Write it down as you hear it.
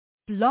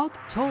Blog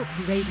Talk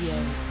Radio.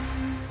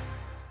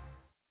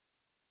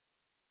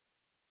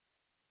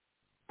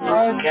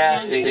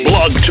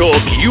 Blog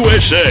Talk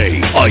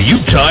USA. Are you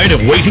tired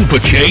of waiting for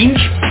change?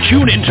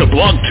 Tune into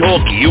Blog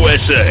Talk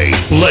USA.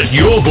 Let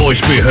your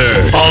voice be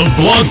heard on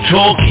Blog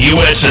Talk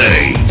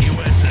USA.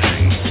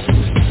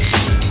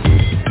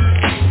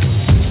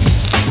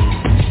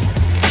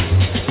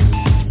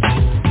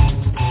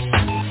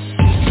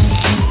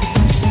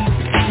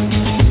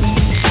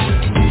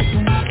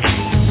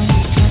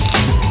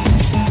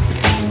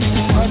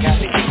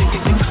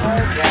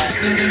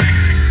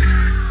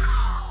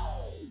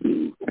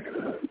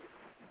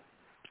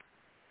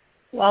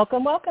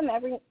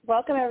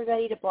 Welcome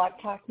everybody to Blog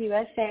Talk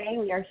USA.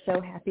 We are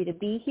so happy to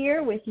be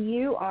here with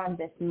you on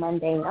this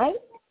Monday night.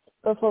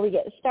 Before we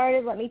get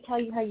started, let me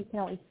tell you how you can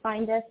always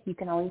find us. You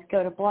can always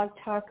go to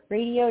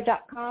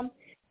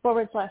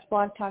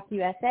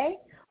blogtalkradio.com/blogtalkusa,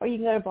 or you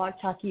can go to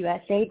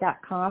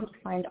blogtalkusa.com to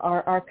find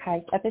our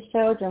archived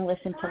episodes and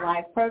listen to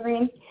live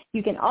programs.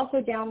 You can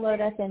also download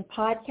us in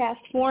podcast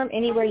form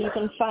anywhere you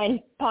can find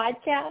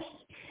podcasts.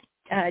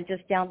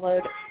 Just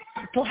download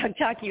Blog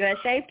Talk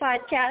USA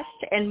podcast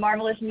and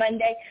Marvelous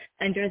Monday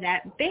under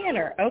that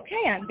banner.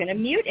 Okay, I'm going to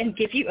mute and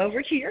give you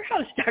over to your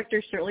host,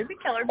 Dr. Shirley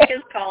McKellar,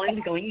 because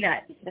Colin's going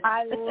nuts.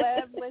 I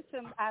love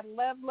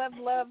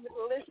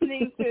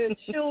listening to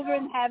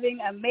children having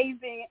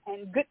amazing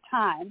and good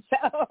times.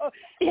 So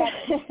that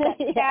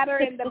chatter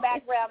in the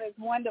background is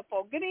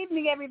wonderful. Good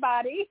evening,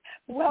 everybody.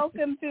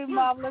 Welcome to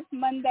Marvelous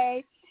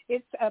Monday.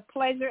 It's a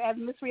pleasure, as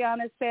Miss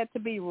Rihanna said, to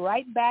be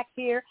right back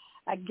here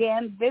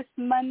again this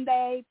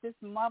Monday, this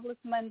Marvelous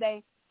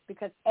Monday,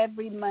 because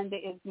every Monday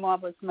is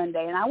Marvelous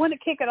Monday. And I want to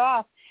kick it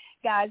off,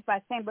 guys,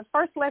 by saying, but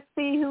first let's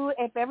see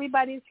if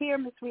everybody's here.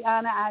 Miss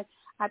Rihanna,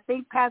 I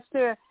think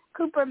Pastor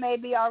Cooper may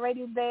be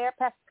already there.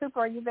 Pastor Cooper,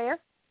 are you there?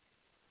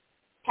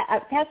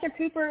 Pastor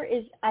Cooper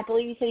is, I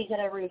believe you said he's at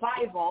a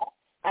revival.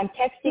 I'm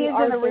texting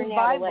Arthur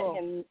now to let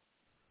him.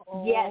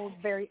 Oh, yes.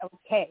 Very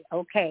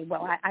okay.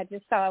 Well, I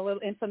just saw a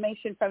little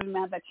information from him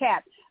on the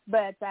chat,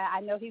 but I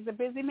know he's a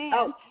busy man.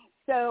 Oh.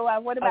 So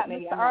what about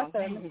Mr. Arthur?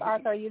 Mr.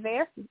 Arthur, are you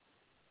there?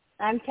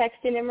 I'm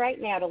texting him right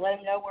now to let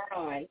him know we're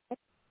on.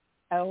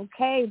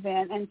 Okay,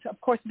 then. And,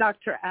 of course,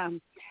 Dr.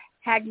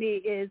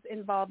 Hagney is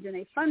involved in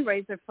a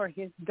fundraiser for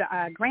his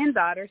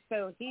granddaughter,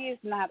 so he is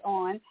not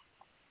on.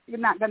 You're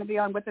not going to be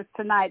on with us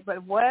tonight.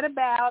 But what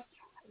about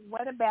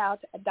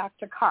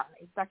Dr. Carr?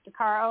 Is Dr.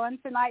 Carr on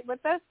tonight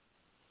with us?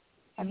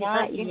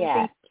 Not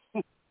yet.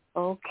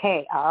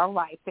 Okay, all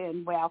right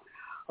then. Well,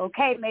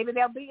 okay, maybe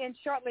they'll be in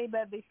shortly,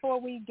 but before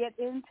we get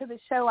into the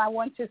show, I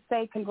want to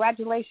say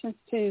congratulations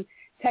to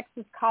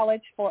Texas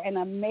College for an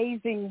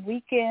amazing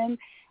weekend.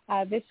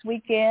 This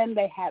weekend,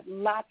 they had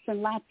lots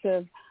and lots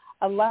of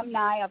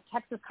alumni of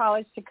Texas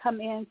College to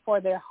come in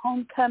for their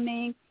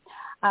homecoming.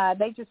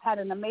 They just had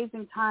an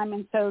amazing time,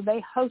 and so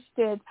they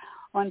hosted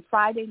on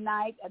Friday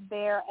night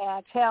there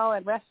at hotel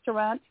and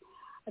restaurant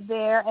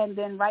there, and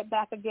then right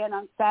back again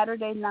on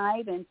Saturday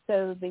night. And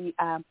so the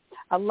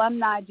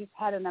alumni just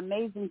had an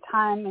amazing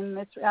time in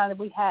this.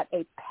 We had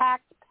a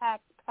packed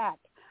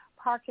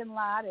parking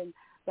lot, and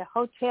the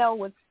hotel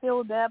was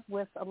filled up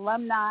with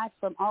alumni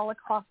from all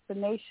across the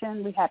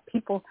nation. We had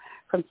people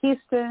from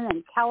Houston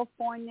and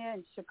California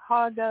and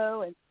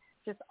Chicago and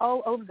just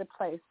all over the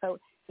place. So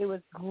it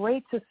was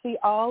great to see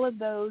all of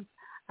those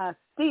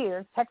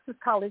Steers, Texas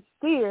College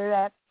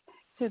Steers,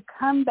 to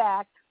come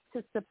back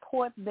to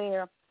support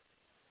their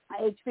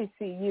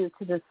HBCU,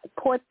 to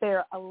support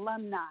their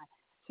alumni,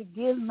 to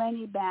give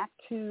money back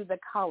to the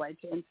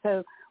college. And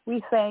so we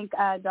thank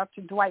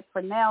Dr. Dwight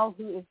Furnell,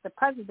 who is the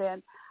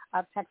president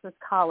of Texas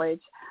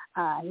College.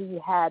 They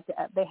had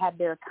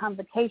their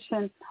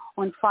convocation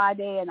on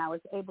Friday, and I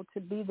was able to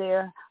be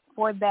there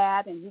for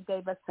that, and he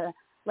gave us a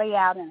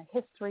layout and a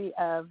history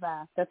of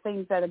the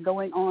things that are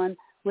going on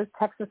with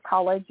Texas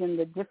College and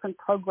the different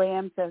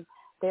programs that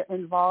they're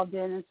involved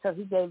in. And so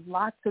he gave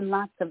lots and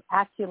lots of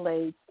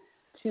accolades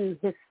to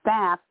his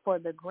staff for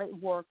the great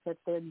work that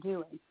they're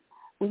doing.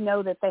 We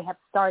know that they have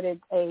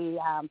started a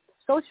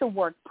social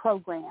work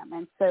program,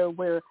 and so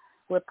we're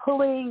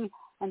pulling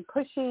and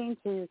pushing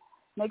to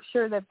make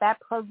sure that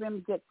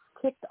program gets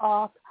kicked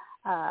off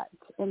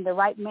in the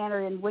right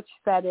manner in which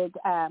that it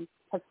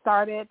has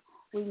started.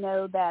 We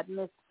know that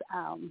Miss,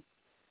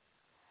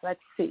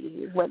 let's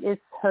see, what is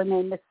her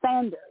name? Miss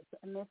Sanders.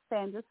 And Miss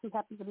Sanders, who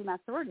happens to be my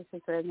sorority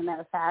sister, as a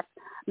matter of fact,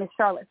 Miss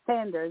Charlotte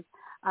Sanders,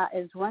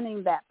 is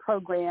running that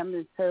program.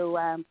 And so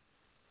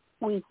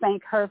we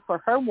thank her for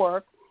her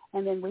work.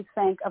 And then we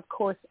thank, of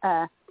course,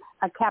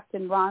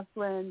 Captain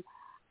Roslyn,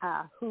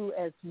 who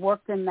has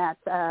worked in that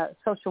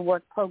social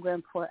work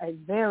program for a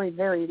very,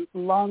 very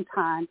long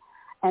time.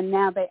 And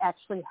now they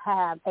actually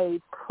have a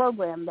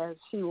program that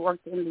she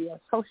worked in the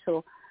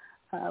social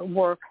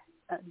work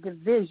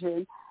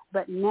division,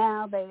 but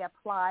now they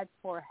applied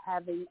for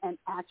having an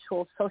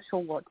actual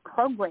social work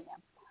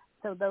program.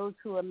 So those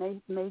who are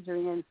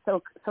majoring in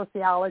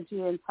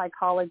sociology and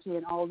psychology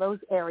and all those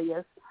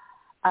areas,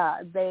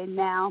 they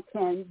now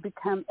can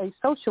become a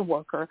social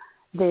worker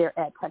there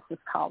at Texas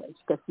College.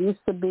 Because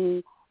used to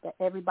be that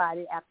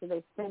everybody, after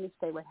they finished,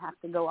 they would have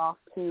to go off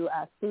to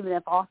Stephen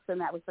F. Austin.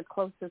 That was the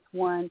closest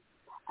one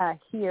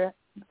here,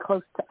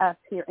 close to us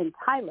here in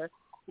Tyler.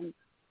 And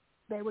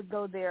they would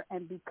go there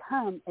and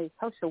become a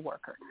social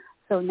worker.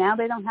 So now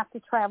they don't have to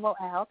travel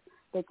out.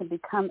 They can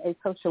become a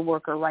social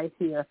worker right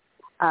here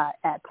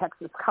at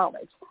Texas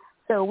College.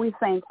 So we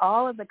thank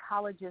all of the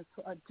colleges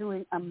who are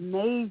doing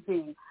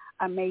amazing,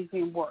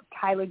 amazing work.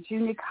 Tyler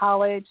Junior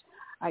College,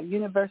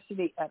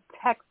 University of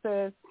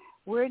Texas.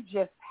 We're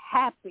just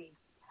happy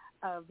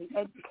of the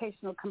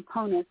educational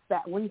components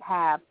that we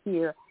have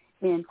here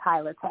in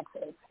Tyler,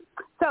 Texas.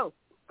 So,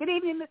 good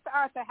evening, Mr.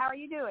 Arthur. How are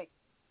you doing?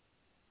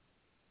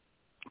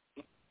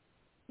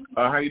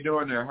 How you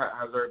doing there?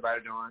 How's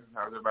everybody doing?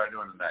 How's everybody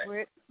doing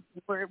tonight?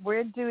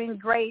 We're doing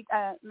great,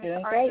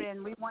 Mr. Arthur,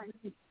 and we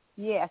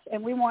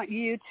want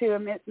you to,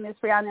 Ms.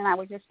 Brianna and I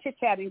were just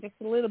chit-chatting just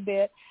a little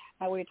bit.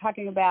 We were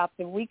talking about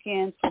the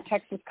weekends for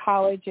Texas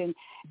College and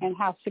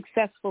how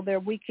successful their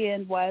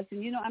weekend was.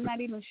 And, you know, I'm not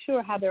even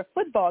sure how their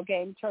football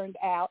game turned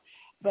out,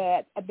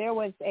 but there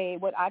was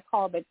what I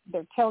call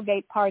their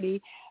tailgate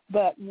party.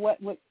 But what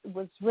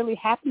was really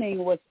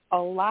happening was a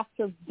lot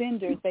of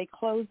vendors. They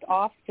closed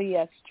off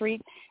the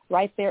street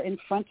right there in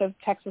front of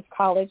Texas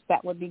College.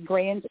 That would be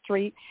Grand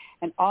Street.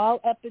 And all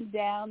up and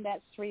down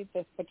that street,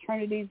 the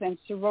fraternities and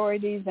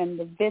sororities and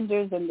the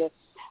vendors and the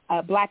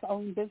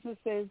Black-owned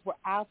businesses were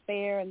out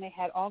there, and they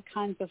had all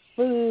kinds of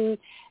food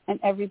and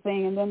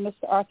everything. And then,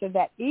 Mr. Arthur,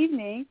 that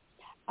evening,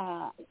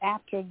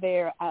 after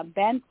their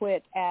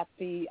banquet I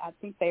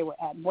think they were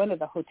at one of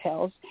the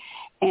hotels,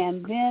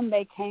 and then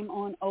they came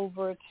on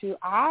over to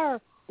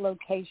our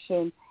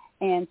location.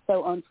 And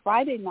so on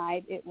Friday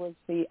night, it was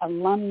the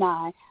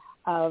alumni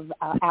of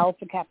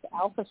Alpha Kappa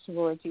Alpha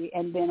sorority,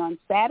 and then on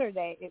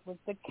Saturday, it was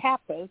the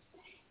Kappas.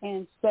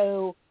 And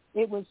so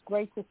it was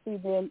great to see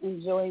them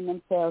enjoying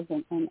themselves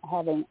and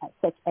having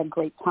such a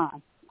great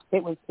time.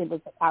 It was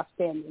an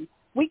outstanding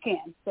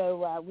weekend.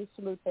 So we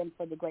salute them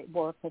for the great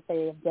work that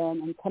they have done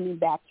and coming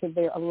back to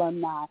their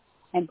alumni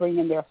and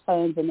bringing their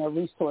funds and their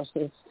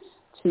resources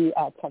to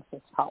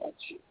Texas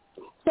College.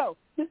 So,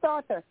 Mr.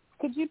 Arthur,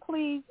 could you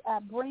please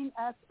bring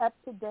us up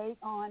to date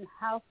on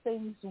how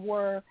things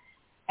were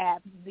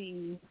at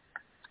the,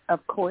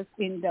 of course,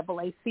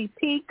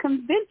 NAACP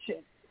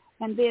convention?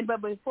 And then,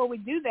 but before we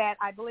do that,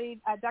 I believe,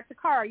 Dr.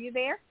 Carr, are you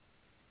there?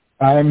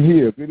 I am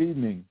here. Good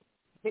evening.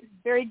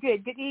 Very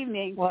good. Good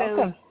evening.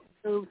 Welcome.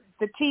 So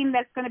the team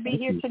that's going to be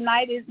here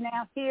tonight is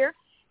now here.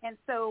 And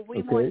so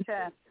we want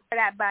to start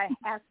out by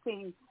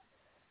asking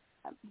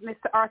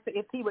Mr. Arthur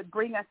if he would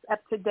bring us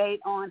up to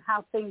date on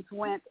how things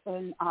went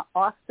in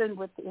Austin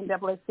with the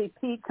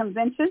NAACP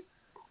convention.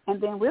 And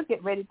then we'll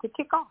get ready to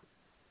kick off.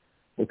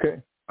 Okay.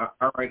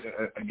 All right.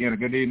 Again,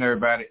 good evening,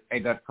 everybody. Hey,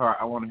 Dr. Carr,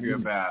 I want to hear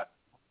about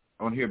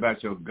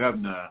your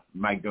governor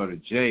might go to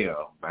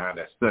jail behind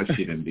that stuff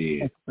she done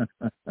did.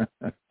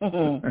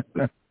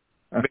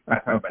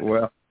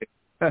 Well,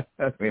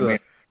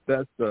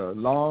 that's a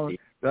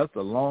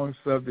long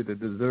subject that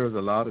deserves a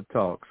lot of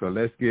talk. So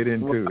let's get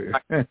into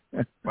it.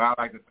 Well,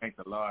 I like to think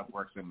the Lord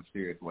works in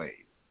mysterious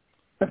ways.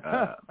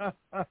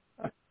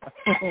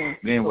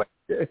 Anyway,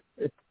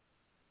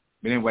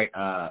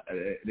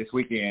 this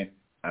weekend,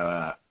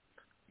 I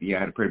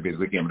had a pretty busy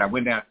weekend, but I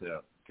went down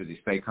to the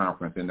state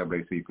conference in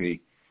NAACP.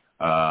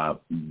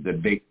 The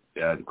big,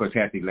 of course,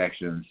 had the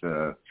elections.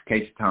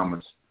 Casey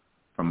Thomas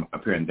from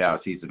up here in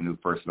Dallas, he's the new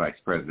first vice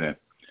president.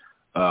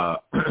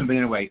 But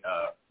anyway,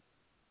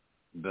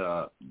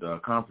 the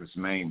conference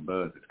main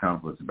buzz at the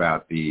conference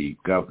about the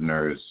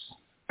governor's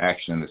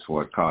action as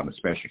far as calling a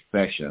special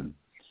session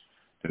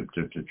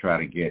to try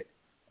to get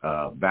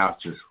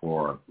vouchers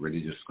for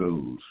religious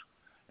schools.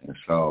 And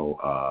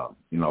so,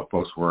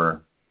 folks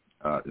were,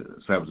 so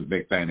that was a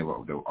big thing. They were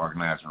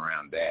organizing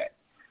around that.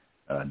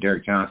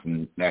 Derek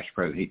Johnson, national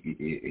president,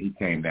 he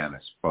came down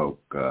and spoke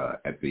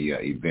at the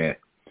event.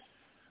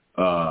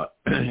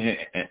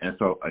 And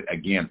so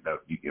again,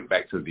 you get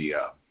back to the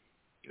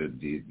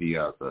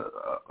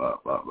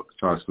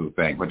charter school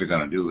thing. What they're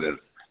going to do is,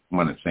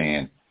 one is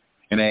saying,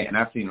 and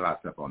I've seen a lot of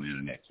stuff on the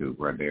internet too,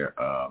 where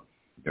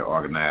they're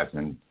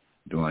organizing,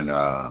 doing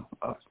a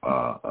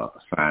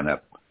sign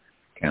up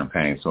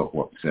campaign, so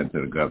forth, sent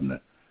to the governor.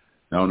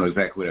 I don't know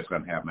exactly what's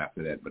going to happen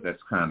after that, but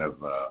that's kind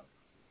of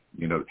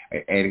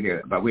added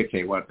here. But we'll tell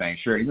you one thing.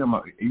 Sure, you know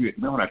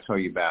what I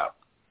told you about?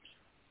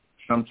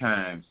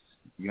 Sometimes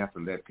you have to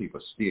let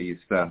people steal your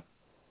stuff.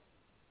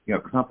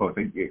 Some folks,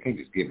 you can't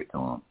just give it to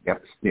them. You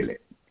have to steal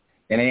it,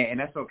 and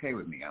that's okay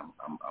with me.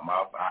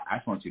 I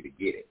just want you to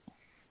get it.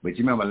 But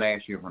you remember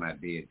last year when I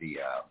did the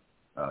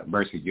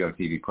Emergency Jail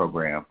TV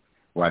program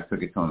where I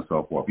took it on and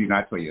so forth.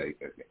 I told you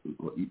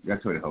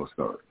the whole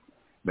story,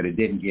 but it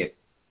didn't get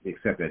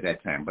accepted at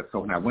that time. But so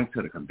when I went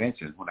to the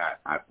convention, when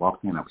I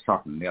walked in, I was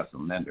talking to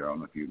Nelson Linder. I don't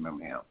know if you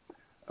remember him,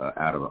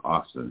 out of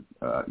Austin.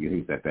 He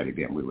was at that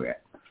event we were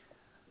at,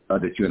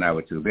 that you and I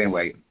were to. But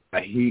anyway,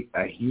 he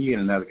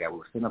and another guy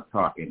were sitting up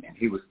talking, and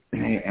he was,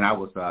 and I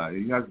was, I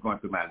was going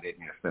through my litany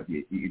and stuff.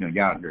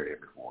 Y'all heard it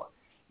before,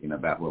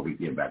 about what we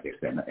did about this.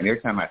 And every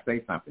time I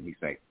say something, he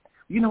say,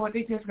 you know what,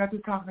 they just got to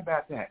talking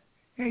about that.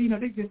 Hey, you know,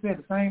 they just said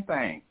the same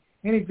thing.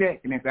 And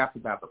then after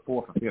about the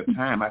fourth or fifth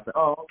time, I said,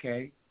 oh,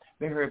 okay,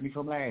 they heard me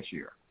from last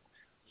year.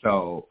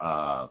 So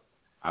I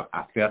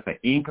felt an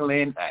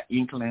inkling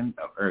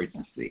of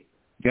urgency.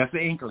 Just an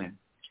inkling.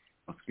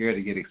 I'm scared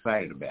to get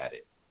excited about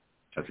it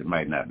because it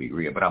might not be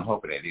real, but I'm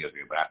hoping that it is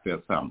real. But I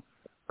feel some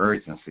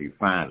urgency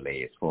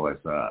finally as far as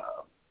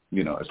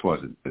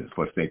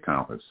state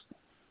conference,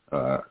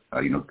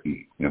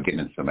 getting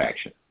into some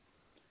action.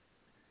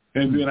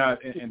 And then I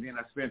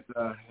spent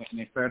and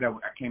then third I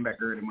came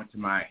back early and went to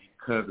my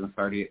cousin's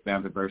 30th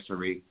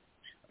anniversary,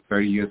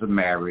 30 years of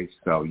marriage.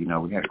 So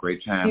we had a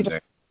great time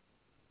there.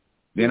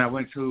 Then I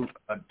went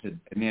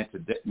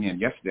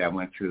yesterday I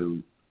went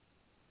to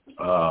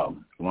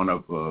one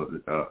of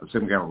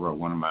civic,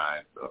 one of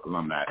my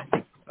alumni,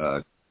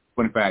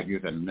 25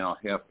 years in the mental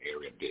health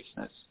area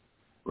business,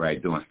 right,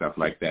 doing stuff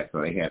like that.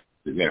 So they had,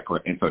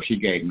 and so she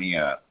gave me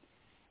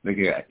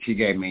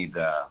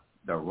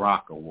the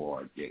Rock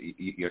Award.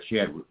 She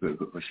had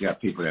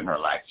people in her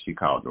life she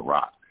called the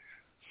Rock.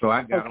 So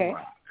I got a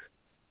Rock.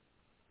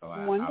 So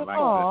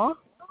Wonderful.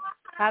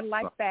 I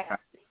like that.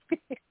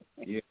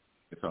 Yeah,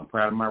 so I'm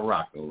proud of my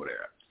Rock over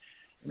there.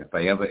 And if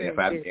I ever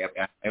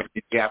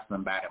get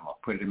somebody, I'm gonna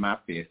put it in my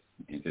fist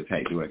and just,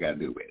 hey, do what I gotta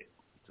do with it.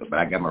 So, but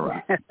I got my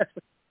Rock.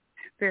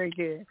 Very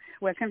good.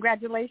 Well,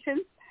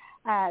 congratulations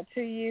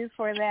to you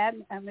for that,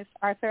 Ms.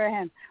 Arthur.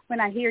 And when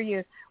I hear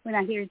you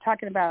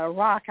talking about a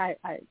rock,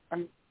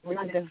 I'm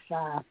reminded of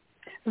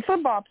the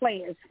football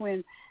players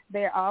when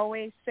they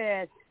always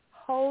said,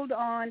 "Hold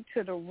on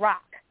to the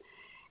rock."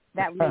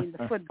 That means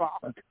the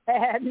football.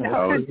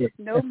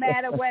 No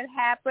matter what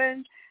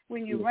happens,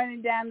 when you're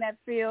running down that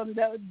field,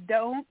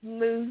 don't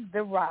lose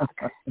the rock.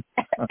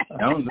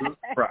 Don't lose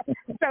the rock.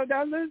 So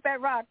don't lose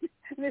that rock,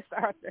 Miss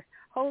Arthur.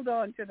 Hold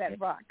on to that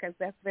rock because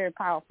that's very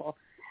powerful.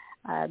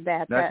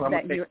 That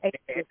you're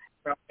able.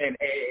 And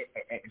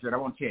I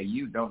want to tell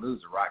you, don't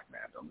lose the rock,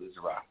 man. Don't lose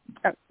the rock.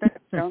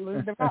 Don't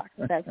lose the rock.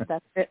 That's it.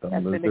 That's it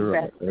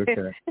exactly.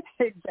 Okay.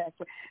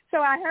 Exactly. So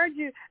I heard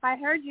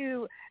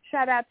you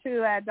shout out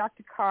to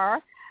Dr.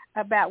 Carr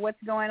about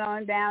what's going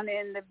on down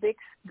in the big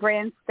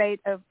grand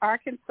state of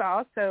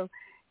Arkansas. So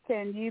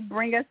can you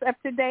bring us up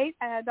to date,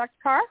 Dr.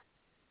 Carr?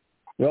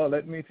 Well,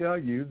 let me tell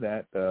you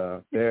that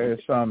there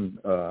is some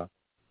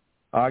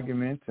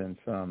arguments and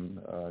some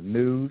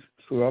news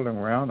swirling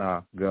around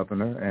our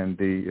governor and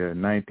the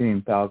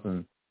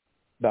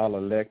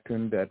 $19,000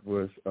 lectern that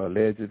was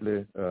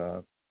allegedly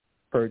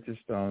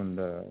purchased on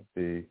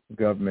the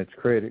government's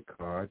credit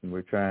card, and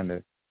we're trying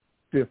to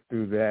sift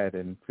through that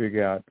and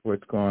figure out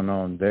what's going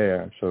on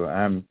there. So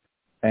I'm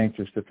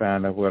anxious to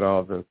find out what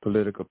all the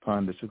political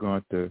pundits are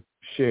going to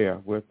share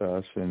with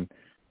us, and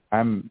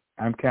I'm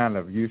kind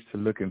of used to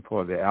looking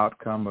for the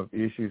outcome of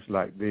issues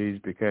like these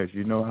because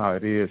you know how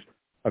it is.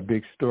 A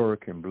big story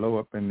can blow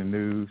up in the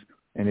news,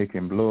 and it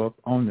can blow up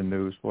on the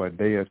news for a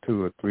day or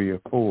two or three or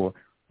four,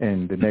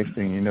 and the next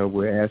thing you know,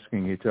 we're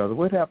asking each other,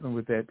 what happened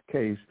with that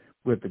case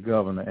with the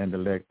governor and the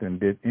lectern?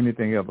 Did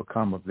anything ever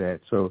come of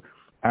that? So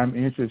I'm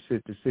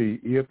interested to see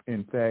if,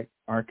 in fact,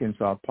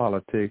 Arkansas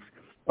politics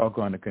are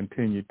going to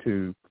continue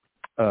to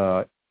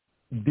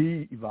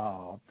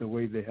devolve the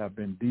way they have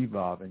been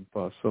devolving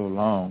for so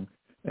long.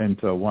 And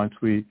so once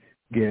we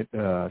get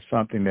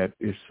something that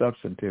is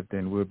substantive,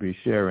 then we'll be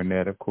sharing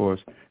that, of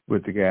course,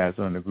 with the guys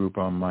on the group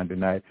on Monday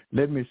night.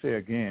 Let me say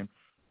again,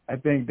 I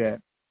think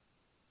that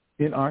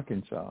in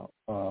Arkansas,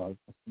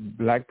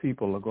 black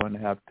people are going to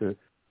have to,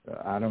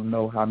 I don't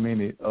know how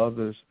many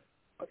others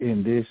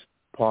in this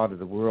part of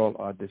the world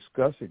are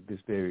discussing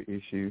this very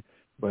issue,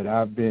 but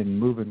I've been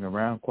moving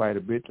around quite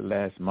a bit the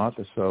last month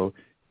or so,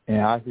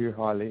 and I hear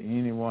hardly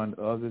anyone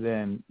other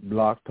than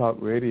Blog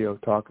Talk Radio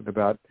talking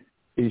about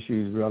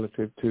issues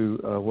relative to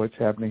what's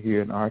happening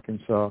here in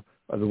Arkansas,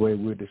 or the way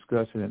we're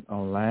discussing it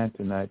online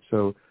tonight.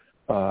 So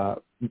a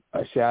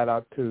shout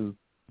out to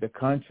the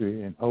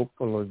country, and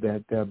hopeful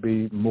that there'll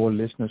be more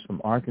listeners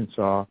from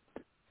Arkansas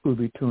who'll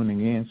be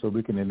tuning in so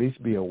we can at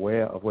least be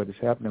aware of what is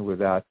happening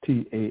with our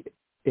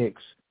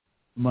TAX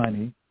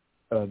money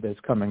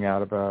that's coming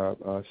out of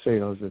our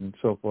sales and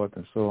so forth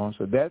and so on.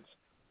 So that's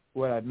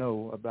what I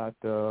know about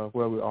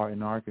where we are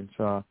in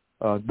Arkansas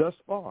thus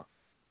far.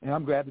 And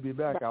I'm glad to be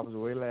back. I was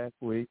away last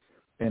week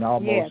and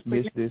almost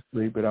missed this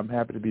week, but I'm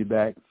happy to be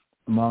back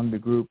among the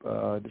group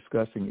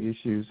discussing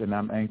issues, and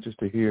I'm anxious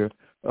to hear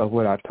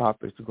what our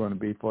topics are going to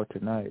be for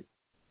tonight.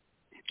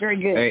 Very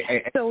good.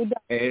 So,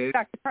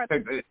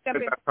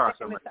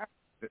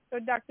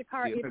 Dr.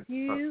 Carr, if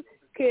you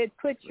could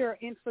put your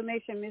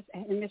information, Ms.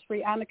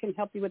 Rihanna can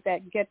help you with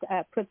that.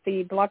 Put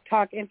the Blog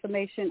Talk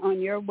information on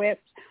your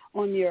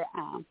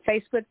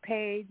Facebook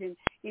page and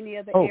any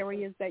other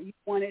areas that you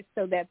wanted,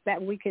 so that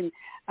we can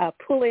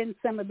pull in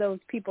some of those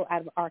people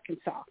out of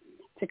Arkansas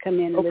to come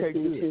in and listen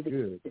to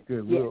the.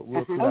 Good. We'll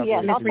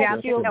and I'll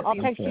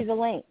text you the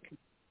link.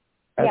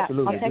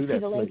 Absolutely. Yeah, I'll text you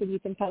the link and you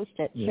can post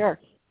it. Yeah. Sure.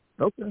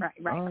 Okay.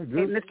 Right. All right,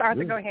 Mr.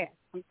 Arthur, go ahead.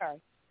 I'm sorry.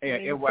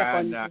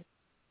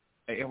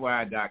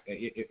 FYI, Doc,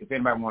 if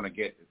anybody want to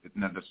get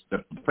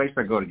the place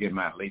I go to get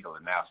my legal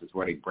analysis,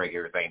 where they break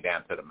everything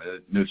down to the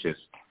minutiae,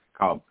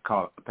 called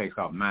a place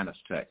called Midas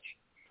Touch.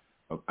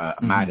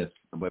 Midas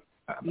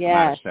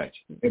Touch.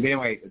 And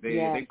anyway,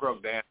 they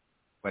broke down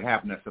what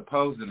happened.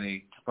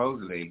 Supposedly,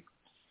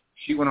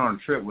 she went on a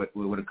trip with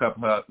a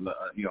couple of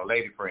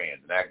lady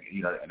friends,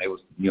 and they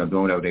was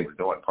doing whatever they were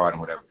doing, partying,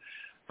 whatever.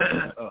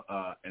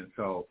 And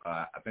so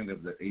I think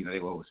they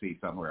were overseas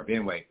somewhere. But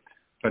anyway,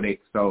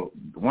 so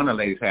one of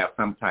the ladies have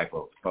some type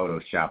of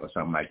Photoshop or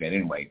something like that.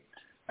 Anyway,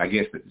 I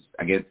guess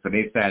so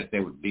they decided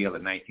they would bill a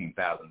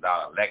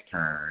 $19,000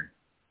 lectern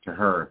to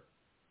her.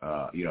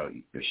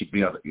 She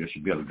billed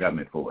the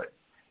government for it.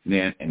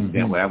 And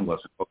then what happened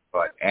was to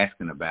start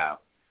asking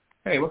about,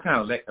 hey, what kind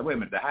of wait a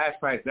minute, the highest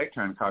price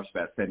lectern costs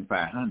about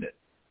 $7,500.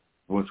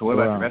 Well, so what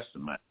about the rest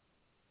of the money?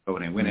 So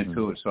when they went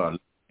into it, started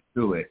looking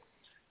into it,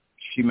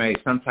 she made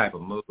some type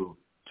of move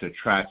to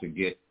try to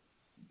get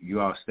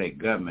your state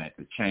government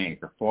to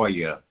change the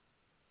FOIA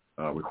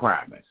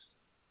requirements,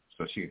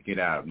 so she could get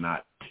out of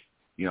not,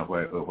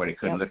 where they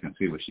couldn't look and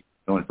see what she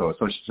was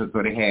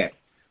doing.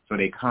 So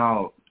they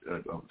called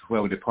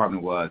whoever the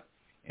department was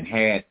and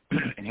had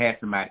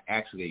somebody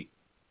actually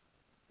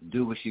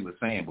do what she was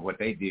saying. But what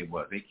they did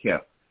was they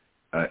kept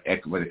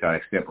what they call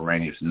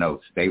extemporaneous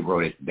notes. They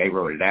wrote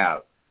it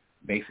out,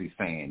 basically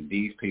saying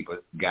these people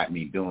got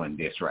me doing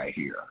this right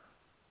here.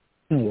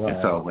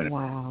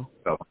 Wow.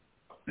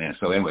 And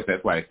so anyway,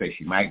 that's why they say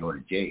she might go to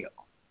jail.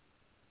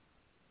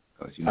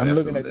 I'm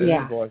looking at the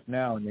invoice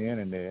now on the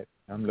internet.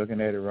 I'm looking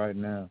at it right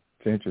now.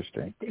 It's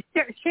interesting.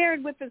 Share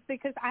it with us,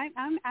 because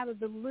I'm out of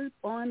the loop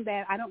on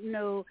that. I don't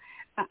know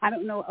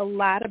a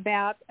lot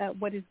about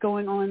what is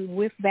going on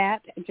with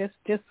that. Just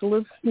a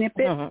little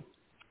snippet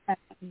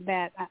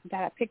that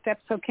I picked up.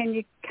 So can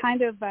you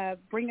kind of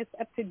bring us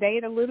up to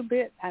date a little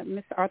bit?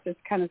 Mr. Arthur's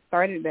kind of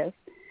started this,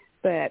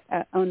 but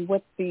on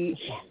what this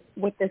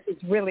is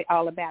really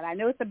all about. I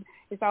know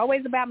it's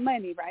always about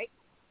money, right?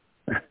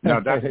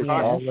 No, it's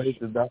always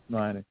about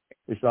money.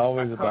 It's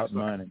always about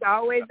money. It's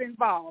always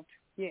involved.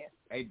 Yes.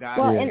 Hey, Doc.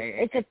 Well, go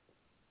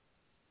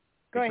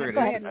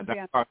ahead.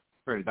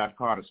 Dr.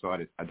 Carter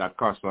started. Dr.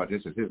 Carter started.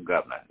 This is his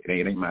governor. It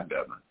ain't my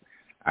governor.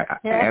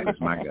 It's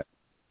my governor.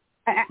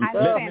 I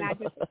understand. I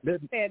just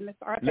said Mr.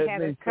 Arthur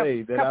had a couple. Let me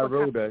say that I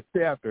wrote a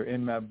chapter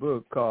in my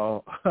book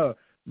called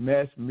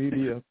Mass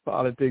Media,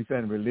 Politics,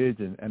 and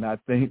Religion, and I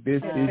think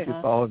this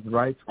issue falls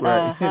right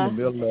square in the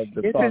middle of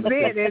the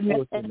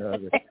politics portion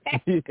of it.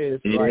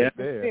 It's right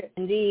there.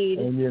 Indeed.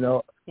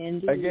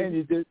 And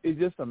again, it's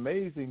just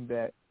amazing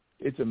that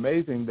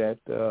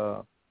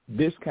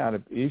this kind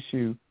of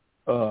issue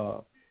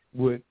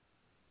would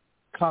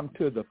come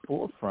to the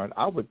forefront.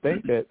 I would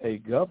think that a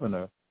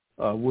governor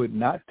would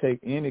not take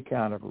any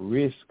kind of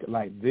risk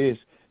like this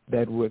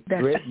that would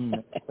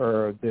threaten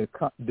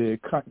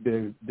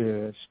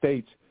the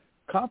state's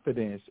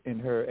confidence in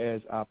her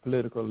as our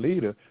political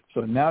leader.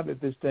 So now that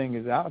this thing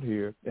is out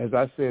here, as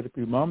I said a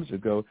few moments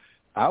ago,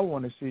 I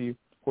want to see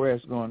where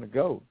it's going to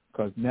go,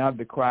 because now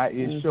the cry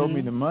is show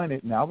me the money.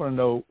 Now I want to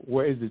know,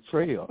 where is the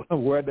trail?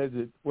 Where does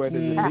it lead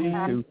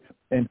to,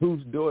 and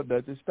whose door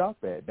does it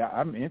stop at? Now,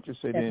 I'm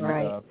interested in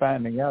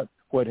finding out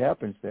what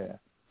happens there.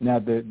 Now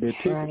the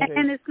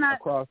ticket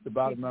across the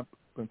bottom of my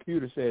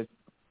computer says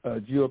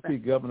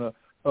GOP Governor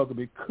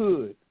Huckabee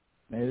could.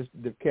 Now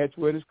the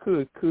catchword is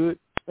could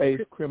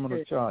face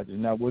criminal charges.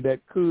 Now, will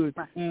that could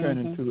turn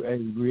into a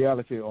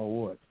reality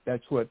or what?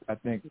 That's what I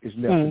think is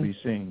left to be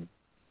seen.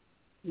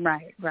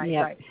 Right.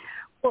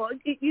 Well,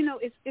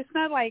 it's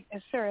not like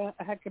Sarah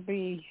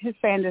Huckabee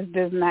Sanders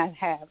does not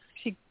have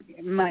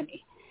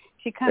money.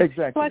 She comes.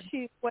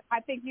 Exactly. Plus, I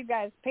think you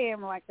guys pay her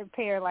like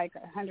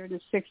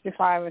 $165,000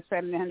 or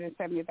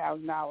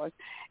 $170,000,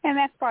 and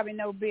that's probably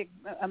no big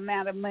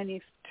amount of money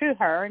to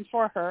her and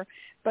for her.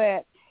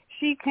 But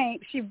she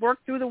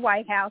worked through the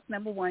White House.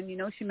 Number one,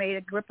 she made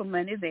a grip of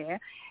money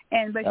there,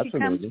 but Absolutely. she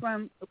comes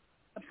from a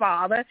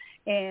father,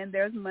 and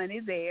there's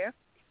money there.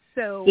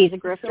 So he's a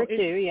grifter too.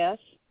 Yes.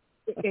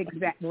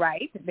 Exactly.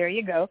 Right. There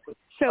you go.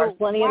 So there's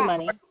plenty of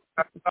money.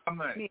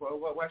 Money. Well,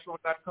 what's on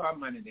Dr. Carr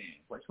money then?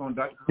 What's on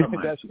Dr. Carr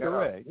money? That's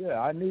correct. Yeah,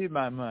 I need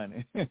my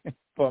money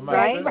for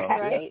Right. myself.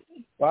 Right.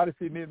 Why does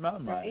she need my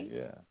money? Right.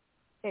 Yeah.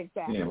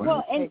 Exactly. Yeah,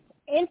 well, and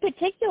in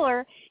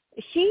particular,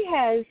 she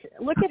has,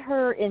 look at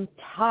her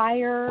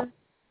entire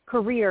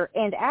career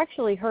and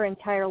actually her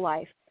entire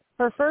life.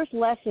 Her first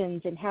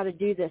lessons in how to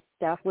do this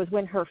stuff was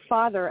when her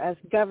father, as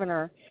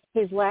governor,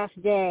 his last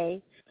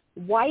day,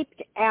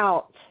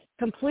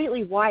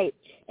 completely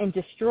wiped and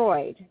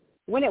destroyed.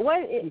 When it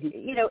was,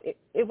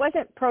 it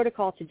wasn't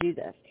protocol to do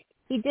this.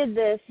 He did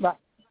this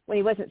when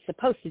he wasn't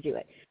supposed to do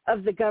it,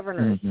 of the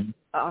governor's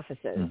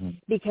offices,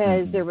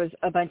 because there was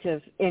a bunch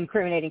of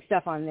incriminating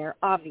stuff on there,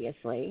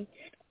 obviously.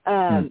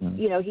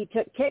 He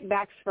took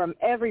kickbacks from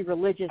every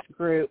religious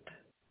group,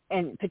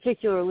 and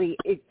particularly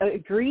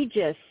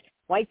egregious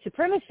white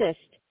supremacist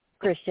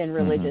Christian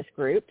religious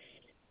groups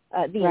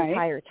the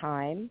entire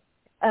time.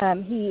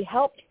 he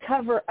helped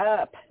cover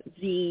up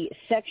the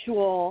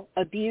sexual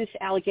abuse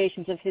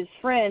allegations of his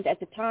friend at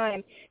the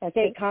time,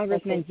 State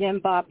Congressman Jim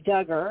Bob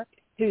Duggar,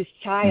 whose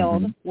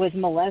child was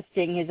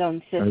molesting his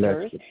own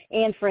sisters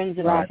and friends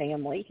of the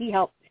family.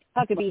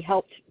 Huckabee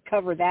helped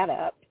cover that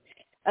up.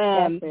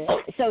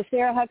 So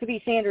Sarah Huckabee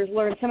Sanders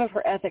learned some of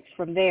her ethics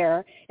from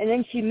there, and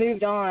then she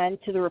moved on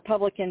to the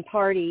Republican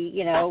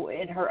Party,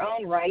 in her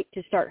own right,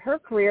 to start her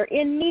career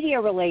in media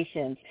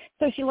relations.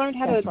 So she learned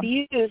how to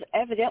abuse,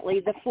 evidently,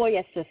 the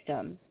FOIA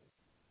system.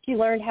 She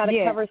learned how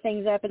to cover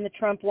things up in the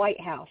Trump White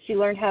House. She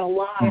learned how to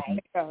lie.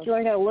 She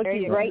learned how to look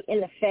you right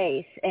in the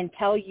face and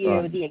tell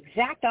you the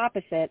exact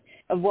opposite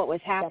of what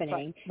was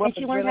happening. And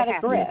she learned how to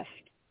grift.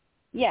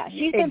 Yeah,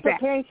 she's been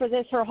preparing for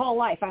this her whole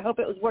life. I hope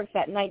it was worth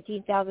that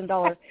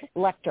 $19,000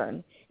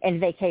 lectern and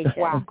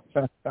vacation.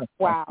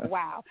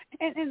 Wow.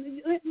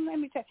 And let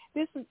me tell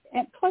you,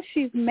 and plus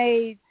she's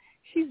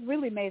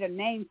really made a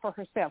name for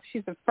herself.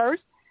 She's the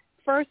first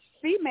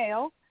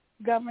female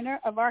governor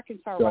of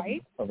Arkansas,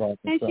 right? And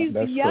she's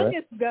the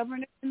youngest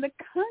governor in the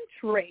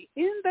country.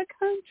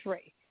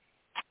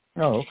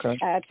 Oh, okay.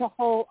 To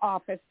hold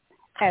office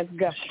as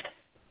governor.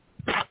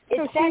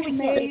 It's sad we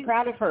can't be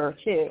proud of her,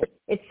 too.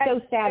 It's so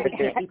sad we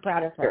can't be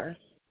proud of her.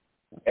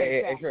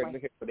 Hey,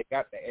 look at what they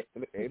got. They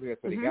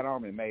got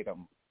on and made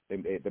them. They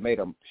made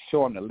them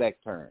show them the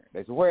lectern.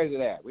 They said, "Where is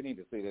it at? We need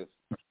to see this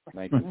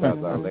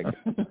 $19,000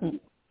 lectern."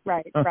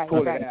 Right.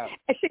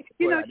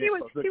 She was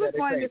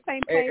born in the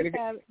same place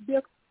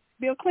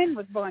Bill Clinton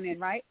was born in,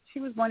 right? She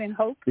was born in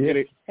Hope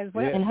as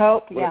well. In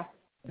Hope, yeah.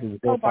 We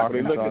look at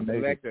the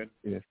lectern.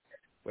 Yes.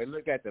 We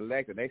look at the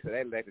lectern. They said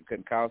that lectern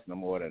couldn't cost no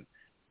more than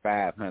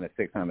 $500,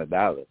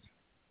 $600.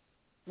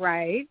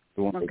 Right.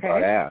 The one they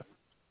brought out.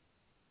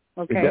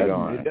 Okay.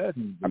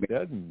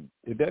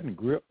 It doesn't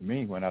grip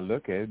me when I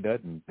look at it.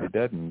 It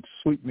doesn't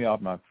sweep me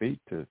off my feet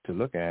to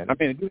look at it. I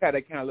mean, it do have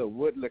that kind of little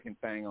wood-looking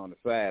thing on the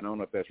side. I don't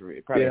know if that's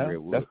real. Probably real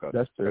wood.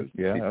 That's true.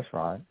 Yeah, that's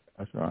right.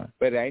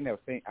 But I ain't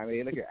never seen. I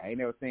mean, I ain't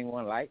never seen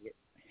one like it.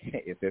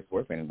 If it's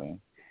worth anything.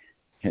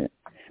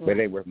 But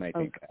they worth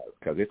 $19,000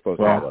 because it's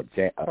supposed to have a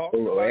 $19,000.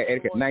 You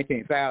get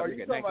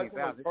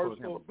 $19,000. It's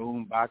supposed to have a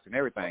boom box and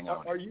everything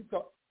on it.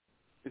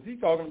 Is he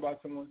talking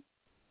about someone?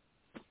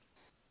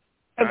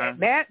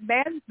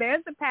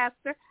 There's the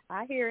pastor.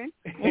 I hear him.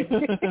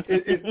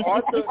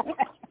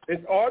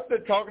 Is Arthur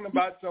talking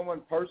about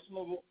someone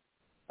personal?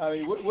 I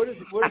mean, what is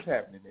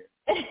happening here?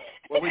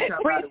 Well, bring the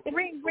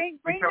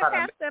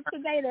pastor up to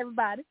date,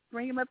 everybody.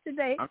 Bring him up to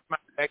date. I'm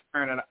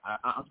trying to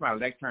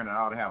lectern and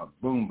ought to have a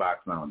boom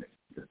box on it.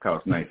 It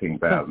costs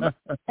 $19,000.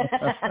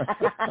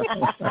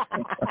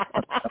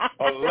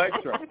 A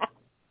lectern.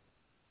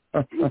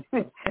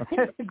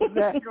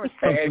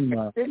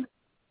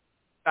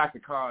 Dr.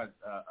 Carr's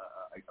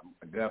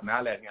governor.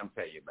 I'll let him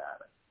tell you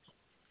about it.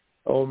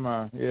 Oh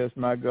my, yes,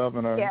 my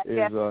governor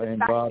is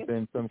involved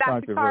in some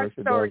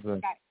controversy. There's a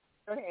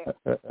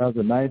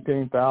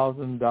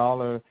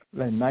 $19,000,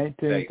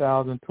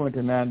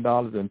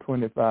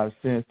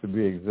 $19,029.25 to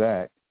be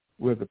exact,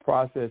 with a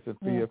processing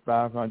fee of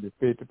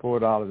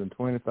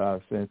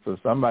 $554.25. So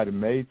somebody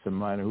made some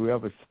money.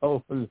 Whoever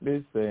sold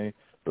this thing,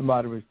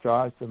 somebody was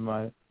charged some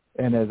money.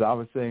 And as I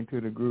was saying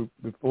to the group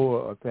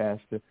before,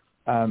 Pastor,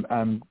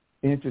 I'm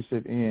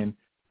interested in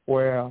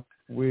where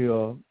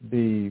will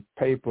the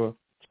paper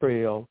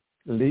trail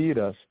lead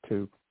us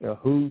to?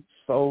 Who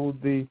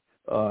sold the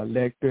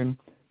lectern?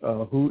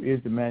 Who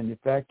is the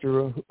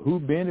manufacturer? Who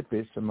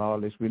benefits from all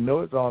this? We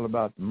know it's all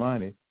about the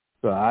money.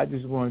 So I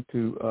just want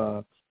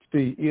to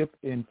see if,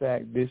 in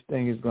fact, this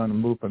thing is going to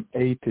move from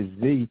A to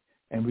Z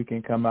and we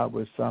can come out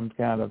with some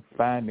kind of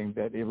finding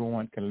that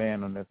everyone can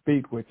land on their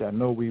feet, which I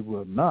know we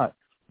will not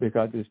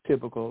because it's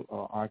typical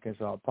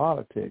Arkansas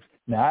politics.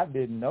 Now, I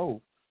didn't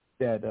know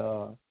that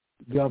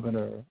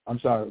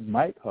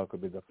Mike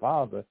Huckabee, the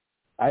father,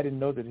 I didn't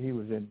know that he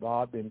was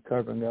involved in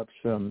covering up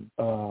some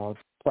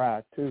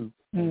prior to.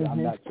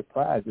 I'm not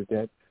surprised at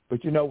that.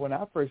 But, when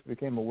I first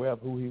became aware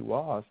of who he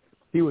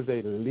was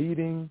a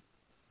leading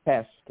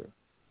pastor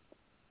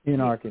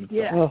in Arkansas.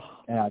 Yeah.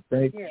 And I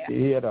think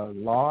he had a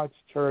large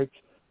church.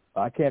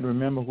 I can't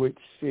remember which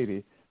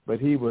city, but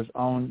he was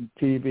on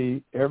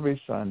TV every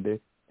Sunday,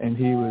 and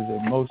he was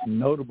a most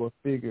notable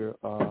figure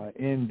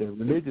in the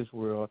religious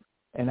world.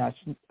 And I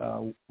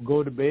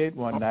go to bed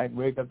one night,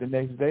 wake up the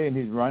next day, and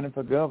he's running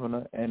for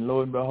governor, and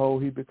lo and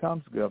behold, he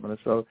becomes governor.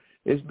 So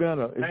it's been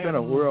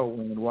a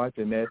whirlwind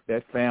watching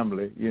that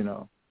family, And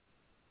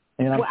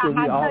I'm sure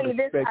we all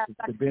expect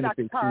the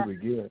benefits he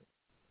would get.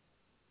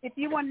 If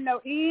you want to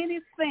know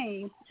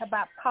anything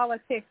about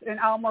politics in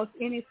almost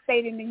any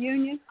state in the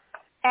union,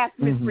 ask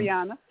Miss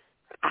Brianna.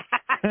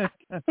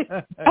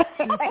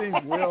 She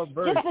seems well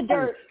versed. Just the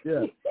dirt.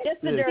 Yeah.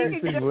 Just the dirt.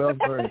 She seems well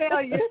versed.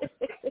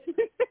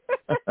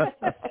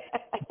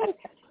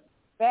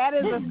 That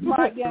is a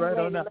smart young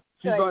lady.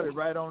 She brought it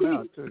right on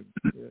out too.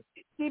 Yeah.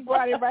 She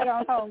brought it right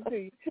on home to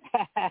you.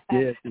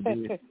 Yes, she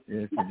did.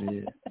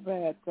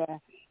 But I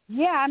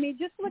mean,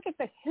 just look at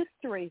the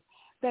history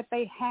that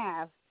they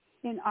have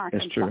in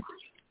Arkansas. That's true.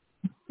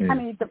 Yeah. I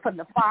mean, the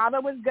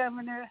father was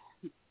governor.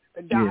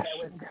 the daughter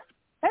Yes. was.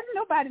 Hasn't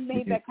nobody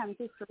made that kind of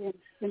history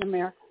in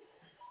America?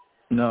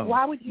 No.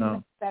 Why would you no.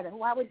 mess that up?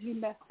 Why would you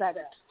mess that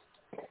up?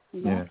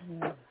 You know?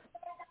 Yeah.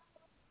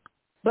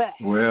 But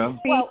Well,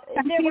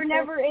 there were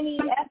never any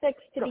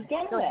ethics to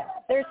begin with.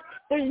 There's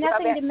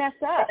nothing to mess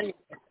up. If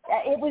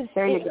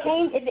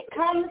it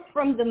comes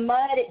from the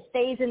mud, it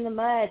stays in the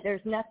mud.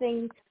 There's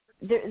nothing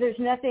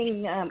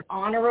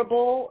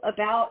honorable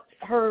about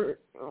her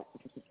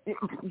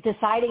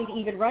deciding to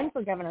even run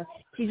for governor.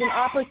 She's an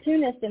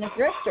opportunist and a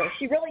grifter.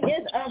 She really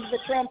is of the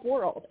Trump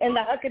world and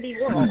the Huckabee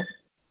world.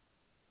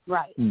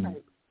 Right.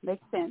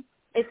 Makes sense.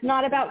 It's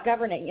not about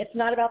governing. It's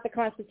not about the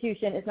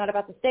Constitution. It's not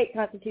about the state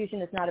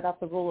constitution. It's not about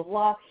the rule of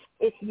law.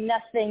 It's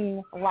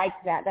nothing like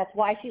that. That's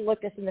why she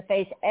looked us in the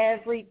face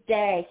every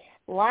day,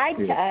 lied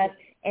to us,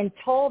 and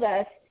told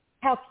us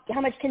how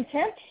much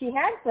contempt she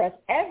had for us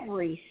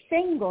every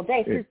single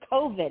day through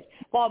COVID.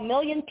 While a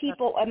million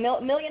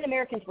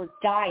Americans were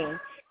dying,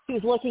 she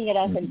was looking at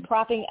us and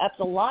propping up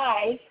the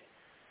lies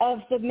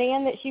of the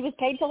man that she was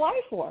paid to lie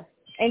for.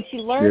 And she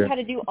learned how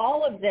to do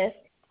all of this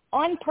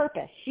on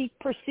purpose. She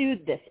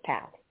pursued this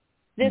path.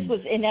 This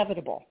was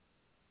inevitable.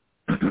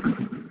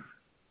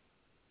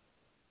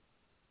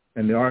 And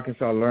the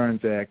Arkansas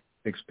Learns Act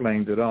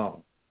explains it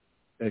all.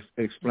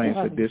 Explains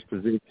her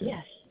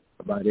disposition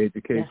about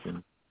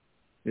education.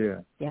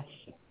 Yes.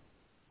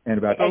 And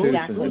about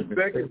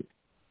exactly.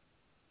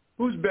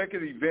 Who's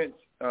Beckett Events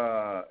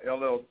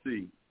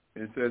LLC?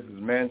 It says it's a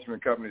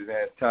management company that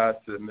has ties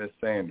to Miss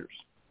Sanders.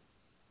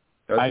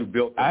 That's who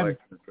built the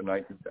election for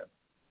 1970.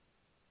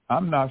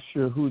 I'm not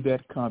sure who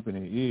that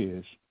company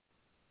is,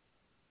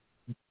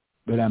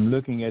 but I'm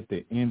looking at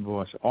the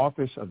invoice,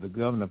 Office of the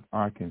Governor of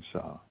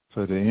Arkansas.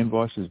 So the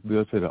invoice is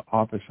billed to the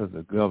Office of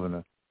the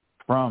Governor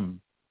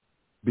from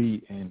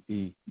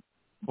B&E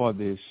for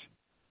this.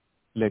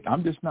 Like,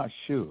 I'm just not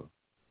sure.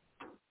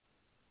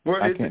 Well,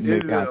 I is can't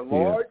it make a out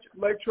large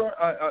lecture?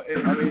 I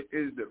mean,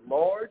 is it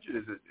large?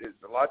 Is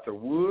there lots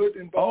of wood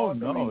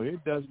involved? Oh no,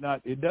 it does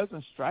not. It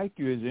doesn't strike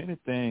you as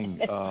anything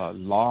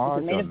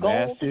large or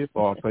massive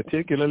or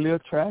particularly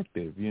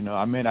attractive. You know,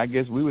 I mean, I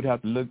guess we would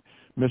have to look,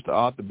 Mr.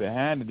 Arthur,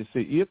 behind it to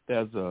see if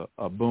there's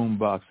a boom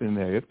box in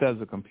there, if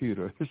there's a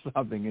computer or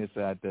something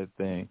inside that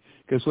thing.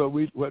 Because what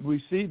we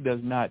see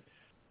does not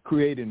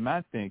create, in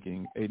my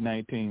thinking, a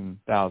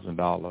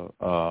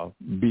 $19,000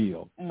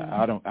 bill.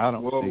 I don't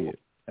see it.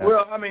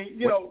 Well, I mean,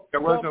 you know,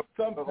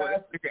 some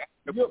pastor,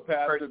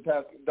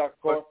 Dr.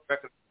 Clark,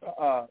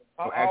 our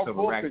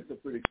pulpits are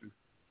pretty good.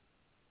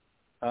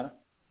 Huh?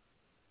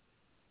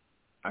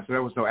 I said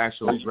there was no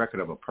actual record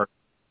of a person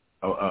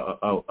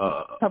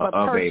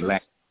of a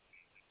land.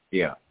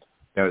 Yeah,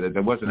 there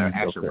wasn't an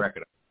actual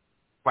record.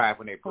 Why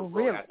when they put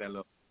out that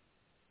little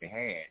they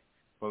had,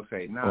 folks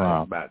say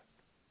no, it's about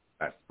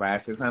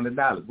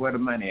 $500-600. Where the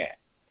money at?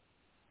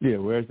 Yeah,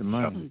 where's the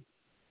money?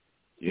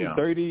 Yeah.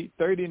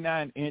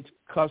 39-inch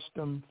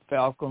custom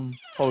Falcon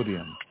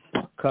podium.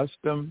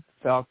 Custom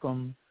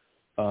Falcon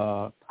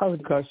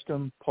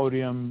custom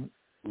podium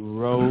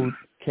road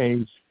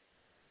case.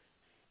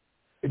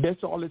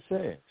 That's all it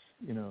says,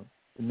 you know,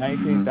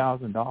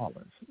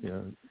 $19,000. You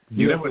know,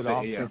 with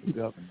Office of the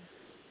Governor.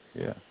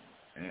 Yeah.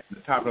 And the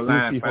top of the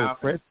line. Did she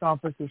hold press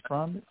conferences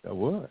from it? Or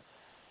what?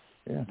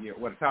 Yeah. Yeah.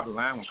 Well, the top of the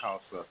line one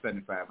costs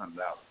 $7,500.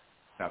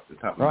 The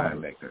top of the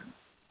line lectern.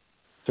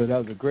 So that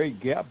was a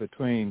great gap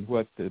between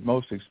what the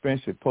most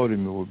expensive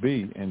podium would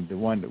be and the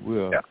one that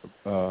we're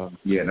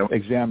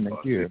examining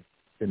here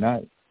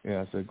tonight.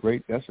 Yeah, that's a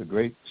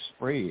great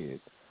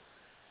spread.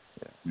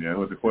 Yeah, it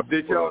was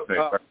Did y'all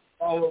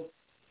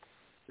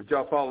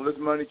follow this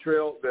money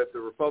trail that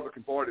the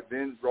Republican Party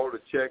then wrote a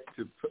check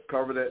to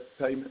cover that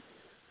payment?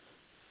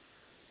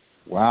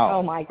 Wow.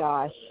 Oh my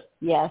gosh.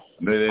 Yes.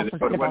 They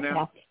go to what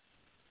now?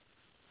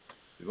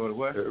 They go to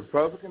what? The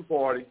Republican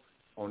Party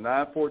on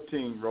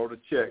 9/14 wrote a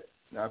check.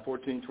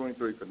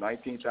 9/14/23 for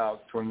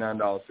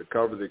 $19,029 to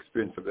cover the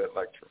expense of that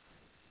lecture.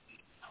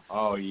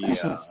 Oh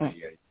yeah.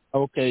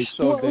 Okay,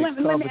 so let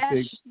me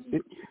ask.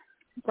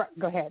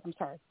 Go ahead. I'm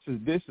sorry. So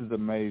this is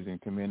amazing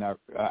to me, and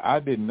I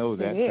didn't know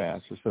that,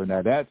 Pastor. So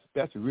now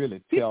that's really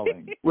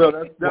telling. Well,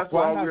 that's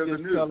why not not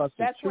just tell us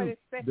the truth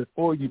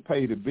before you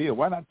pay the bill?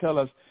 Why not tell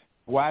us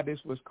why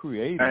this was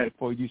created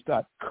before you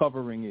start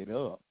covering it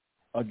up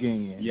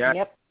again? Yeah.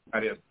 Yep.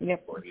 Yeah.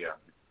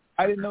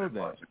 I didn't know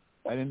that.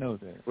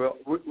 Well,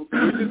 we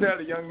just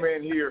had a young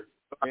man here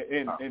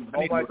in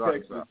Beaumont,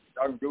 Texas.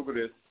 I can Google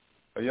this.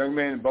 A young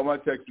man in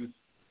Beaumont, Texas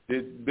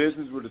did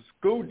business with a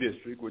school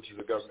district, which is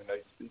a government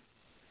agency,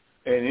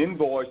 and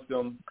invoiced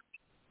them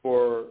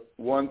for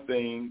one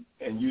thing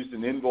and used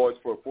an invoice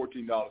for a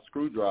 $14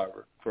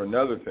 screwdriver for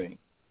another thing.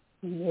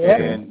 Yeah.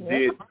 And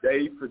did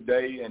day for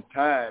day and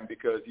time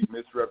because he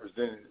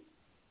misrepresented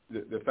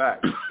the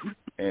facts.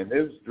 And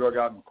it was drug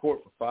out in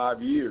court for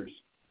 5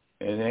 years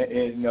and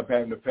ended up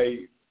having to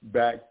pay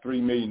back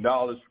 $3 million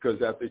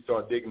because after they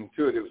started digging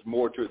into it, it was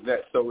more to it than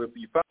that. So if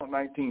you found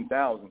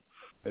 19,000,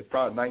 it's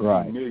probably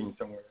 19 million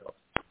somewhere else.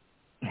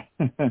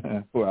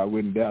 Well, I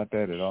wouldn't doubt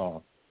that at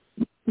all.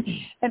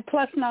 And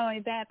plus, not only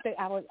that,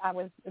 I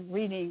was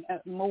reading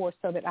more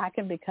so that I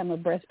can become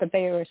abreast, but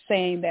they were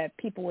saying that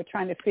people were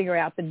trying to figure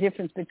out the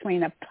difference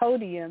between a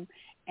podium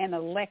and a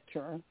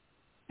lecture.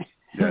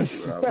 That's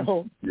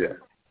what yeah.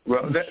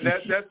 Well,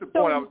 that's the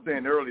point I was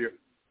saying earlier,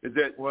 is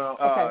that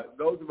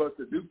those of us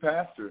that do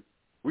pastor,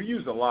 we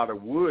use a lot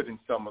of wood in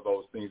some of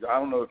those things. I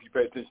don't know if you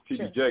pay attention to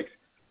T.D. Jakes.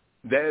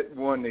 That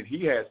one that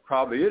he has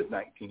probably is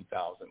 $19,000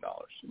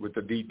 with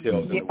the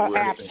details and the wood.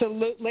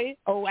 Absolutely.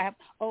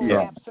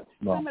 Absolutely.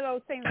 Some of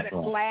those things are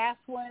glass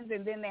ones,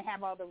 and then they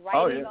have all the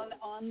writing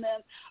on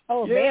them.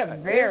 They're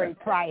very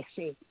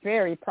pricey.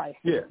 Very pricey.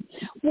 Yeah.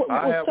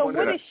 I have one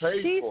that I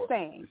paid for.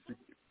 Saying?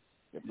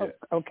 Yeah.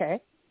 Okay.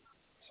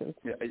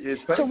 Yeah,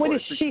 it's paid so what for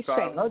is she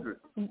saying? $6,500.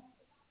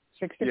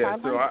 Yeah,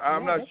 so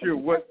I'm not sure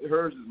what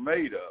hers is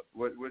made of,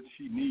 what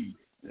she needs.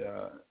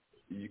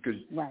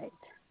 Right.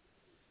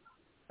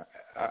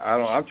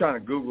 I'm trying to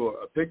Google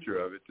a picture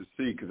of it to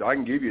see, because I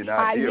can give you an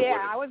idea.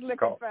 I was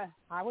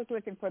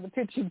looking for the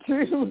picture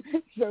too,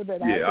 so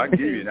that I can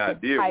give you an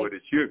idea what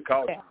it should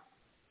cost. Yeah.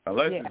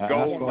 Unless it's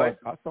gold. I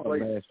saw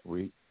it last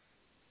week.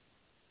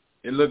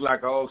 It looked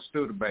like an old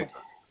Studebaker.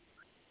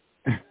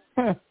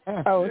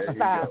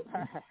 Stop.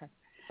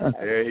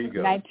 There you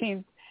go.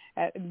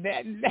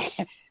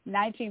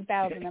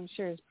 19,000, I'm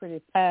sure is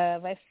pretty.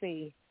 Let's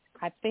see.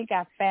 I think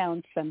I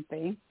found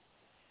something.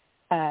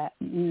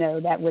 No,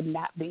 that would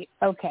not be.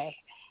 Okay.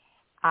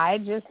 I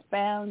just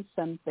found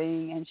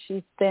something, and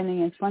she's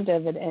standing in front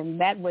of it, and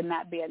that would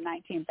not be a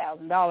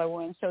 $19,000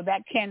 one, so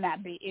that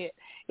cannot be it.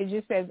 It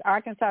just says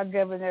Arkansas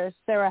Governor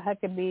Sarah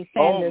Huckabee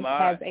Sanders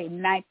has a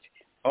night.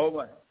 I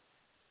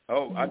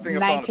think I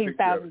found a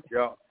picture of it.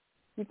 Yeah.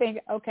 You think,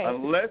 okay.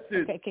 Unless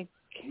it's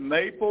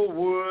maple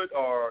wood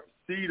or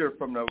cedar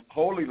from the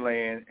Holy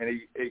Land, and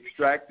he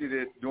extracted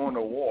it during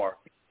the war,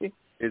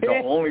 is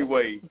the only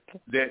way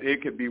that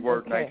it could be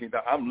worth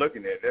 $19,000. I'm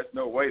looking at it. There's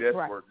no way that's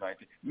worth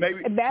 $19,000.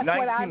 Maybe that's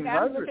what I'm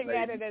looking maybe.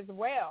 at it as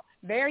well.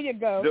 There you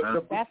go.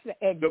 That's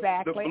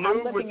exactly. The blue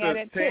I'm looking with at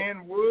the it tan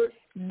too. wood.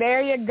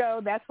 There you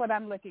go. That's what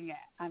I'm looking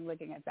at. I'm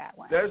looking at that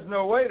one. There's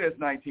no way that's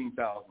 $19,000.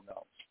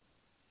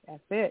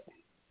 That's it.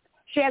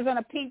 She has on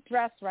a pink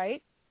dress,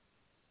 right?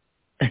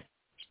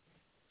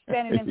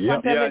 Standing in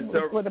front of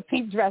it with a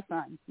pink dress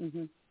on.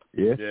 Mm-hmm.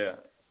 Yeah.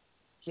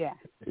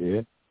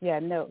 Yeah,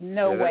 no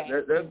way.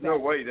 There's no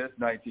way that's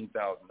 $19,000.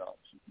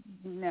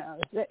 No.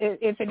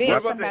 If it is, what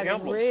about the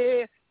emblem?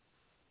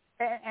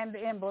 And the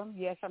emblem.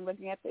 Yes, I'm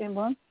looking at the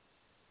emblem.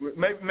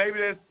 Maybe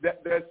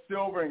that's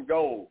silver and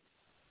gold.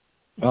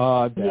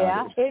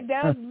 It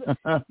does.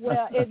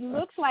 Well, it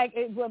looks like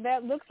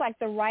that looks like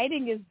the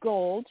writing is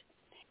gold,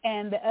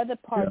 and the other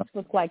parts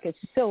look like it's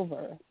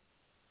silver.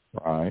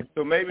 Right.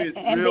 So maybe it's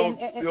real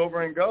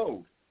silver and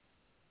gold.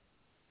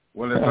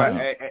 Well, it's like,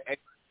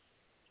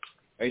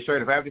 hey,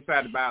 Shirley, if I ever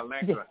decide to buy a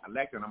lecture, I'm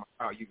going to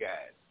call you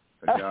guys.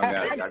 I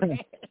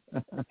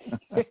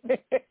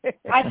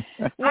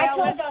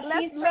told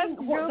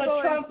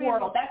the Trump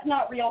world, that's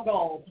not real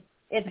gold.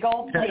 It's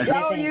gold plated.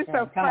 Oh, you're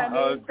so funny.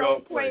 It's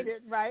gold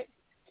plated, right?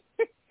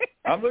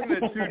 I'm looking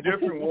at two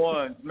different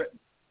ones.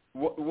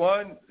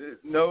 One,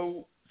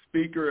 no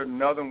speaker, and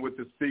another one with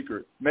the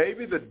speaker.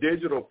 Maybe the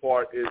digital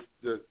part is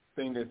the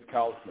thing that's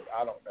cosmic.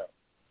 I don't know.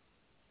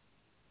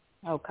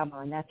 Oh, come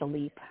on. That's a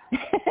leap.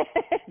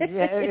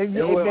 There you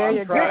go.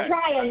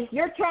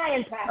 You're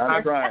trying, Pastor.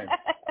 I'm trying.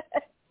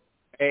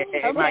 Hey,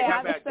 Mike,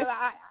 how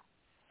about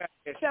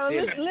So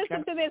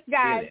listen to this,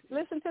 guys.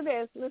 Listen to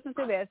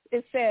this.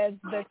 It says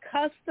the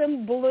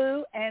custom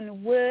blue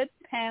and wood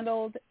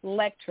paneled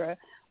lecture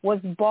was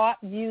bought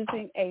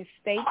using a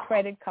state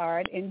credit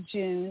card in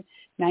June,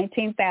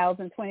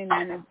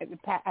 $19,029.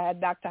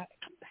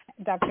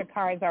 Dr.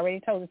 Carr has already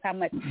told us how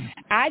much.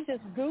 I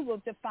just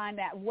Googled to find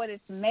out what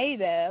it's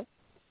made of,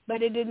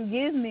 but it didn't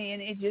give me,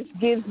 and it just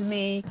gives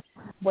me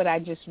what I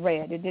just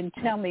read. It didn't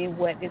tell me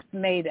what it's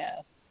made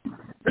of.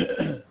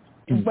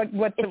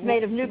 It's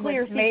made of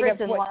nuclear secrets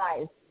and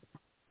lies.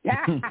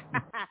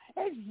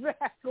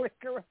 Exactly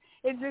correct.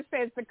 It just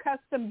says the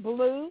custom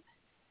blue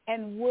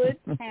and wood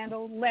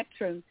panel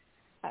lectern,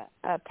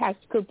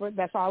 Pastor Cooper.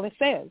 That's all it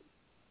says.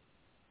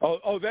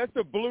 Oh, that's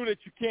the blue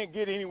that you can't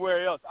get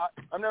anywhere else.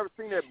 I've never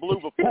seen that blue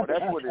before.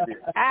 That's what it is.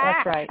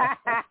 That's right.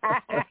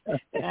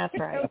 That's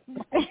right.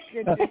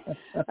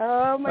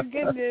 Oh, my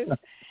goodness.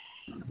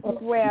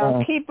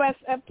 Well, keep us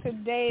up to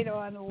date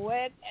on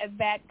what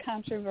that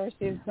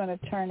controversy is going to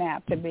turn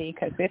out to be,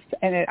 because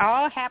it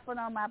all happened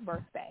on my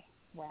birthday.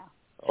 Wow.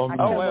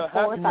 October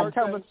 4th,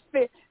 October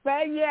 5th.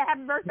 But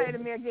happy birthday to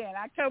me again.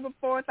 October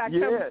 4th,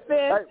 October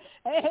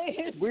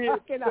 5th. We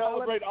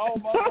celebrate all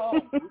month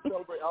long.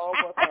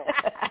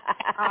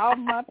 All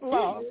month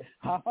long.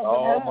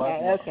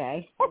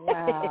 Okay.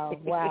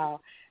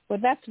 Wow. Well,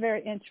 that's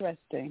very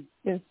interesting.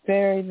 It's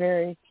very,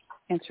 very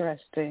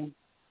interesting.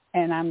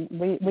 And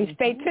we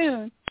stay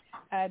tuned,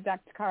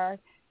 Dr. Carr,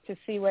 to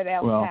see what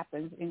else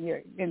happens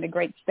in the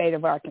great state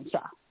of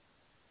Arkansas.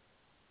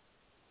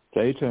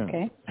 Stay tuned.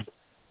 Okay.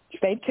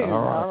 Stay tuned.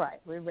 All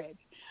right. We're ready.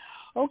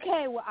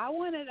 Okay. Well, I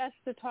wanted us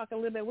to talk a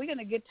little bit. We're going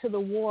to get to the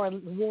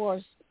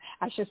wars.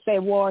 I should say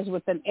Wars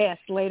with an S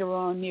later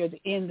on near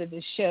the end of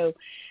the show.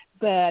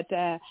 But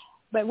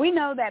we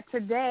know that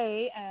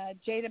today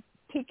Jada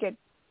Pinkett,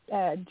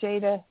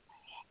 Jada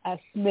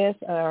Smith,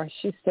 or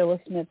she's still a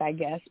Smith, I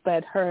guess,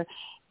 but her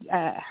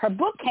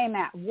book came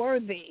out,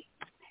 Worthy.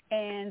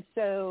 And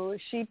so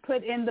she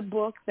put in the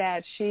book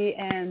that she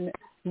and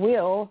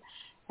Will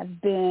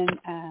have been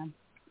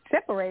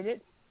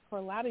separated for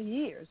a lot of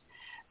years.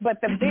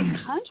 But the big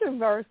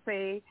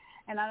controversy,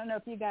 and I don't know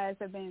if you guys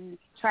have been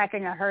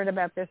tracking or heard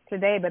about this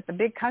today, but the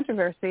big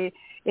controversy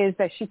is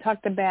that she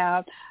talked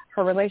about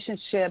her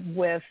relationship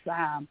with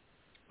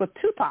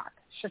Tupac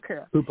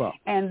Shakur,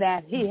 and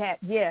that he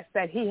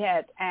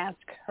had asked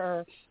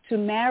her to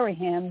marry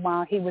him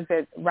while he was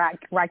at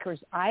Rikers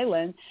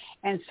Island,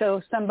 and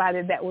so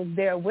somebody that was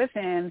there with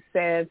him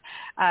says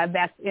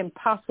that's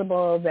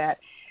impossible, that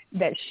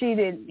she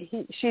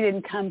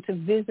didn't come to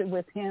visit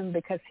with him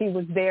because he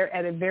was there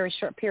at a very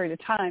short period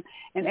of time,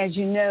 and as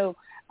you know,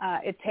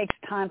 it takes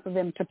time for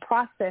them to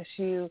process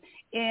you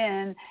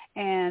in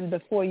and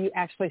before you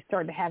actually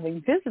start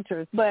having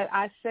visitors. But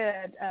I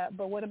said,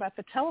 but what about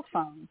the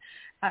telephone?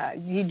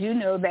 You do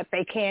know that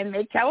they can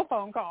make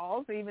telephone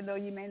calls, even though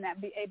you may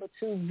not be able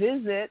to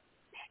visit.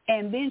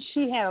 And then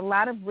she had a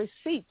lot of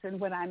receipts. And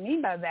what I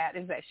mean by that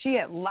is that she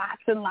had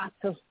lots and lots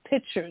of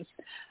pictures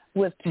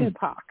with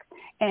Tupac.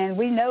 And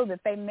we know that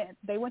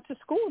they went to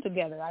school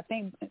together, I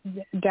think,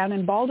 down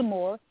in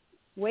Baltimore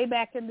way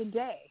back in the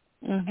day.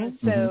 Mm-hmm. And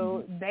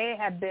so they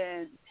have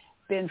been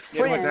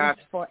friends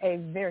for a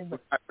very.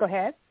 Go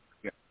ahead.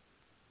 Yeah.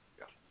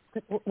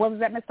 What was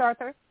that, Mr.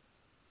 Arthur?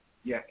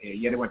 Yeah,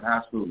 they went to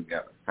high school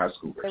together.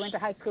 They went to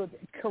high school.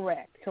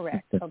 Correct.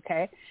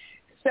 Okay.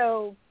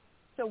 So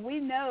we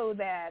know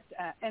that,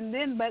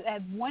 but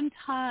at one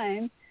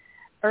time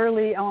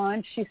early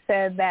on, she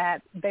said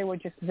that they were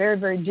just very,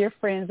 very dear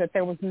friends. That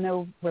there was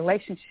no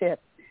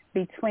relationship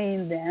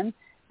between them,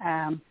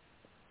 and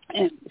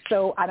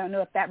so I don't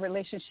know if that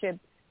relationship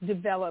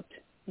developed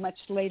much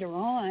later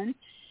on,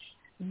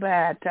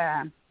 but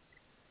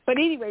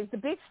anyways, the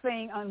big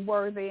thing on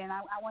Worthy, and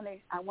I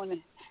want to.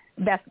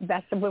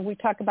 That's when we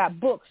talk about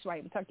books,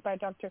 right? We talked about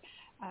Dr.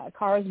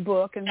 Carr's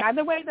book, and by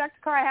the way, Dr.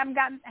 Carr, I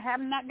have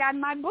not gotten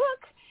my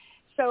book,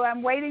 so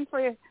I'm waiting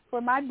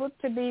for my book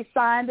to be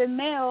signed and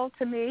mailed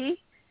to me.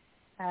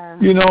 That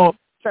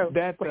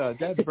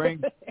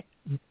brings.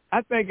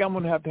 I think I'm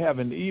going to have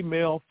an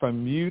email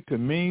from you to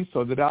me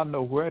so that I'll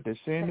know where to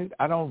send it.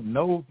 I don't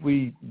know if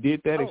we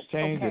did that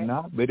exchange or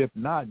not, but if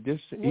not,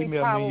 just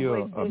email me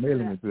your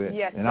mailing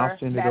address, and I'll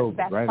send it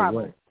over right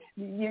away.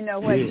 You know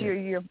what?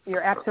 Yeah.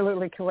 You're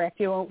absolutely correct.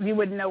 You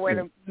wouldn't know where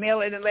to mail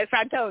it unless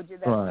I told you.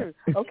 That's true.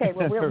 Okay,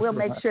 well we'll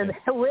make sure that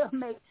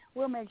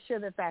we'll make sure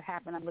that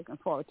happens. I'm looking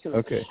forward to it.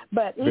 Okay.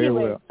 But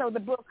anyway, so the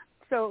book,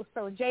 so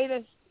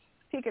Jada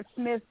Pinkett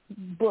Smith's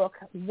book,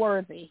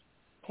 Worthy,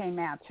 came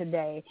out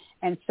today,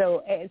 and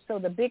so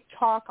the big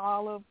talk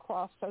all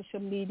across social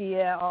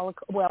media,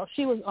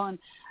 she was on.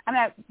 I'm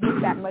not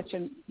that much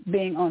in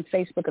being on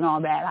Facebook and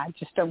all that. I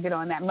just don't get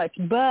on that much,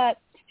 but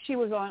she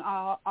was on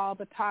all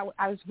the talk.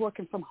 I was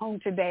working from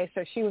home today,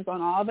 so she was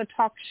on all the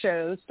talk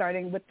shows,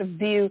 starting with The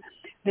View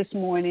this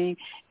morning,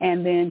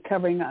 and then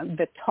covering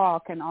the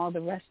talk and all the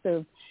rest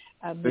of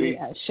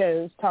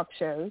the talk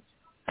shows.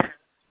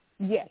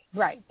 Yes,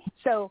 right.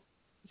 So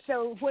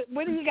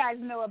what do you guys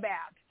know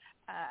about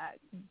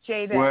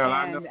Jada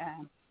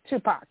and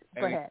Tupac?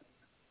 Go ahead.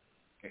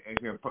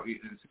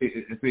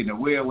 It's been the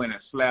Will went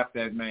and slapped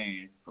that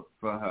man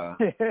for her.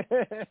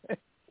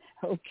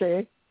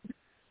 Okay.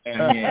 And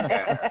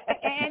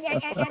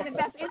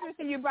that's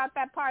interesting you brought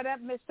that part up,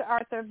 Mr.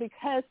 Arthur,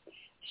 because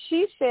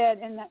she said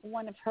in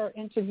one of her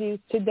interviews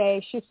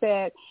today, she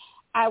said,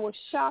 I was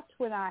shocked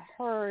when I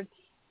heard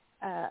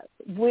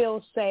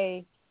Will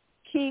say,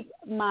 keep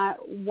my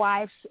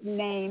wife's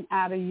name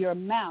out of your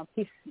mouth.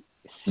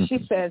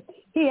 She says,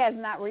 he has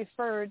not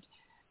referred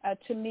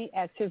to me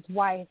as his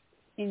wife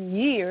in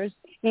years,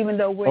 even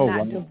though we're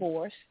not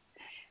divorced.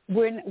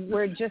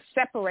 We're just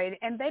separated,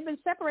 and they've been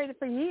separated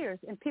for years,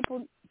 and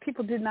people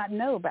did not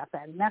know about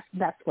that, and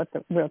that's what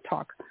the real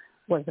talk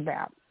was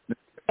about,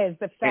 is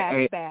the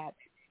fact that.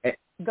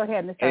 Go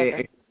ahead,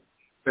 Mr.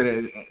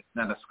 Arthur.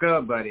 Now the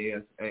skull buddy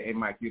is, hey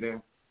Mike, you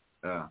there?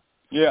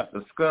 Yeah.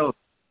 The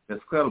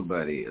skull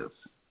buddy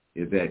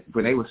is that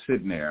when they were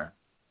sitting there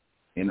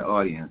in the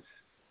audience,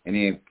 and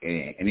then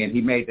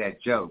he made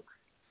that joke.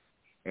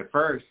 At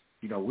first,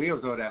 Will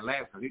was over that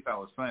laugh because he thought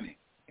it was funny,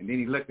 and then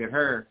he looked at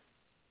her.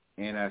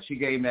 And she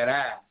gave him that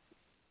eye,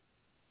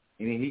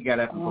 and then he got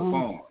up and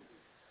performed.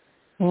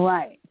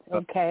 Right.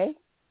 Okay.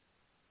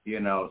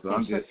 So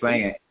I'm just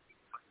saying,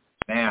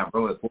 now,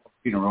 bro, it's 4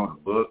 feet wrote a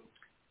book,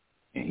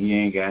 and he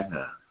ain't got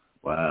her.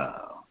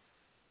 Wow.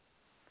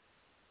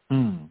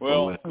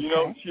 Well,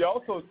 she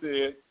also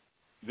said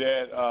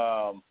that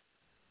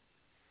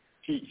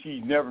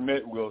she never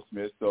met Will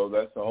Smith, so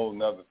that's a whole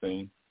nother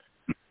thing.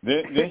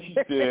 Then she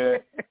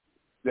said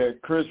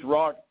that Chris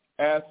Rock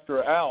asked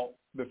her out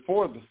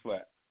before the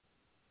slap.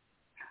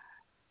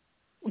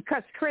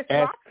 Because Chris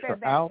Rock said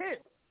that too.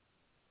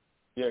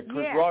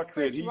 Chris Rock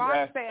said he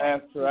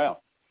asked her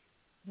out.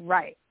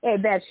 Right.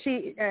 And that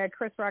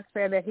Chris Rock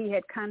said that he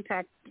had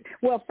contact.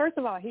 Well, first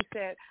of all, he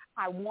said,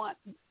 I want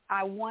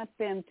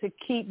them to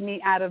keep me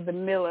out of the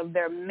middle of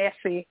their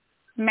messy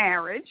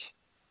marriage.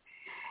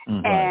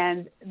 Mm-hmm.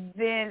 And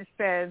then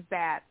says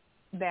that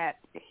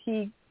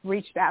he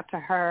reached out to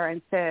her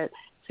and said,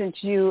 since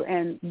you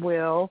and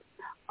Will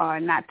are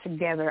not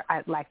together,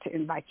 I'd like to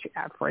invite you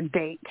out for a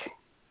date,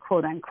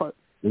 quote unquote.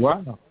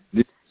 Wow.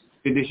 Did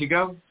she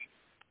go?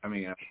 I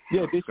mean,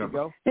 did she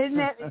go? Did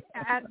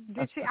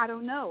she? I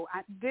don't know.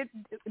 Did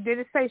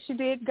it say she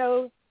did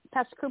go,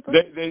 Pastor Cooper?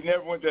 They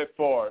never went that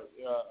far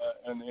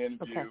in the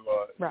interview. Okay.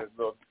 Right.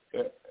 The little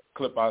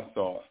clip I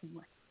saw.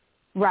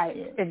 Right.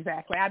 Yeah.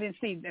 Exactly. I didn't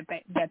see that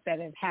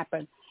had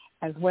happened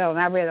as well, and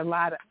I read a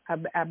lot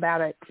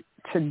about it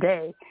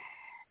today.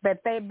 But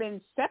they've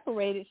been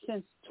separated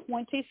since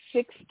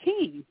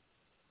 2016.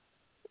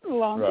 A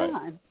long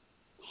time,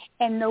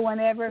 and no one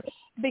ever,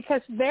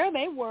 because there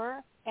they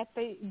were at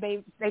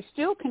they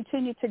still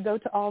continue to go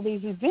to all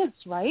these events,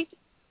 right?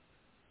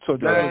 So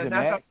that's an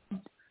act.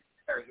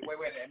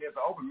 Wait, and is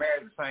open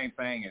marriage the same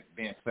thing as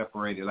being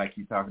separated, like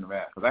you're talking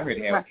about? Because I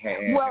heard they had.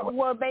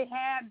 Well, they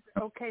had.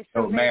 Okay,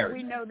 so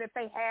we know that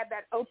they had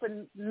that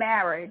open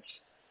marriage,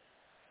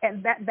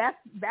 and that's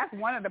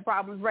one of the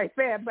problems right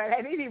there. But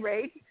at any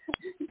rate,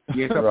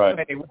 yes, right.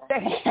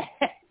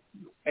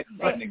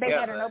 They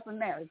had an open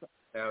marriage.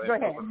 Go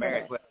ahead. Open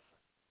marriage. I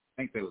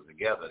think they were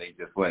together. They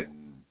just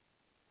wasn't,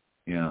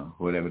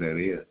 whatever that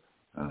is.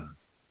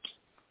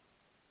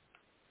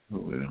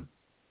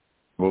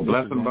 Well,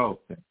 bless them both.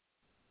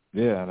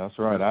 Yeah, that's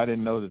right. I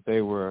didn't know that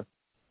they were.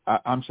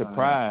 I'm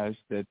surprised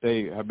that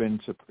they have been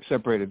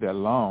separated that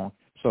long.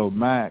 So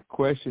my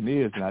question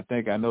is, and I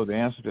think I know the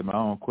answer to my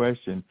own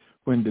question,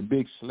 when the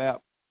big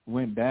slap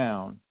went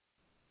down,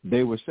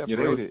 they were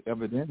separated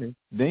evidently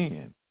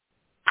then.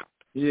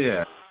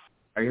 Yeah.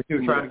 I guess he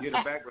was trying to get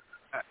it back with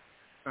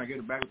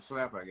the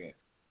slap, I guess.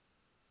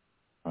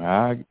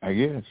 I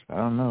guess. I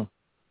don't know.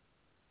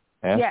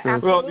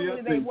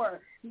 Absolutely they were.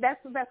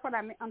 That's what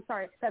I mean. I'm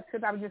sorry. That's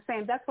because I was just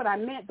saying that's what I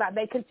meant by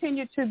they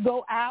continue to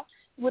go out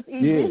with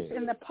events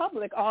in the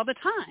public all the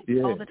time.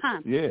 Yeah. All the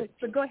time. Yeah.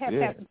 So go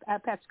ahead,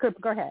 Pastor Cooper.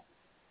 Go ahead.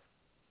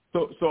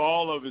 So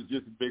all of it's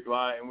just a big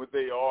lie, and what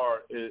they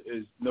are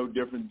is no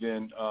different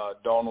than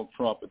Donald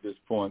Trump at this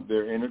point.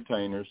 They're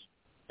entertainers,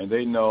 and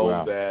they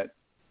know that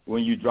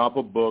when you drop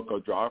a book or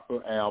drop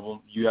an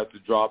album, you have to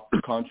drop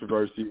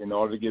controversy in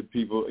order to get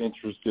people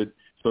interested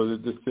so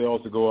that the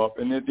sales will go up.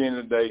 And at the end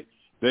of the day,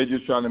 they're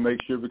just trying to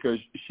make sure, because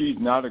she's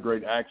not a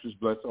great actress,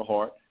 bless her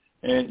heart,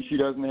 and she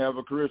doesn't have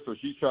a career, so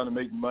she's trying to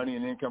make money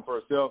and income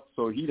for herself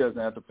so he doesn't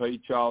have to pay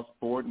child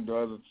support and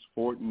other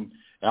support and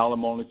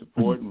alimony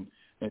support and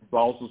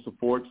spousal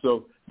support.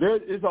 So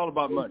it's all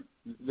about money.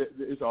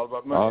 It's all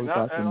about money.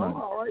 I'm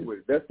all right with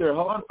it. That's their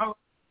whole.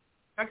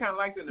 I kind of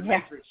liked it in the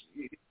Matrix.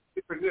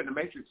 She's pretty good in the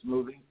Matrix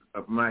movie.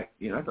 I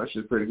thought she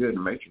was pretty good in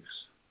the Matrix.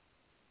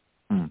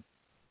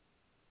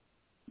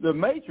 The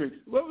Matrix?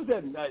 What was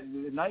that,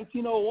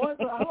 1901?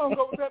 How long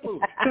ago was that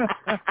movie?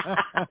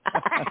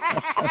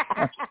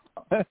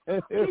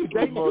 He was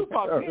dating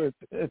Tupac.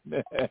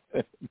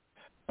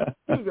 He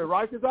was at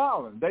Rikers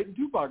Island dating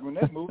Tupac in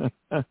that movie.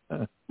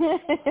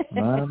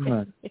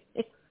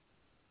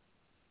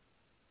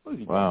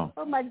 Wow.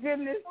 Oh, my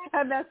goodness.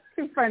 That's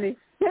too funny.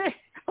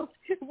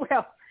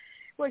 Well,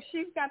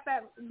 she's got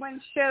that one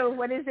show.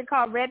 What is it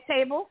called? Red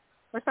Table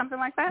or something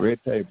like that?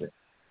 Red Table.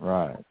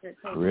 Right.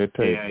 Red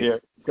Table. Yeah,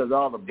 because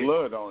all the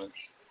blood on it.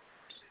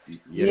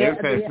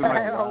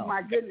 Oh,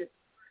 my goodness.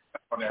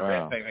 On that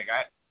Red Table,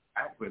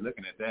 I quit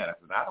looking at that. I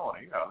said, I don't want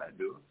to hear all that,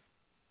 do it.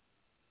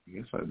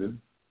 Yes, I do.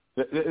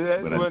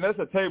 That's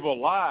a table of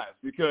lies,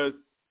 because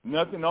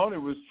nothing on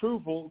it was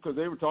truthful, because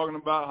they were talking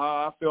about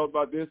how I felt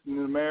about this and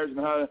the marriage and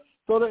how.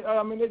 So they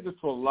just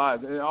full of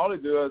lies, and all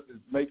it does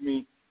is make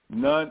me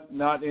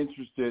not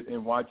interested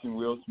in watching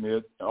Will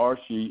Smith or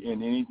she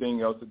in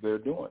anything else that they're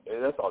doing.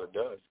 That's all it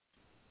does.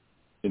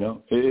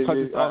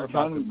 It's all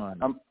about the money.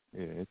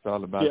 It's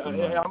all about the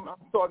money. I'm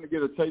starting to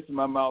get a taste in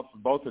my mouth for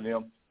both of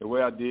them, the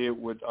way I did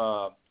with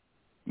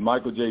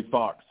Michael J.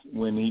 Fox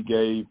when he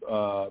gave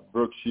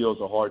Brooke Shields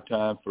a hard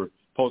time for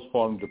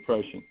postpartum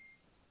depression.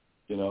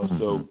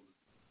 So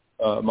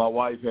my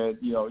wife had,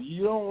 you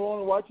don't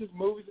want to watch his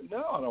movies?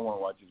 No, I don't want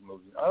to watch his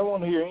movies. I don't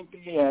want to hear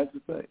anything he has to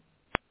say.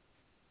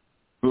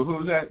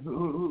 Who's that?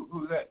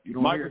 Who's that?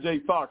 Michael J.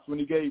 Fox, when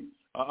he gave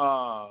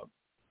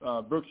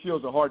Brooke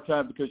Shields a hard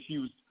time because she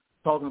was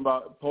talking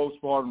about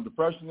postpartum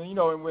depression. And,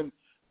 and when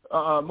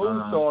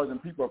movie stars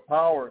and people of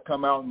power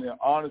come out and they're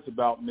honest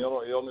about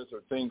mental illness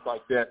or things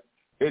like that,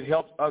 it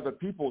helps other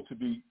people to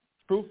be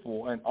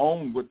truthful and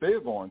own what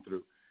they're going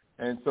through.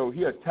 And so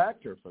he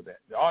attacked her for that.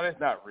 Oh, that's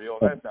not real.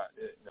 That's not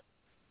it.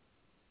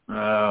 No.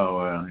 Oh,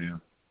 well, yeah.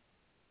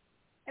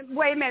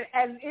 Wait a minute.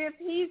 As if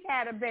he's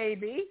had a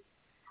baby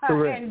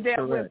and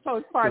dealt with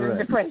postpartum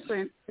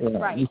depression. Yeah.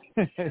 Right.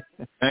 You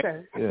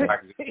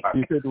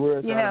took the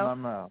words out of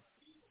my mouth.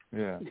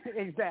 Yeah.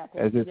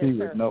 Exactly. As if he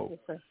would know.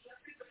 As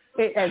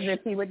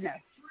if he would know.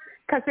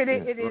 Because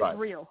it is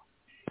real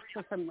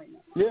for some reason.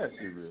 Yes,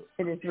 it's real.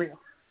 It is real.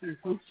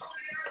 Mm-hmm.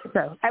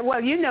 So,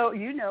 well, you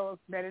know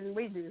better than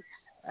we do.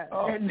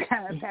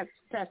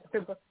 Pastor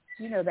Cooper,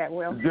 you know that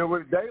well. Deal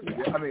with it daily.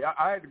 Yeah. I mean,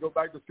 I had to go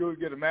back to school to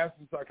get a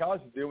master's in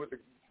psychology, deal with the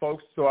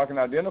folks so I can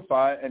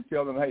identify and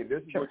tell them, hey,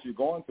 this is what you're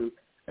going through,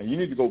 and you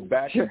need to go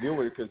back and deal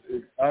with it because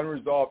it's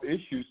unresolved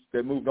issues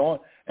that moved on,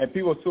 and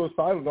people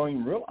suicidal don't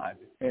even realize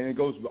it, and it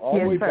goes all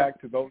the way back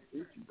to those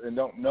issues and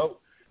don't know.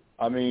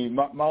 I mean,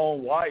 my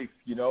own wife,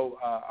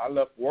 I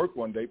left work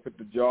one day, put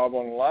the job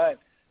on the line.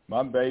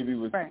 My baby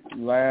was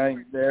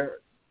lying there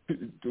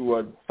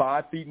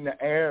 5 feet in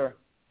the air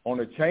on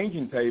a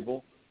changing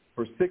table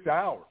for 6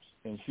 hours.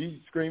 And she's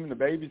screaming, the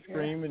baby's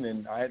screaming,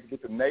 and I had to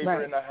get the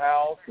neighbor in the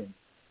house. And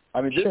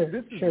I mean,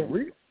 this is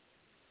real.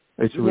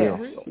 It's real.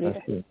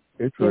 Yes.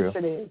 It's real. Yes,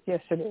 it is.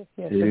 Yes, it is.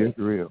 Yes, it is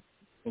real.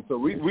 And so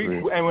we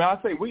and when I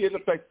say we, it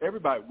affects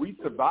everybody. We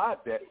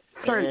survived that.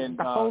 And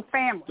the whole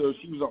family. So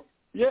she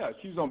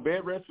was on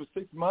bed rest for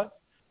 6 months,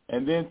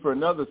 and then for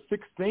another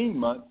 16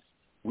 months,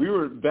 we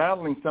were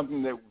battling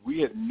something that we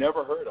had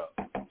never heard of.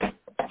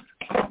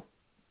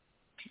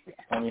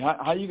 I mean,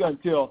 how you going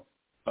to tell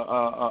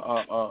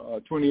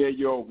a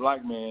 28-year-old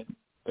black man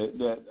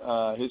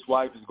that his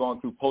wife is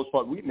going through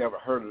postpartum? We never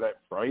heard of that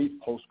phrase,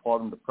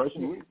 postpartum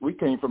depression. We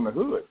came from the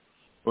hood.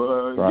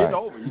 Get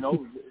over,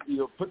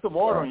 put the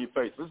water on your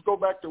face. Let's go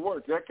back to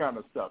work, that kind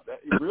of stuff.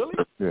 Really?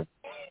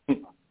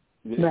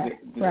 Yeah.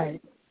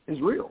 Right.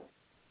 It's real.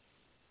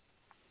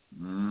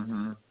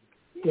 Mm-hmm.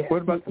 Yeah.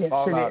 What about the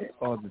fallout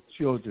of the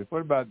children?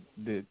 What about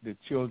the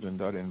children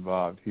that are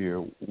involved here?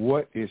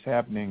 What is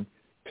happening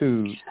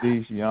to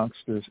these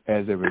youngsters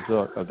as a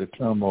result of the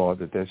turmoil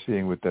that they're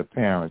seeing with their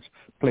parents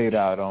played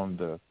out on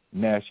the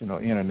national,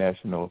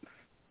 international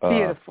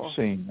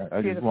scene?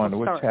 I just wonder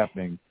what's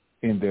happening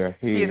in their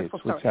heads,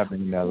 what's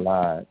happening in their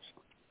lives.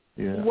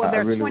 Yeah, well, I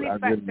really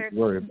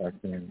worry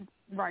about them.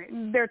 Right.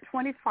 They're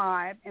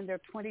 25 and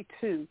they're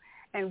 22.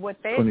 And what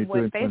they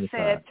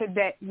said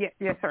today,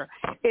 yes, sir,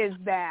 is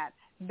that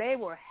they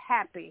were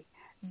happy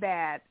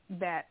that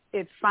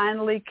it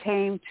finally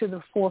came to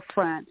the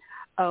forefront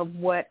of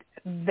what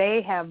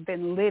they have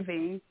been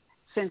living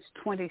since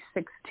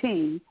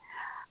 2016,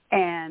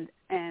 and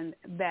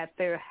that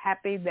they're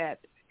happy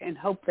and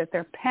hope that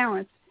their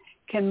parents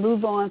can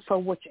move on for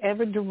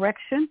whichever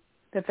direction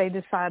that they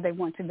decide they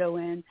want to go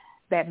in,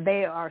 that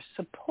they are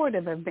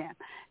supportive of them.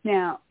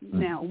 Now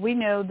we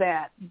know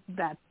that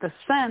the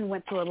son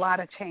went through a lot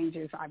of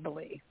changes, I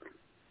believe,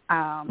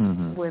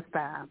 with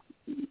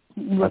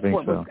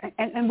what was,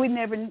 and we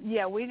never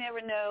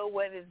know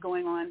what is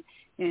going on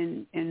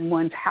in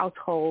one's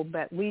household,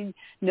 but we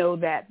know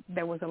that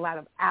there was a lot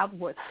of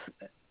outward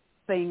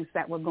things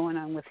that were going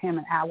on with him,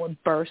 an outward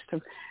burst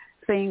of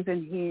things,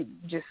 and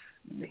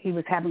he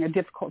was having a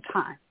difficult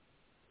time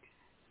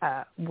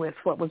with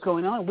what was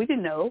going on. We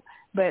didn't know,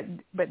 but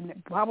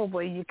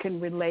probably you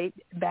can relate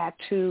that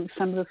to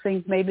some of the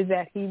things maybe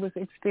that he was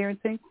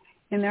experiencing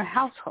in their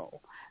household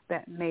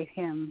that made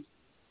him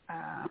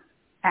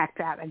act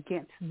out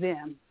against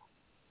them.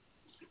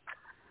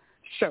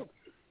 So,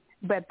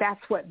 but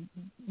that's what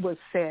was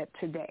said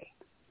today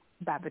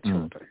by the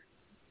children.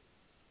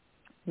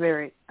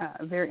 Very,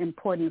 very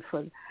important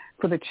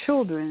for the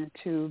children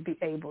to be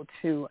able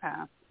to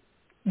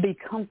be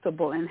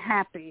comfortable and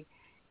happy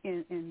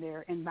in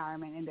their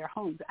environment, in their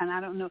homes. And I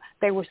don't know,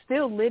 they were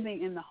still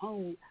living in the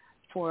home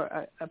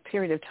for a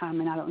period of time,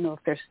 and I don't know if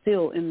they're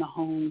still in the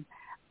home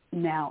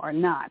now or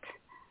not.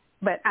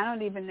 But I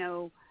don't even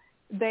know,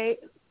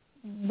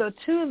 the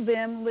two of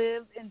them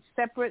live in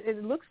separate,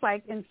 it looks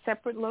like in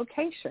separate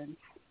locations.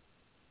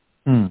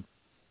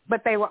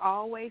 But they were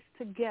always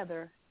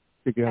together.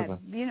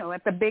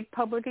 At the big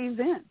public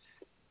events.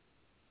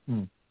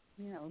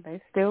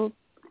 They still,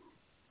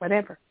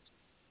 whatever.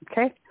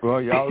 Okay.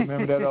 Well, y'all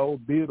remember that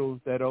old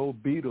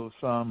Beatles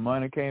song,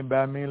 "Money Can't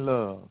Buy Me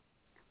Love."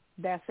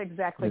 That's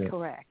exactly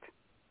correct.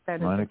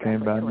 Money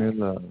can't buy me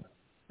love.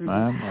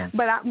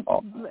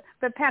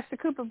 But Pastor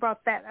Cooper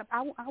brought that up.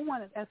 I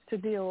wanted us to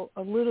deal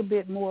a little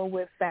bit more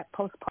with that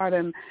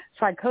postpartum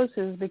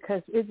psychosis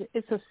because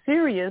it's a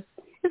serious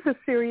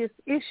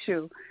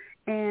issue,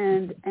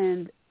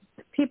 and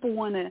people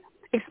want to,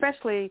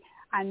 especially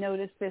I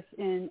noticed this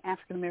in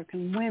African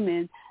American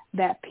women,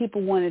 that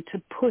people wanted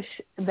to push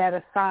that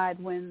aside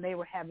when they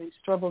were having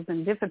struggles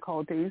and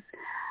difficulties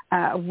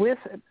with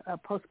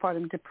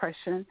postpartum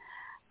depression.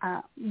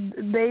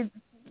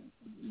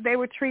 They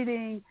were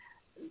treating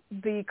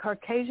the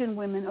Caucasian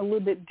women a little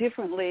bit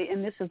differently,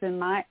 and this is in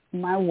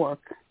my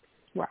work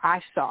where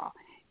I saw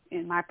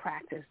in my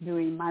practice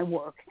doing my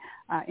work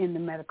in the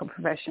medical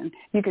profession.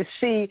 You could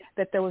see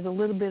that there was a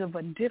little bit of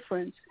a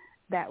difference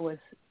that was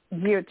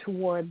geared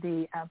toward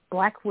the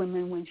black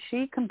women when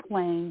she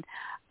complained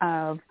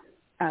of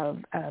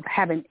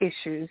having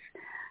issues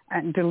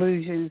and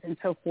delusions and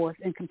so forth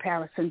in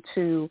comparison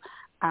to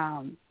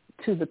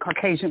the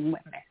Caucasian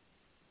women.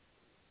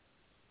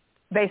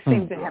 They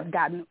seem to have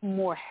gotten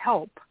more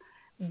help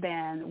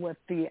than with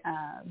the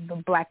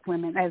black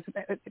women. As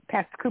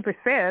Pastor Cooper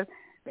says,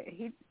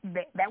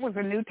 that was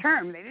a new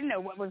term. They didn't know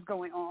what was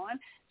going on.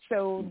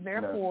 So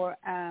therefore,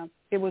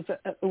 it was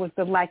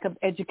the lack of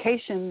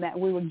education that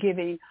we were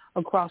giving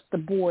across the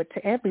board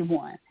to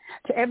everyone,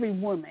 to every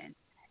woman,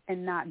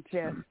 and not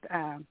just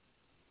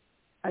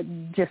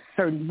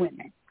certain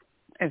women.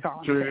 Is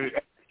all.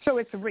 So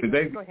it's a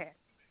reason. Go ahead.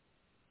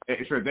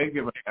 Sure, they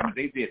give.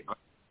 They did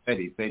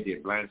studies. They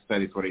did blind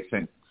studies where they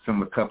sent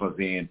similar couples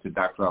in to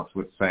doctor's office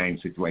with the same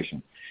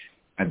situation,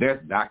 and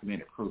there's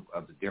documented proof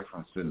of the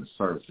difference in the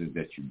services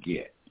that you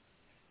get,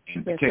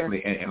 and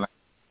particularly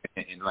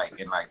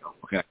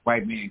okay,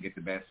 white men get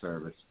the best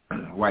service,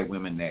 white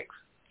women next.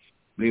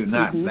 Believe it or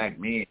not, black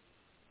men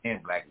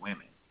and black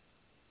women.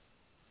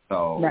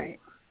 So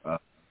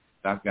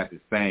I've got this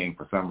saying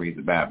for some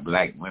reason about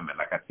black women.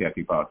 Like I tell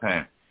people all the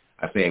time,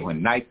 I say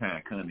when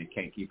nighttime comes, they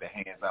can't keep their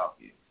hands off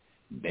you.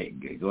 They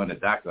go in the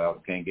doctor's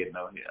office, can't get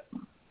no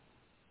help.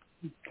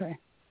 Okay.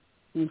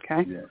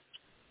 Yeah.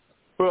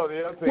 Well,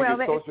 the other thing is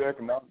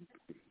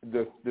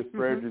socioeconomic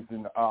disparities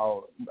in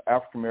our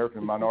African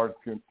American minority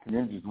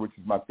communities, which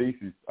is my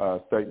thesis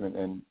statement,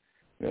 and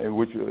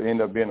which will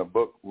end up being a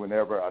book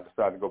whenever I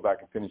decide to go back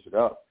and finish it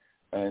up.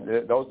 And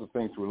those are the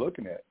things we're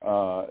looking at.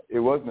 It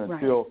wasn't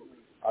until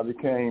I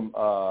became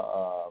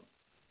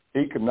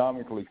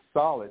economically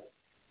solid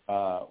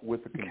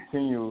with the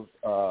continued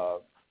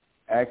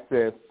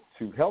access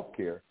to health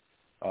care.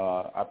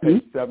 I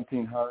paid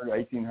 $1,700,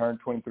 $1,800,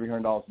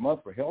 $2,300 a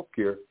month for health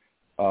care.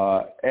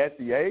 At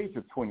the age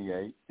of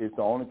 28, it's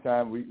the only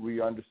time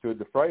we understood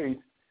the phrase,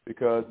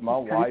 because my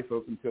wife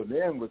up until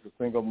then was a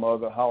single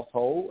mother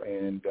household,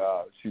 and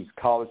she was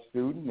a college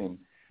student, and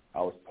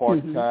I was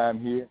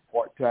part-time here,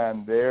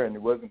 part-time there, and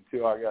it wasn't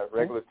until I got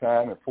regular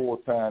time and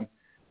full-time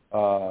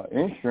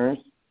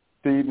insurance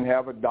to even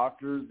have a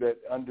doctor that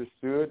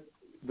understood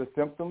the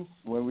symptoms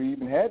when we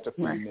even had the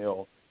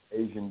female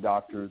Asian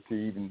doctor to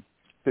even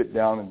sit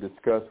down and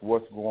discuss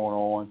what's going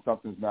on,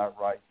 something's not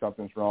right,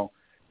 something's wrong.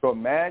 So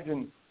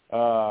imagine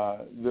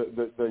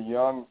the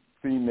young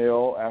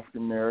female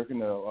African-American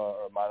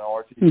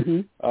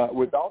minority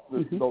without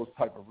those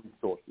type of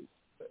resources.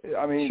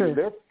 I mean,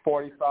 they're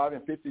 45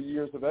 and 50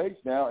 years of age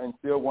now and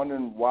still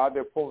wondering why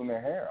they're pulling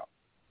their hair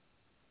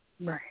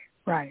out.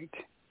 Right.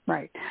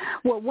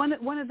 Well, one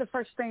of the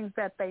first things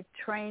that they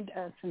trained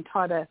us and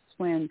taught us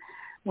when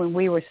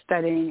we were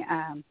studying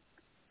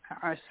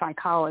our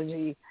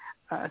psychology,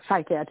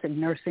 psychiatric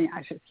nursing,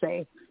 I should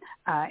say,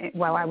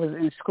 while I was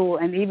in school,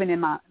 and even in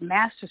my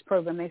master's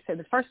program, they said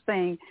the first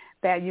thing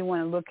that you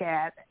want to look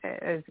at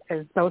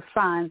is those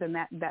signs and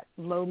that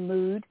low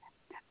mood.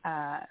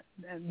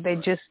 They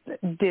just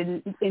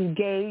didn't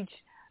engage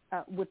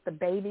with the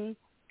baby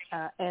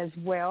as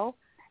well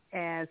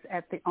as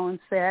at the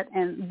onset,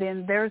 and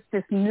then there's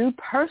this new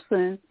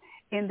person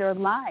in their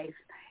life,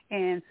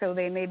 and so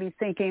they may be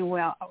thinking,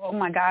 well, oh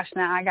my gosh,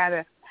 now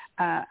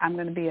I'm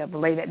going to be up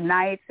late at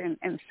night,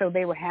 and so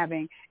they were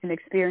having and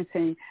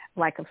experiencing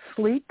lack of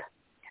sleep,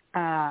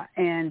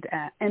 and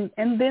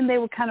then they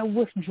were kind of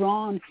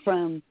withdrawn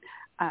from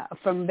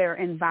their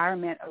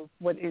environment of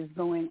what is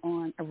going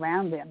on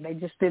around them. They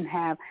just didn't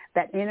have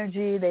that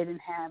energy. They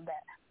didn't have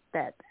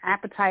that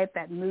appetite,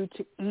 that mood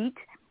to eat,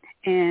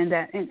 and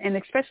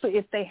especially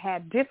if they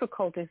had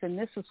difficulties. And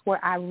this is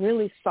where I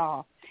really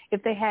saw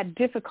if they had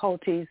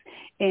difficulties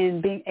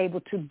in being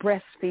able to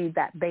breastfeed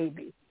that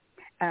baby.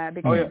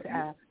 Because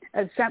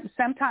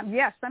sometimes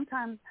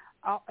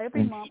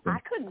every mom, I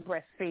couldn't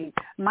breastfeed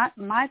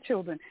my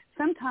children.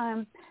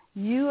 Sometimes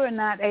you are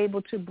not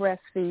able to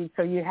breastfeed,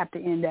 so you have to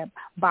end up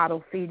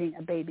bottle feeding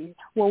a baby.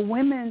 Well,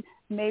 women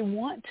may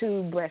want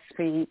to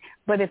breastfeed,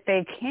 but if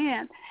they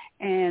can't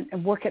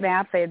and work it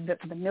out, the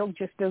milk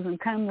just doesn't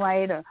come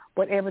right, or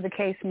whatever the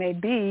case may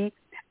be,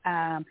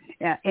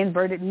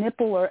 inverted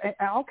nipple, or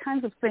all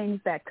kinds of things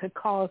that could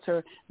cause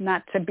her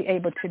not to be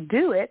able to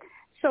do it.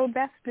 So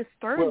that's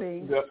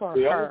disturbing for her.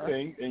 The other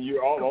thing, and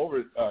you're all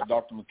over it,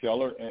 Dr.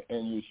 McKellar,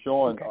 and you're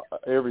showing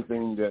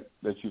everything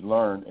that you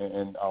learned,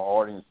 and our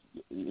audience,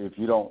 if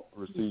you don't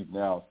receive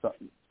now,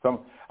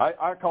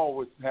 I call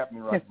what's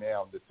happening right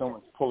now that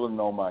someone's pulling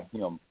on my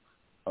hem,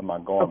 on my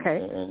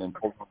garment, and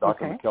pulling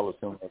Dr. McKellar's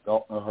hem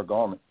on her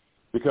garment.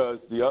 Because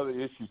the other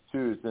issue,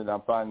 too, is that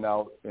I'm finding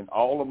out in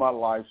all of my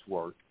life's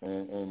work,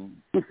 and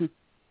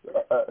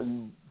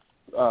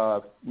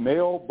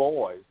male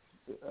boys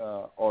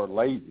are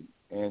lazy.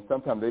 And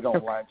sometimes they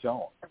don't latch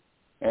on,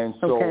 and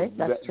so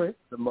that's true.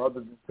 The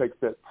mother takes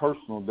that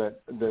personal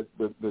that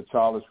the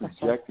child is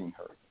rejecting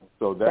her.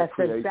 So that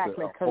creates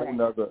a whole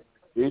other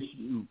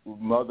issue: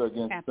 mother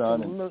against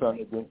son and son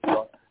against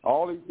daughter.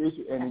 All these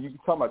issues, and you can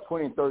talk about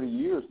 20 and 30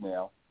 years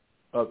now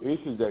of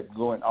issues that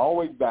going all the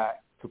way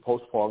back to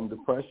postpartum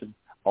depression,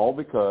 all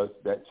because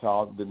that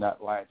child did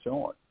not latch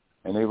on.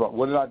 And they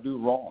what did I do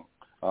wrong?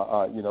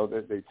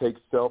 They take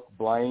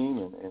self-blame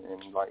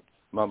and like,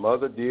 my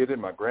mother did it,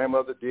 my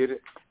grandmother did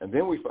it, and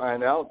then we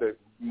find out that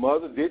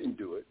mother didn't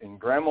do it and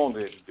grandma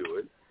didn't do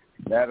it.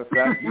 Matter of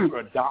fact, you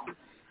were adopted.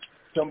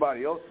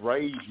 Somebody else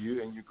raised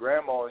you, and your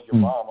grandma is your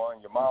mama,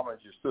 and your mama is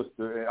your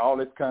sister, and all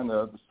this kind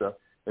of other stuff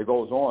that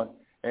goes on.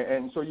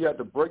 And so you have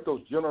to break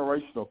those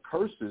generational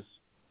curses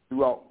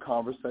throughout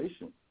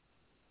conversation.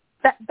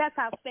 That's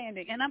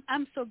outstanding, and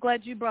I'm so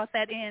glad you brought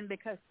that in,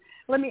 because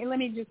let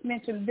me just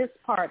mention this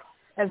part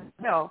as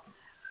well,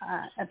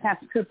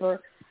 Pastor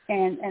Cooper,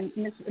 and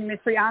Miss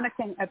Rihanna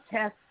can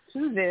attest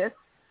to this,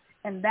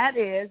 and that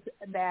is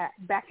that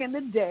back in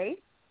the day,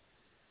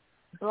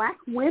 Black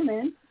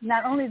women,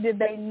 not only did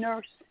they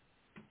nurse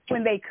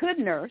when they could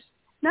nurse,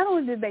 not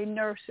only did they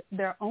nurse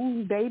their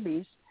own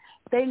babies,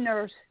 they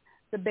nursed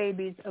the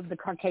babies of the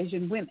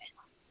Caucasian women.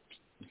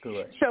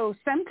 Correct. So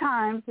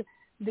sometimes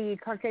the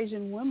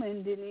Caucasian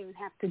woman didn't even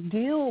have to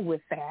deal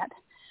with that,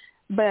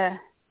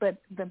 but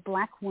the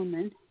Black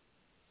woman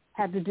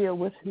had to deal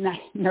with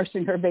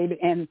nursing her baby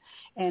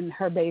and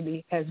her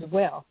baby as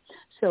well.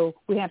 So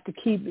we have to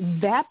keep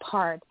that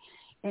part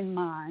in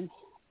mind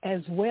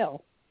as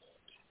well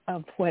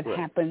of what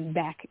happened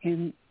back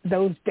in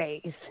those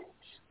days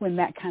when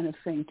that kind of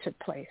thing took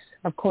place.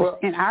 Of course,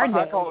 in our day.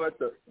 I call it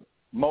the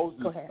Moses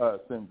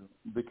syndrome,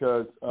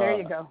 because there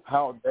you go.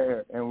 How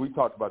dare, and we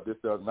talked about this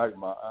the other night with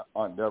my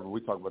Aunt Deborah,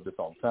 we talk about this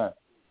all the time.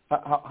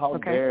 How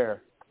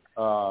dare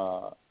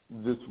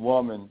this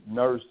woman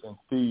nurse and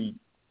feed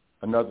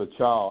another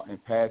child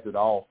and pass it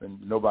off,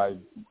 and nobody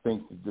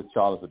thinks that this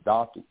child is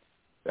adopted?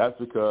 That's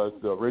because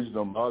the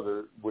original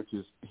mother, which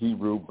is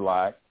Hebrew,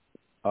 Black,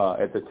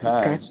 at the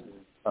time,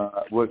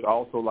 was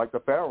also like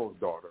the Pharaoh's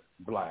daughter,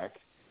 Black.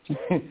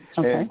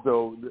 And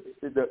so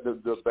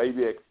the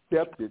baby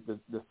accepted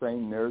the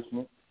same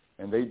nourishment,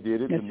 and they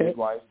did it. The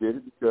midwives did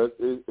it because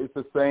it's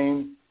the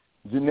same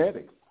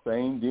genetics,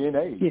 same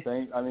DNA,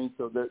 same. I mean,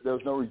 so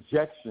there's no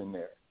rejection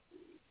there,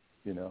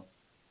 you know.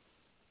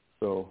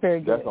 So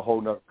that's a whole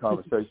nother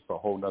conversation for a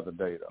whole nother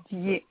day,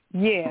 though.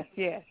 Yes.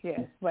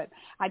 But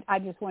I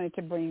just wanted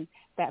to bring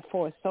that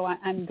forth. So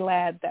I'm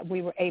glad that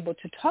we were able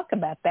to talk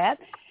about that,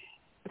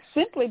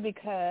 simply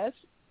because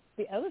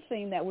the other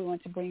thing that we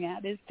want to bring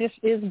out is this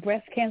is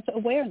Breast Cancer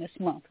Awareness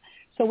Month.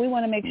 So we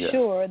want to make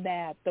sure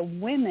that the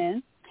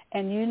women,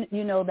 and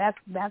you know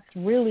that's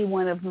really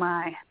one of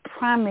my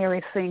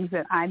primary things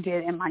that I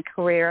did in my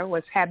career,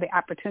 was have the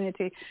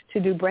opportunity to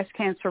do breast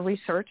cancer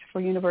research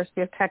for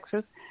University of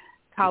Texas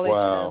College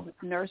of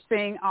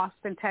Nursing,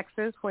 Austin,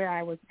 Texas, where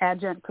I was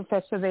adjunct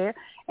professor there,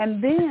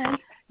 and then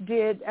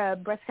did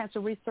breast cancer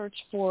research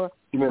for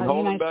the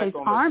United States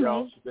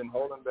Army. You've been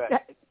holding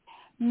back.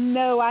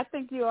 No, I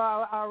think you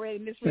all already,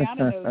 Miss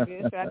Rihanna knows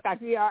this. I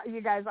thought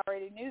you guys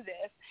already knew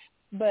this.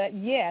 But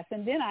yes,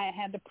 and then I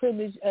had the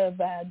privilege of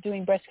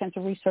doing breast cancer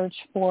research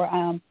for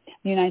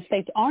the United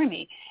States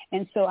Army.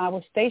 And so I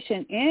was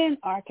stationed in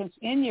Arkansas,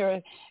 in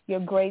your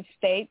great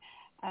state,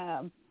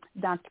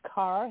 Dr.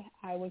 Carr.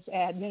 I was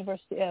at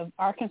University of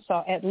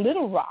Arkansas at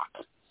Little Rock.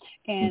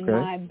 And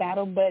my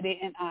battle buddy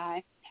and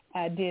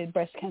I did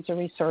breast cancer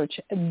research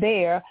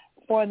there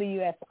for the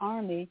U.S.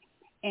 Army.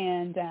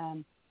 And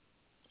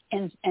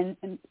as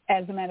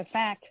a matter of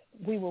fact,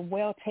 we were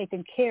well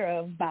taken care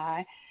of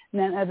by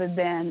none other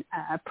than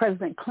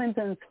President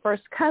Clinton's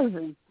first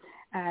cousin.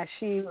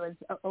 She was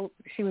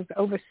the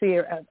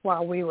overseer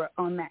while we were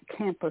on that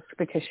campus,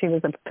 because she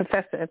was a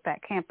professor at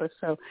that campus.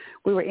 So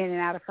we were in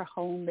and out of her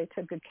home. They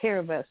took good care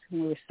of us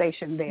when we were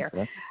stationed there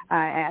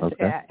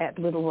at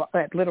Little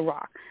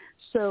Rock.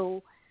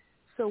 So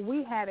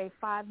we had a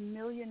 $5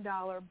 million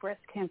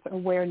breast cancer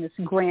awareness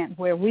grant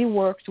where we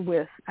worked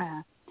with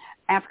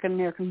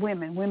African-American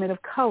women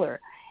of color.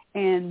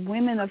 And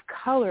women of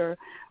color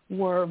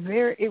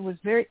it was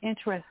very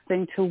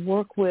interesting to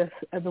work with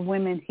the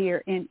women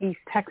here in East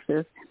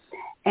Texas,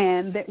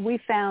 and that we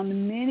found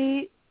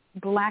many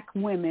Black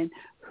women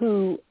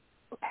who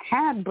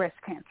had breast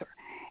cancer.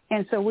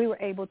 And so we were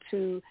able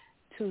to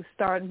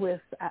start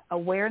with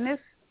awareness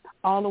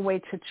all the way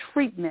to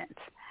treatment.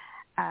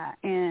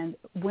 And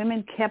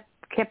women kept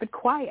it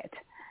quiet.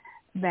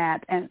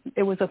 And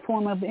it was a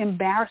form of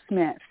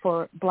embarrassment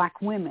for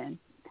Black women.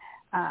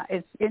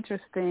 It's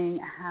interesting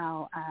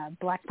how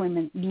Black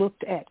women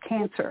looked at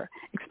cancer,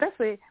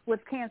 especially with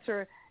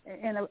cancer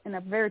in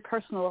a very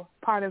personal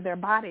part of their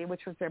body,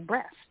 which was their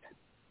breast.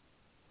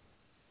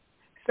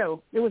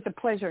 So it was a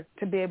pleasure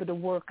to be able to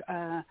work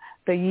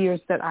the years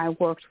that I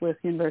worked with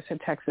University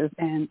of Texas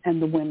and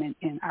the women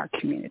in our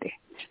community.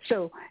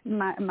 So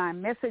my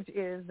message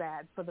is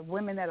that for the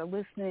women that are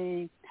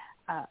listening,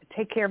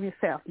 take care of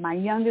yourself. My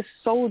youngest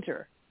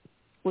soldier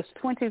was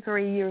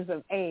 23 years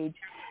of age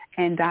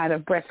and died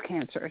of breast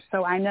cancer.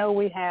 So I know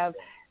we have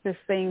this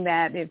thing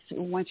that it's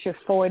once you're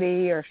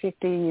 40 or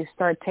 50, you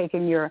start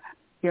taking your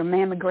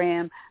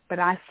mammogram. But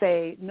I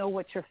say know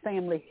what your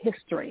family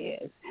history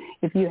is.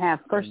 If you have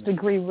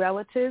first-degree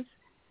relatives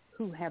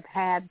who have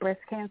had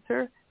breast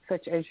cancer,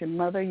 such as your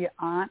mother, your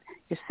aunt,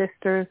 your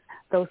sisters,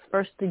 those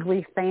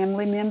first-degree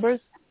family members,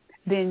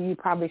 then you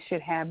probably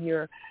should have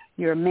your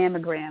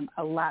mammogram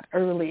a lot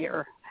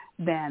earlier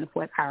than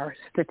what our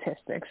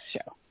statistics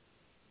show.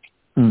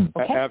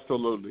 Okay.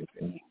 Absolutely.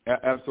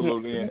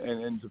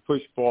 And to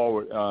push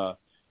forward,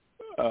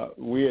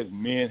 we as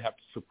men have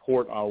to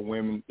support our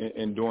women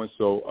in doing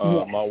so.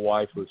 My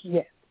wife was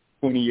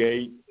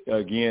 28.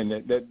 Again,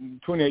 that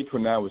 28,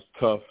 29 was a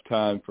tough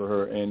time for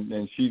her,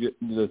 and she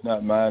does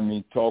not mind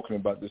me talking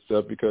about this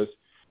stuff because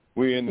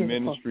we're in the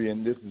ministry,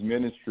 and this is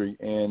ministry,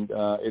 and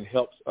it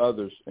helps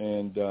others.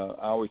 And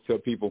I always tell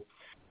people,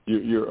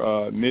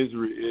 your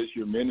misery is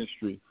your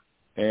ministry.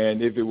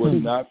 And if it was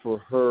not for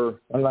her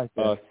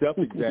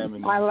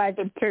self-examining. I like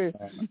it too.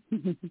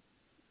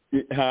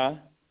 Huh?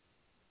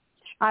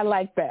 I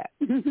like that.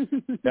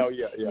 Oh,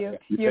 yeah.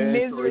 Your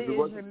misery is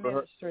your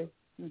ministry.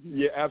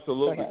 Yeah,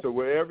 absolutely. So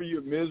wherever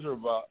you're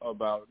miserable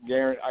about,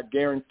 I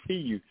guarantee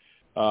you,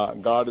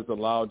 God has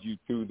allowed you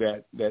through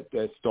that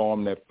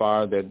storm, that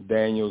fire, that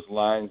Daniel's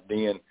lion's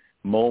den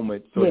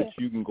moment, so that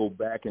you can go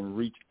back and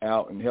reach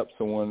out and help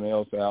someone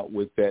else out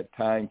with that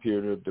time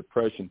period of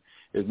depression.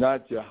 It's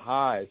not your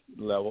highest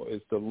level;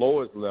 it's the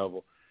lowest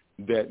level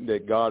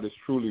that God is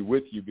truly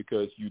with you,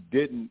 because you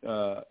didn't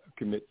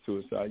commit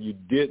suicide, you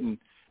didn't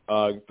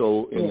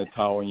throw in the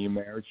towel in your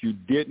marriage, you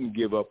didn't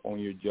give up on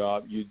your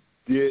job, you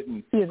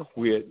didn't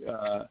quit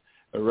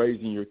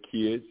raising your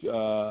kids.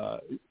 Those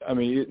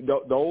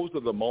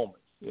are the moments.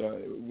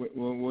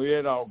 When we're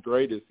at our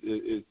greatest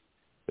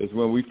is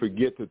when we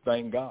forget to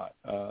thank God.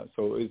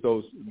 So it's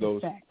those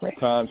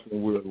times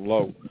when we're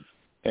low.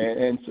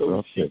 And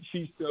so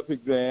she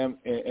self-examined,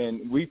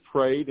 and we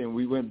prayed, and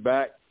we went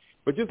back.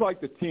 But just like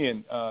the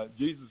 10,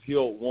 Jesus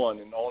healed one,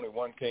 and only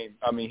one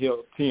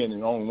healed 10,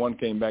 and only one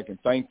came back and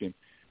thanked him.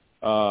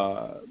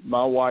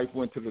 My wife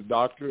went to the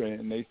doctor,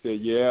 and they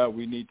said,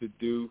 we need to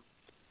do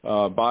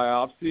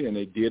biopsy, and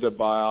they did a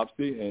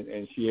biopsy,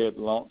 and she had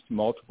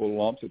multiple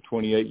lumps at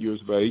 28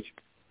 years of age.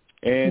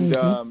 And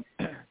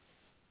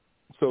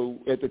so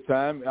at the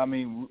time,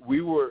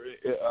 we were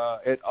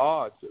at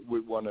odds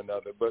with one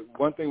another, but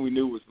one thing we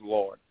knew was the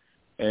Lord.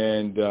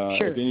 And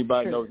if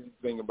anybody knows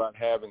anything about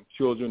having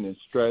children and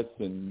stress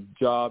and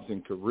jobs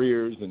and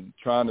careers and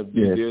trying to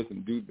do this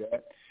and do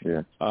that,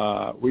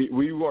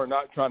 we were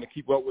not trying to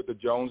keep up with the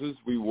Joneses.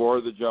 We were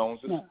the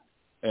Joneses. No.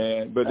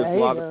 But there's a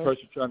lot of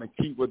pressure trying to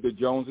keep what the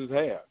Joneses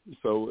have.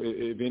 So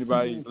if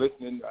anybody's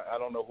listening, I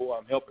don't know who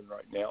I'm helping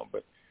right now,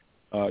 but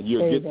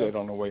you'll get that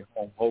on the way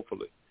home,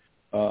 hopefully.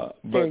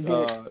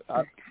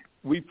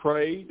 We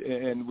prayed,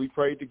 and we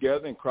prayed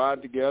together and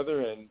cried together,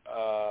 and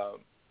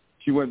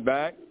she went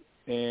back,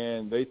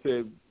 and they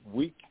said,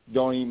 we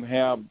don't even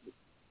have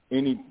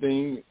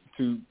anything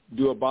to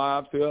do a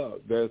biopsy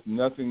of. There's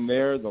nothing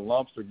there. The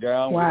lumps are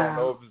gone. Wow. We don't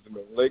know if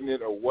it's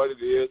malignant or what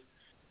it is.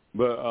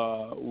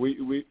 But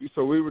we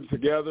were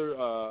together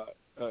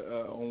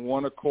on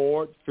one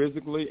accord,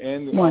 physically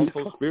and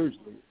also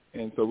spiritually,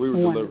 and so we were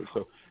delivered.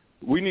 So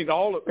we need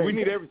we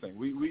need everything.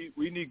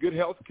 We need good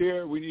health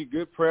care. We need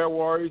good prayer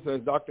warriors,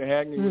 as Dr.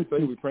 Hagney would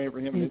say. We're praying for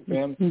him and his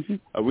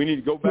family. We need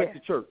to go back to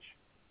church.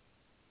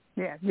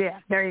 Yeah,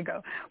 there you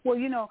go.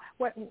 Well,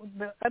 what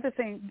the other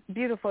thing,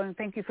 beautiful, and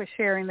thank you for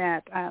sharing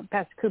that,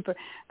 Pastor Cooper.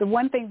 The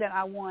one thing that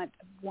I want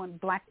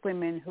Black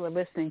women who are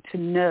listening to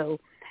know,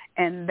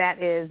 and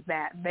that is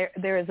that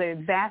there is a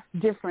vast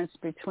difference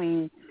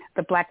between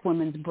the Black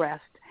woman's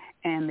breast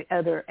and the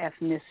other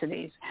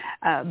ethnicities.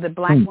 The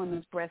Black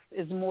woman's breast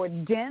is more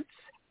dense,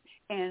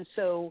 and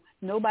so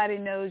nobody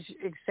knows,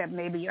 except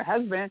maybe your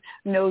husband,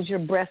 knows your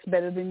breast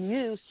better than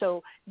you.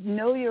 So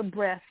know your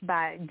breast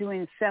by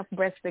doing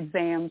self-breast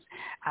exams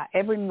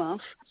every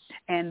month,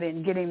 and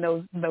then getting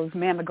those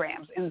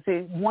mammograms. And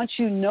so once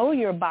you know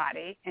your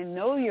body and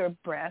know your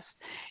breast,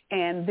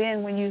 and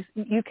then when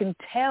you can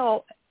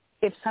tell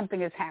if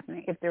something is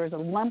happening. If there is a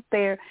lump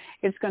there,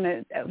 it's going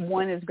to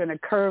one is going to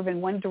curve in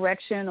one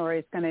direction, or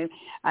it's going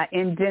to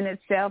indent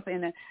itself,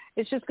 and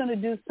it's just going to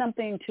do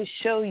something to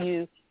show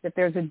you that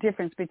there's a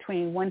difference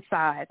between one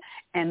side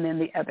and then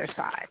the other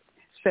side.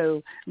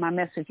 So my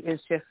message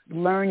is just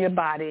learn your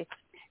body,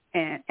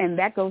 and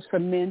that goes for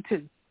men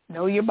too.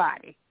 Know your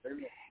body,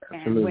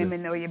 and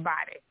women know your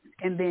body,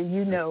 and then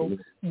you know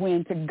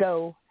when to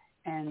go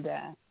and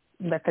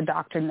let the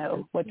doctor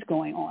know what's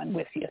going on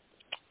with you.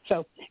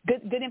 So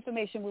good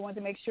information. We want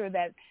to make sure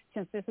that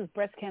since this is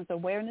Breast Cancer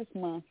Awareness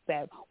Month,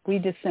 that we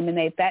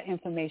disseminate that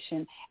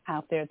information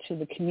out there to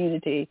the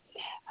community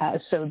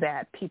so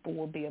that people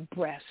will be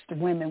abreast,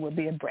 women will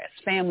be abreast,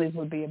 families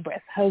will be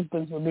abreast,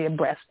 husbands will be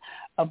abreast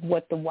of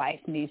what the wife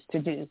needs to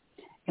do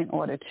in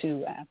order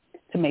to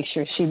make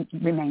sure she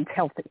remains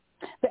healthy.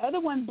 The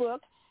other one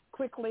book,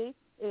 quickly,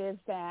 is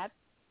that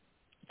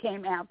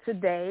came out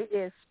today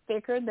is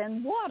Thicker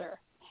Than Water.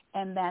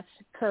 And that's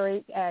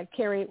Kerry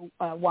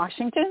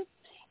Washington.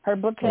 Her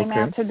book came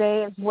out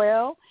today as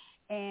well.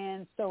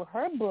 And so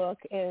her book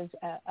is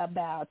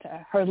about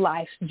her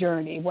life's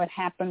journey, what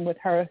happened with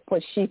her,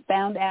 what she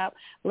found out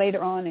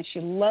later on, and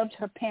she loved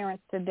her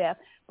parents to death.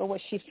 But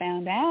what she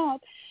found out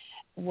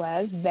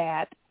was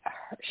that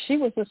she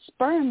was a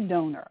sperm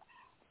donor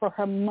for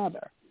her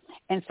mother.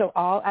 And so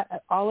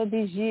all of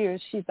these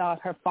years, she thought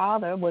her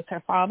father was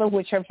her father,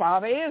 which her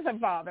father is her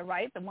father,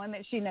 right? The one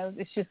that she knows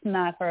is just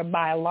not her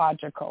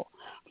biological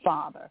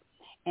father.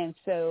 And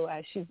so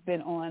she's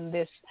been on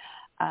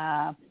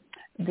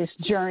this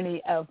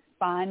journey of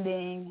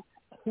finding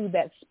who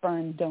that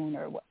sperm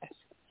donor was.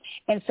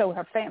 And so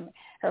her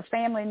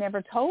family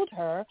never told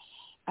her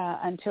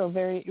until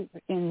very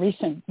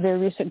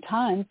recent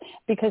times,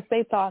 because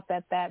they thought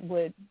that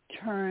would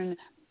turn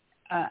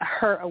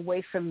her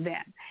away from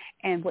them.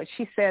 And what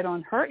she said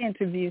on her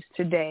interviews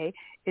today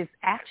is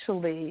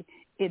actually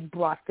it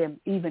brought them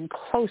even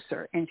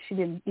closer, and she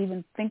didn't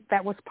even think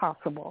that was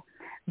possible,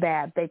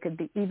 that they could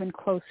be even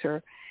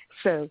closer.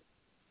 So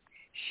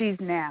she's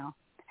now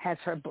has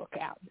her book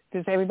out.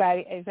 Is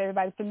everybody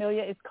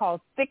familiar? It's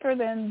called Thicker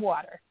Than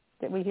Water.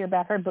 Did we hear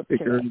about her book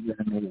today? Thicker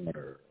Than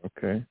Water.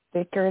 Okay.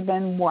 Thicker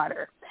Than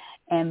Water.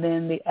 And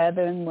then the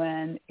other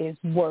one is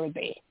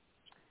Worthy.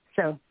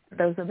 So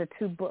those are the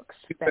two books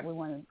that we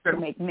want to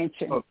make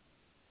mention. Go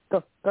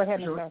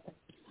ahead, Mr. Arthur.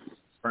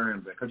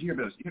 Because you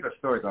hear the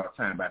stories all the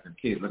time about the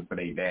kids looking for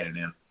their dad and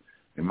them,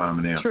 their mom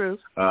and them. True.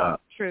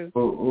 True.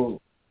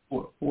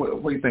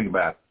 What do you think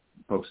about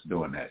folks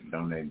doing that,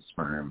 donating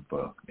sperm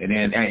for, and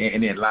then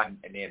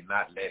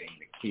not letting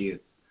the kids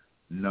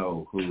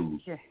know who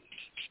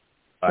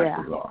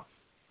licenses are?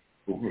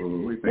 What do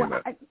you think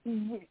about that?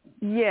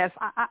 Yes,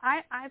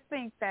 I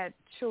think that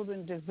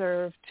children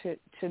deserve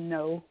to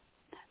know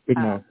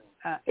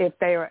if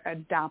they are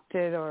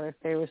adopted or if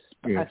they were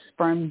a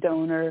sperm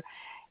donor,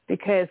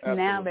 because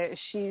now that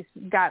she's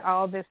got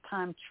all this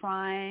time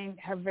trying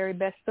her very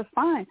best to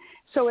find.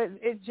 So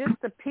it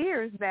just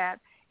appears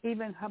that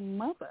even her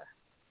mother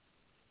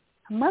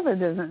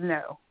doesn't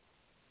know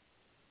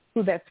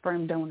who that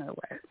sperm donor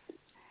was.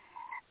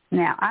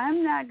 Now, I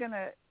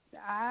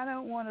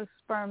don't want a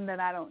sperm that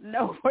I don't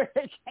know where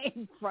it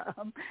came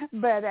from.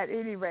 But at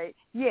any rate,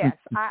 yes,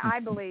 I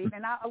believe,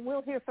 and I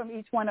will hear from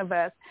each one of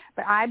us,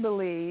 but I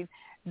believe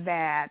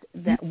that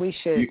we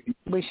should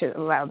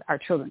allow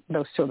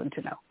those children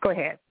to know. Go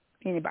ahead,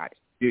 anybody.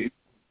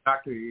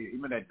 Doctor,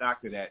 even that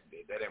doctor that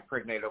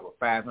impregnated over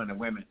 500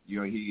 women,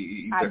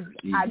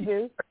 I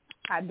do.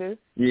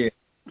 Yeah.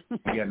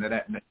 Yeah,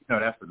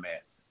 that's the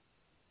mess.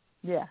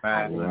 Yeah,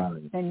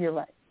 and you're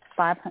right.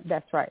 500.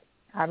 That's right.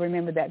 I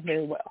remember that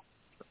very well.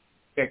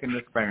 Checking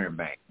the sperm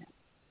bank.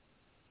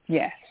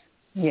 Yes.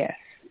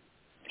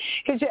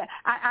 Because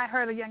I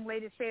heard a young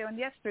lady say on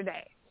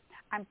yesterday,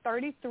 I'm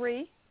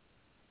 33.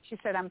 She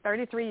said, I'm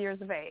 33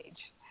 years of age.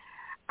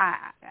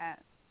 I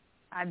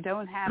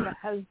don't have a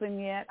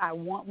husband yet. I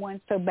want one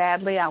so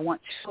badly. I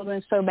want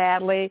children so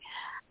badly.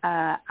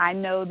 I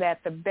know that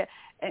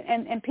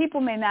and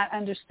people may not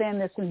understand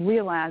this and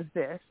realize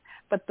this,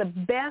 but the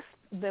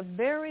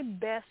very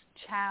best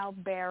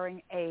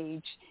childbearing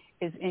age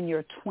is in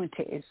your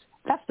 20s.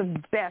 That's the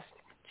best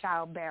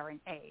childbearing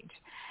age.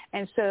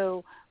 And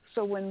so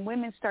when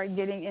women start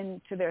getting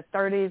into their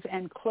 30s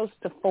and close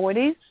to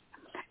 40s,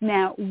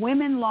 now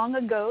women long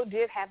ago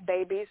did have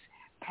babies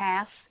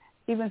past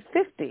even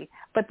 50,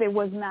 but there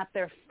was not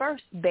their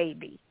first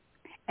baby.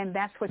 And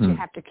that's what you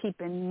have to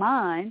keep in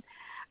mind.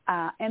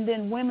 And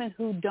then women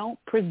who don't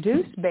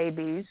produce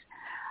babies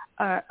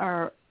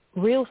are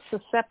real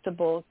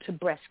susceptible to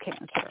breast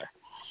cancer.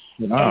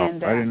 Wow,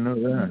 and, I didn't know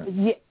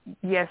that.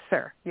 Yes,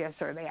 sir. Yes,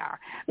 sir, they are.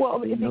 Well,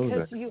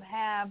 because you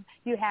have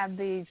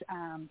these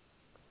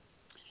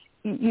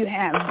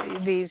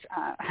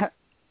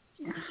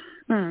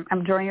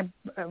I'm drawing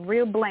a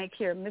real blank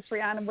here. Miss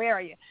Rihanna, where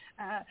are you?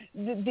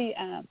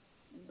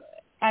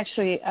 I'm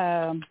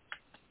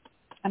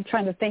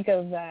trying to think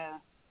of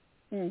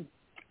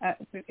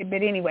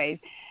but anyways,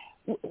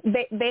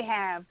 they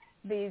have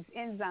these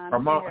enzymes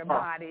in their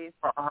bodies.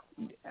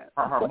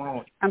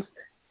 Hormones.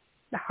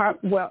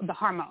 The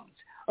hormones.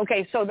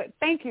 Okay, so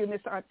thank you,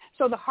 Mr. Arthur.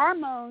 So the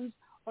hormones,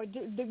 or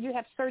do you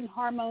have certain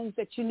hormones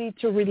that you need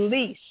to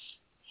release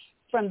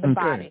from the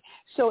body?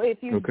 So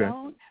if you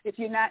don't, if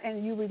you're not,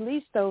 and you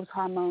release those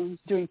hormones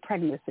during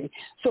pregnancy.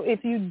 So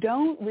if you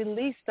don't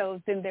release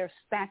those, then they're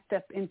stacked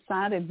up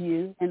inside of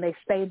you and they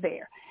stay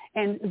there.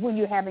 And when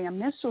you're having a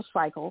menstrual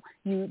cycle,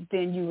 you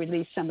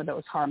release some of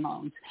those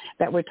hormones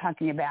that we're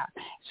talking about.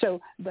 So,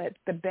 but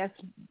the best,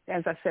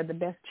 as I said, the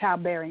best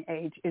childbearing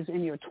age is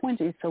in your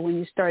 20s. So when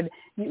you start,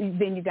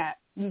 then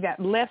you got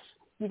less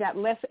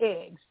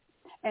eggs.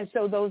 And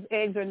so those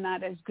eggs are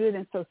not as good.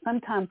 And so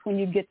sometimes when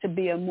you get to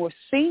be a more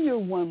senior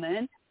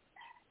woman,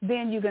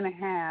 then you're going to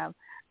have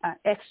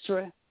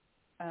extra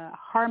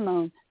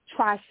hormone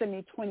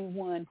trisomy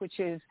 21, which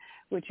is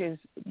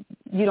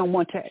you don't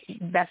want to.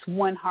 That's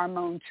one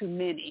hormone too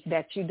many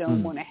that you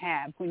don't want to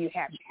have when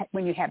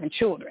you're having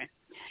children.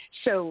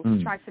 So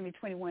trisomy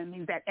 21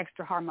 means that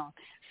extra hormone.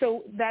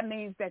 So that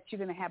means that you're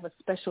going to have a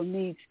special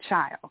needs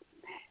child.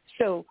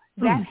 So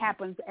that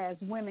happens as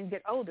women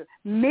get older.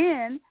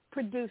 Men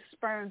produce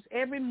sperms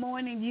every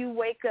morning. You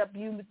wake up,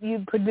 you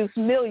produce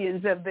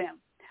millions of them.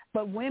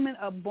 But women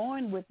are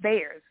born with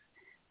theirs.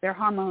 Their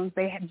hormones,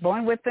 they have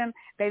born with them.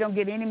 They don't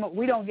get any more.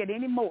 We don't get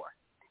any more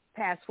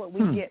past what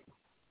we get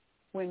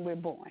when we're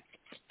born.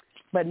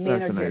 But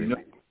men are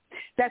different.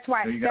 That's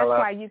why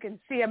you can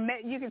see an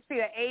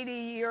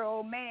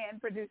 80-year-old man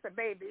produce a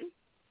baby,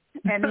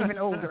 and even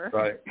older.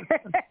 Right.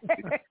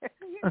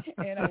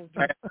 And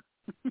older.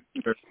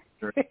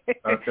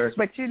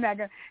 But you're not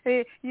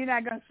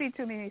gonna see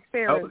too many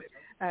sparrows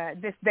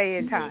this day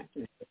and time.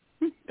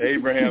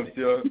 Abraham's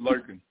still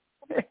lurking.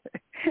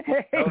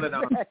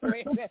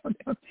 Exactly.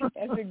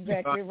 That's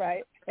exactly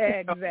right.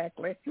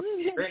 Exactly.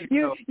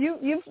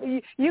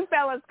 You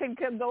fellas can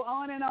go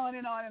on and on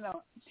and on and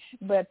on,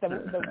 but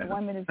the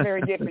woman is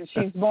very different.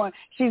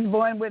 She's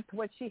born with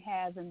what she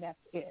has, and that's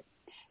it.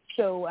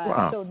 So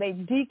so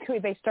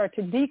they start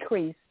to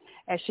decrease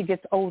as she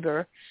gets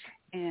older,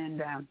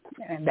 and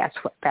that's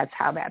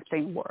how that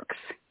thing works.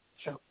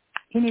 So,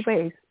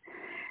 anyways,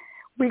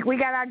 we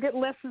got our good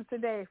lessons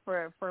today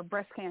for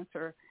breast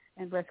cancer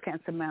and Breast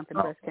Cancer Month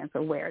and breast cancer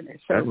awareness.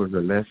 So, that was a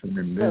lesson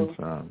in this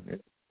song.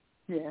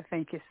 Yeah,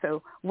 thank you.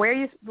 So wear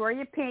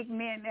your pink,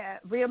 men.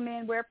 Real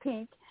men wear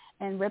pink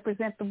and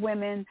represent the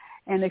women,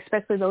 and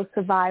especially those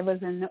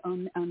survivors.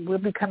 And we'll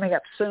be coming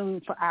up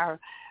soon for our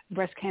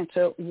breast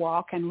cancer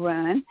walk and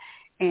run,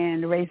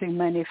 and raising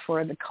money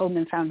for the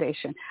Coleman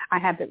Foundation. I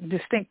had the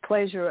distinct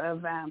pleasure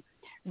of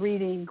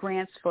reading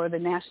grants for the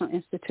National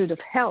Institute of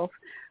Health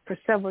for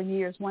several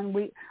years.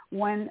 One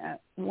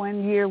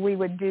year we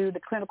would do the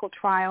clinical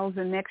trials,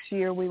 and next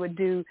year we would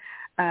do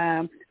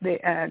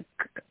the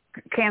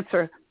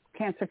cancer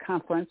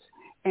conference.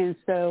 And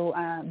so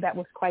that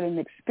was quite an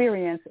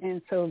experience.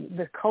 And so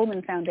the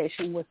Coleman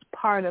Foundation was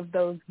part of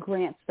those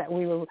grants that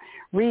we were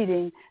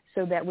reading,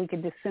 so that we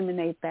could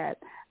disseminate that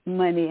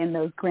money and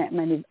those grant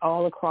monies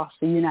all across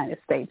the United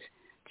States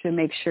to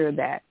make sure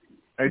that,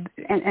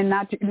 and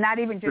not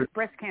even just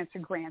breast cancer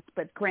grants,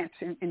 but grants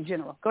in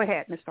general. Go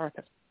ahead, Mr.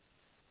 Arthur.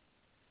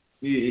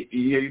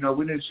 Yeah,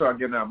 we need to start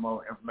getting out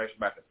more information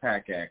about the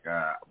PAC Act.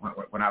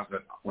 When I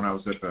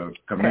was at the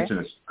convention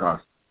this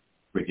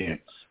weekend,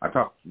 I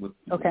talked with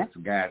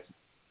some guys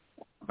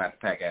about the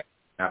PAC Act.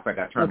 In fact,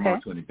 I turned them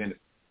on to an event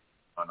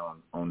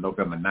on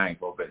November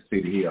 9th over at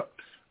City Hill.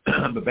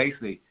 But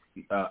basically,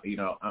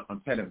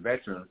 I'm telling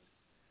veterans,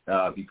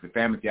 if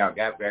families y'all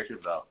got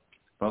veterans,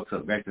 folks are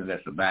veterans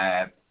that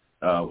survived,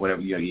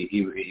 whatever,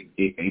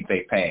 if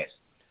they pass,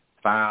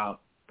 file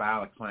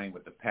a claim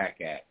with the PAC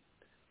Act.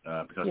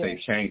 Because they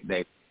changed,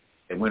 they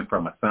went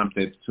from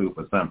assumptive to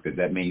presumptive.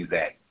 That means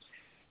that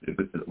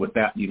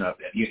without,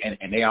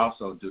 and they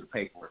also do the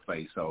paperwork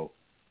phase. So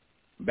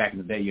back in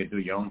the day, you do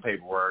your own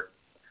paperwork,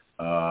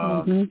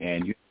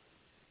 and you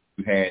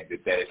had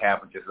that it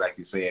happened just like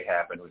you say it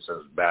happened, which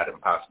was about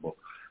impossible.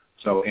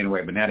 So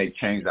anyway, but now they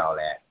changed all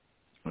that,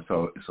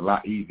 so it's a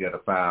lot easier to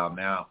file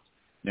now.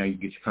 Now you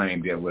get your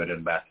claim dealt with in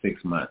about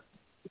 6 months,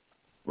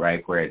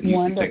 right? Where it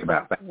used to take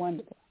about 5.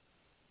 Wonderful.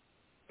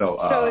 So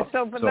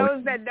for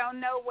those that don't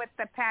know what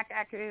the PAC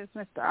Act is,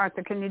 Mr.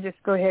 Arthur, can you just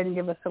go ahead and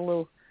give us a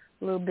little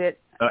bit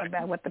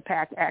about what the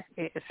PAC Act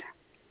is?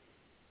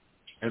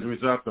 As a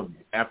result of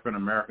African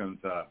Americans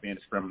being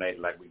discriminated,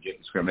 like we get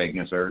discriminated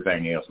against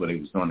everything else, but he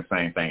was doing the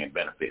same thing in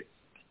benefits.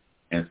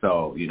 And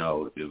so, it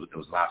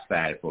was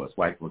lopsided for us.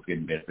 White folks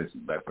getting benefits,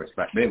 but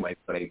anyway,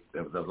 so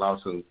there was a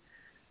lawsuit.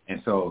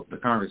 And so the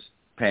Congress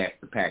passed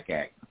the PAC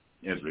Act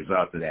as a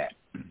result of that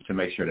to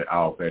make sure that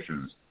all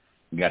veterans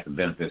got the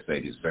benefits they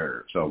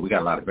deserve. So we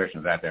got a lot of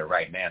veterans out there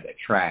right now that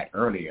tried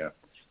earlier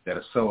that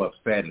are so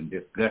upset and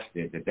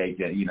disgusted that they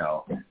just,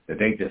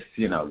 they just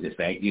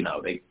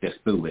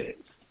threw with it.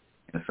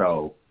 And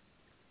so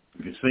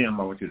if you see them,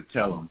 I want you to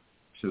tell them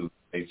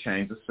they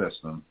change the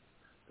system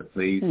to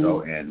please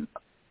go and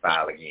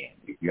file again.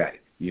 If you got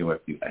it,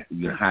 if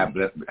you high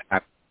blood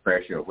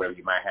pressure or whatever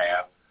you might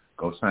have,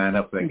 go sign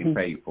up so they can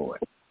pay you for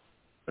it.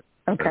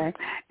 Okay,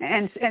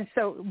 and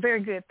so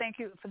very good. Thank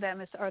you for that,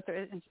 Mr.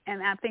 Arthur.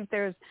 And I think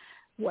there's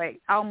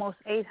almost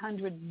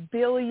 $800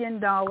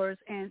 billion,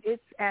 and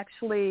it's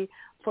actually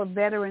for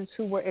veterans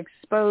who were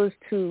exposed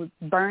to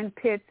burn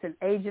pits and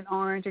Agent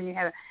Orange, and you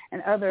had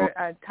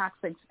other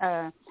toxic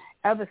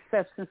other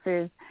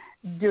substances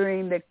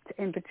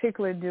in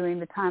particular during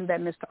the time that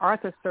Mr.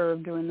 Arthur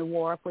served during the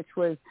war, which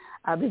was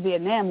the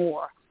Vietnam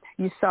War.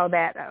 You saw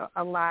that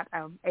a lot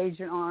of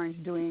Agent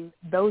Orange doing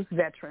those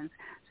veterans.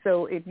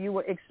 So if you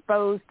were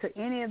exposed to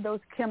any of those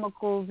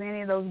chemicals,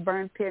 any of those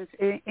burn pits,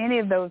 any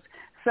of those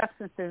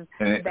substances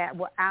that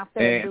were out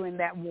there during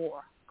that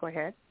war. Go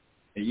ahead.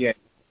 Yeah,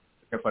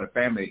 for the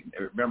family,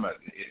 remember,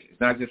 it's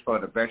not just for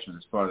the veterans,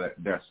 it's for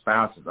their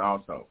spouses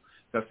also.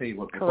 So see,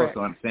 what we're supposed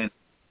to understand,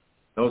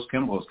 those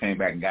chemicals came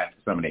back and got to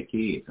some of their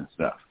kids and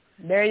stuff.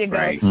 There you go.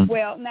 Right?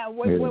 Well, now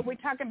we're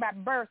talking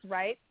about birth,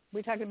 right?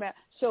 We're talking about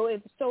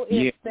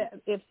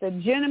if the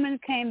gentleman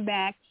came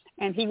back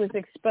and he was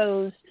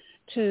exposed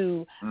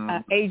to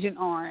Agent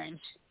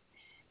Orange,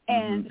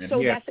 and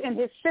so that's in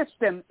his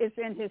system, it's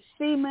in his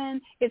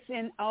semen, it's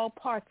in all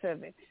parts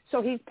of it.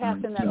 So he's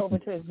passing that over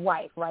to his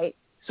wife, right?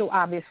 So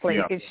obviously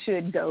it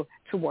should go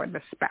toward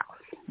the spouse.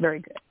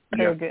 Very good.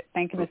 Very good.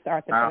 Thank you, Mr.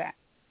 Arthur, for that.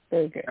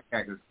 Very good.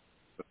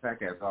 The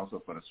PAC Act is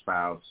also for the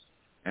spouse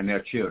and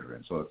their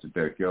children. So it's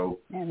their children.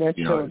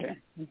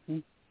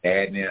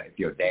 Dad, if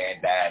your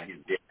dad died, his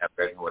death,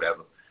 or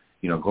whatever,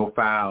 go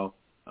file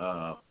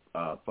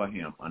for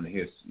him under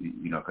his,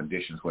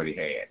 conditions what he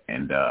had,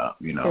 and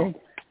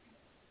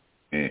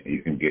and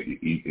you can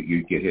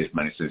get his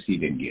money since he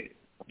didn't get it.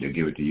 They'll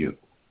give it to you.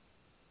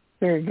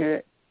 Very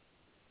good.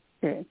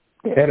 Good.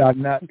 Had I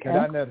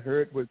not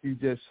heard what you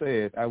just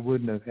said, I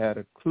wouldn't have had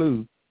a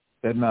clue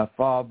that my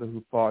father,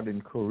 who fought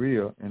in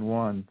Korea and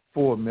won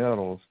 4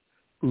 medals,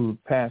 who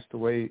passed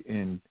away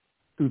in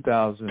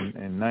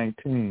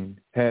 2019,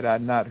 had I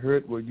not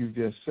heard what you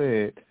just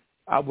said,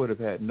 I would have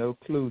had no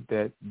clue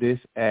that this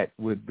act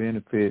would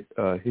benefit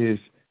his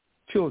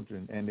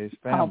children and his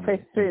family.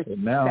 So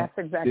now that's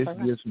exactly this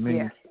gives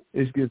me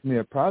this gives me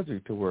a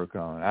project to work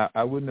on.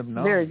 I wouldn't have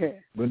known. Very good.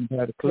 Wouldn't have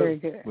had a clue. Very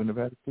good. Wouldn't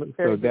have had a clue.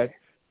 Very so good. that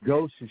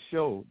goes to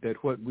show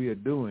that what we are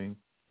doing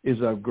is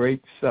of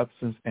great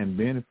substance and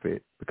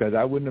benefit, because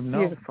I wouldn't have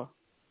known. Beautiful.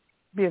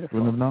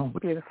 Wouldn't have known.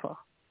 Beautiful.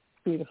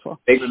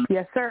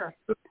 Yes, sir.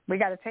 We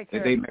got to take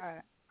care of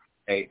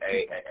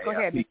go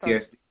ahead,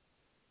 PTSD.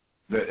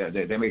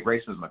 They make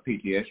racism a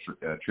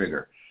PTSD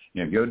trigger.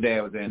 You know, if your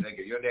dad was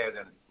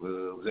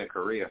in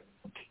Korea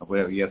or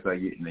whatever, you know,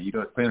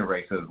 it's plenty of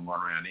racism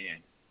going around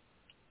then.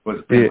 Was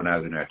a thing when I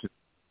was in there too.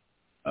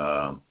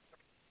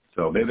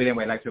 So maybe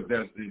anyway, like you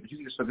can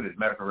just look at his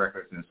medical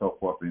records and so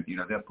forth, and you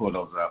know they'll pull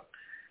those up,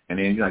 and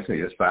then like I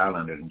say, just file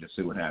under it and just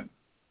see what happens.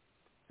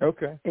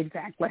 Okay.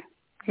 Exactly.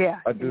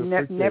 Yeah. I do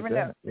never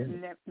know.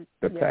 Yeah.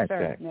 The PACT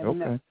Act.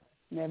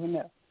 Never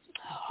know.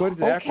 What does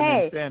the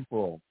acronym stand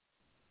for?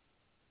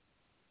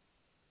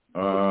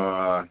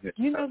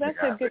 You know, that's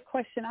a good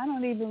question. I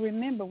don't even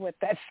remember what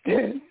that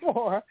stood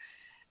for.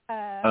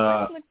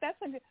 Let's look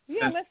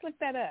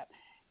that up.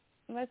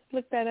 Let's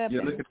look that up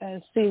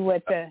and see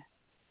what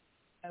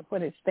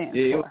it stands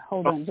for.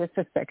 Hold on just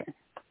a second.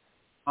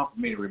 Hard for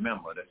me to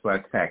remember. That's why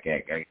it's PACT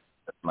Act.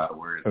 That's a lot of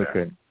words.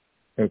 Okay.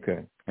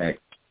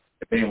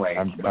 Anyway,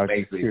 I'm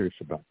curious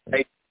about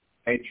that.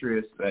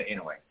 Patriots.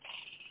 Anyway.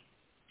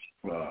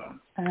 I'm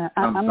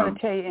going to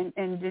tell you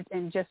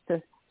in just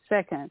a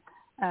second.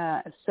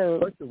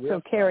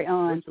 So carry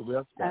on.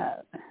 What's the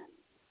website?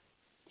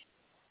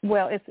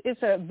 Well,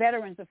 it's a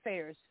Veterans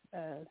Affairs,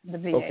 the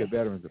VA. Okay,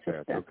 Veterans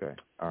Affairs. Okay,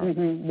 all right.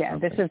 Mm-hmm. Yeah,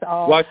 okay. This is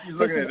all. While she's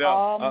looking it up,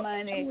 all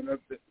money.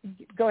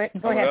 Go ahead.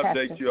 I'm going to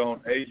update you on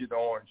Agent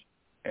Orange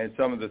and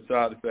some of the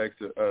side effects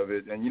of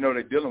it. And you know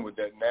they're dealing with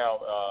that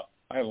now.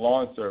 I have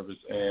lawn service,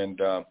 and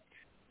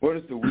what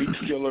is the weed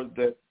killer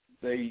that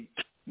they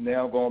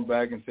now going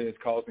back and say it's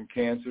causing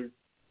cancer?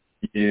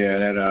 Yeah,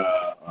 that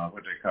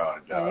what they call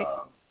it.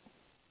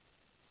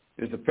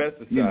 It's a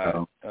pesticide. You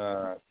know.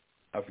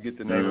 I forget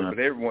the name of it, but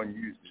everyone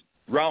uses it.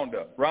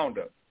 Roundup.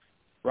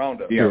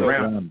 Yeah, So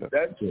Roundup.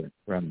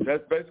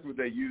 That's basically what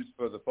they use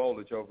for the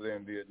foliage over there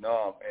in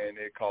Vietnam, and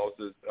it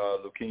causes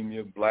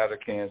leukemia, bladder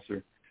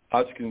cancer,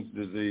 Hodgkin's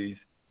disease,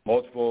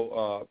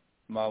 multiple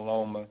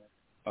myeloma,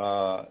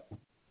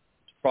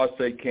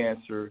 prostate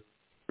cancer,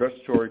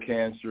 respiratory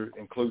cancer,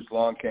 includes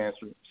lung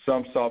cancer,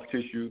 some soft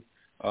tissue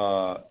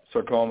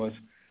sarcomas.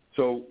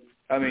 So,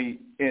 I mean,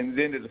 and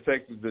then it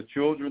affected the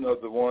children of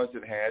the ones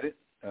that had it,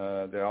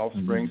 their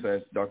offspring,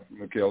 as Dr.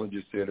 McKellar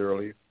just said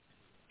earlier.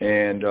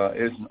 And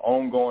it's an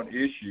ongoing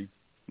issue.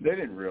 They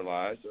didn't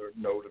realize or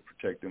know to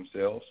protect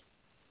themselves.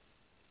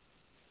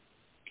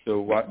 So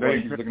while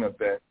she's looking up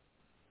that,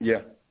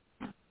 yeah.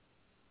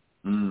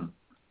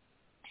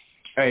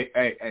 Hey,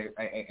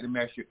 let me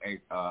ask you,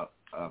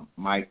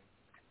 Mike,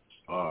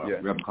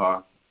 Reverend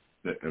Carr,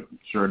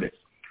 Shirley,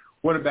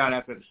 what about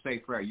after the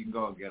state fair, you can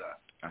go and get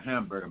a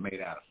hamburger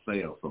made out of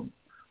cells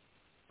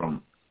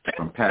from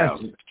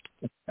cows?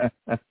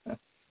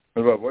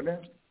 About what now?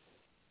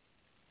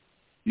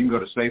 You can go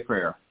to State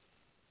Fair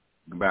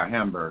and buy a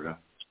hamburger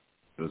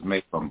that was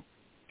made from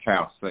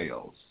cow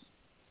cells.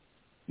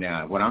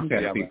 Now, what I'm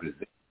telling people is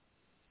this.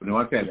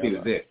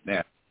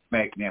 Now,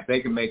 if they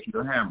can make you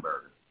a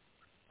hamburger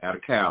out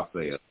of cow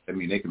cells, I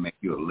mean, they can make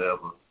you a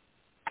liver.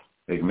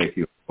 They can make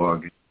you an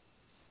organ.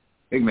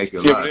 They can make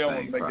you a lot of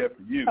things. They don't make that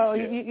for you. Oh,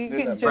 you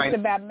can just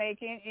about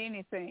make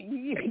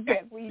anything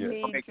that we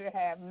need to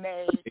have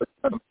made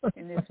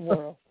in this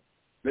world.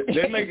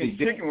 They're making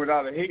chicken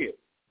without a head.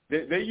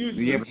 They use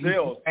the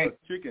cells for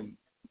chicken.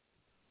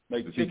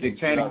 Make chicken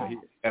without a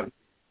head.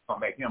 Gonna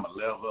make him a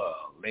liver, a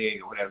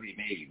leg, or whatever he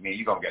needs. I mean,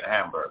 you're gonna get a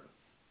hamburger.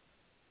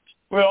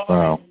 Well,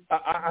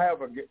 I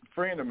have a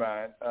friend of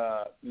mine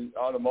in the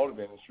automotive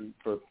industry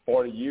for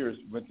 40 years.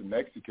 Went to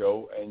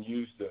Mexico and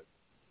used the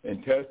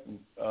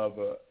intestines of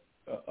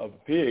a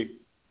pig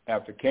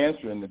after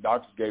cancer, and the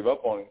doctors gave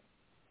up on him,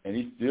 and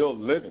he's still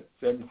living,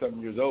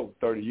 70-something years old,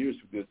 30 years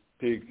with this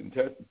pig's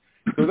intestines.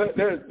 So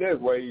there's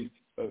ways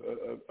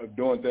of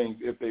doing things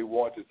if they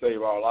want to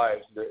save our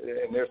lives,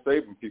 and they're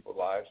saving people's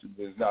lives,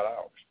 but it's not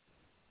ours.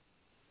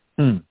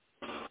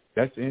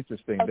 That's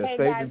interesting. Okay, they're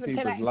saving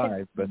people's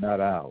lives, but not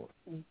ours.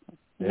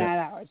 Not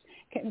ours.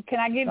 Can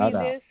I give you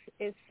this?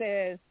 It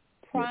says,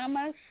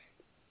 promise,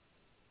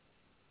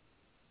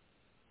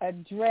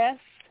 address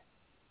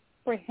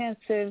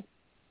Comprehensive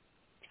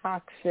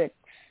Toxics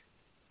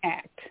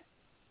Act.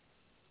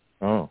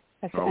 Oh.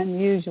 That's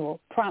unusual.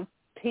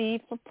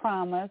 P for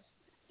promise,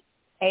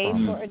 A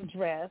for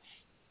address,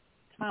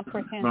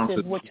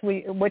 comprehensive,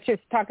 which is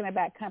talking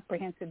about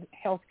comprehensive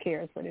health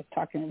care is what it's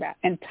talking about,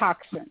 and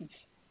toxins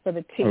for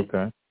the T.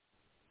 Okay.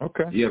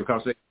 Yeah,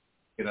 because they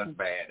get us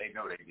bad. They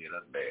know they get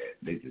us bad.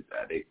 They just,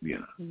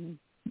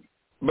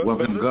 But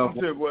listen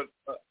to what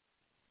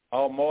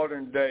our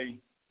modern day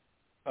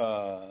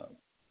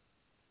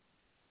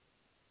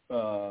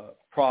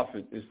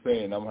prophet is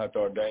saying. I'm going to have to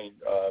ordain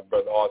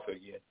Brother Arthur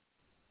again.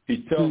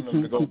 He's telling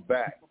them to go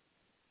back.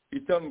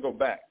 He's telling them to go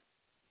back.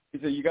 He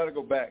said, you got to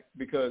go back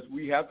because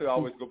we have to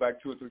always go back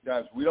 2 or 3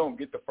 times. We don't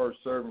get the first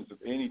servings of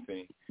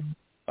anything.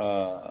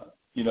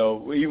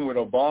 Even with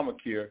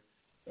Obamacare,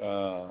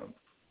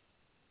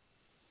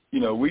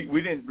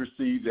 we didn't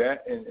receive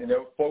that. And there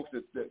were folks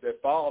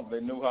that filed, they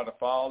knew how to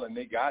file, and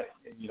they got it.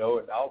 And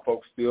our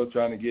folks still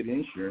trying to get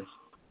insurance,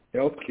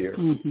 health care.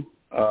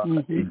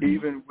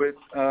 Even with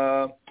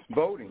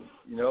voting,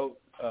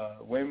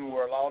 women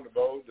were allowed to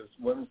vote. There's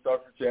Women's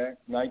Suffrage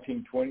Act,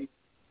 1920.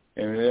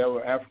 And there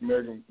were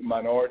African-American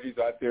minorities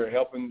out there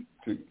helping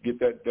to get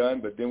that done,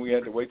 but then we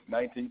had to wait till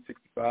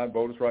 1965,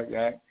 Voters' Rights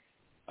Act.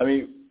 I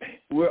mean,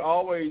 we're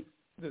always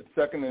the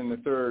second and the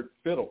third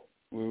fiddle.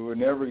 We were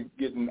never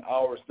getting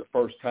ours the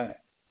first time.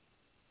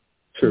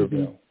 True.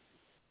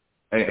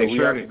 Hey, we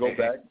have to go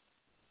back.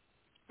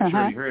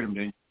 Sure, you heard him,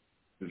 didn't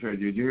you? Sure,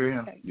 did you hear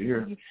him? You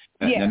hear him?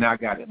 Yeah. And now I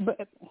got it. To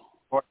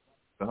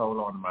hold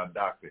on to my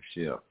doctor's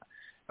shift.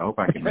 I hope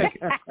I can make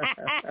it.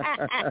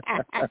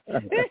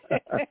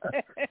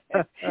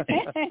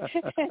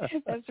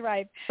 That's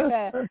right.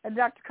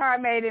 Dr. Carr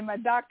made him a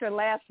doctor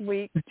last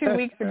week, 2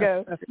 weeks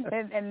ago,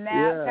 and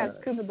now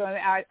Pastor Cooper's going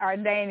to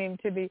ordain him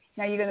to be.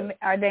 Now you're going to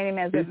ordain him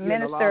as a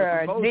minister or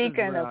a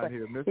deacon.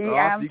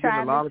 I'm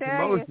trying to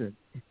tell you,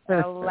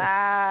 a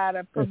lot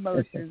of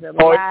promotions. He'll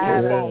fall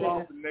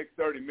off in the next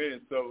 30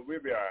 minutes, so we'll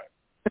be all right.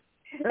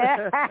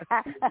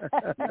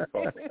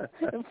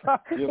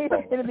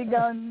 It'll be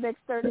gone in the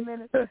next 30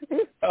 minutes.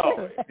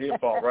 He'll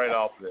fall right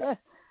off there.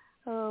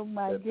 Oh,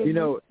 my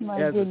goodness.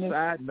 A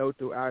side note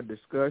to our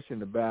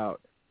discussion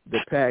about the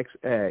Tax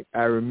Act,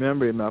 I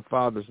remember in my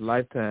father's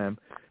lifetime,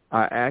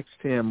 I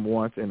asked him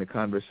once in a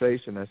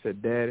conversation, I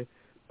said, Daddy,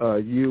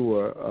 you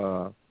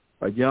were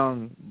a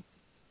young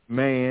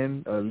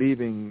man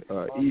leaving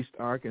East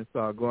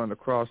Arkansas, going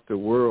across the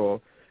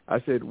world. I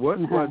said, what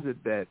was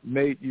it that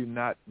made you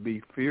not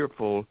be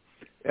fearful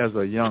as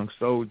a young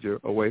soldier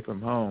away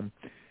from home?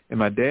 And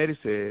my daddy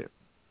said,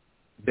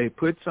 they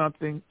put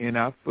something in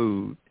our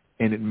food,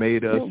 and it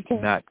made us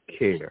not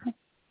care.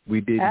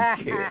 We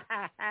didn't care.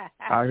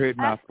 I heard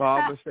my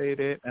father say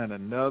that and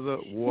another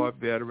war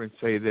veteran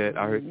say that.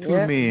 I heard 2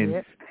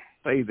 men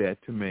say that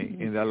to me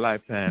in their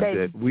lifetime,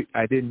 that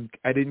I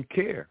didn't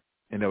care.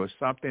 And there was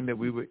something that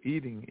we were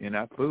eating in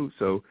our food.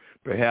 So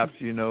perhaps,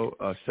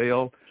 a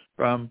sale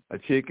from a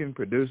chicken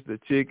produced a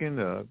chicken,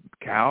 a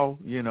cow,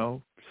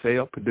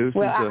 sale produces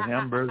a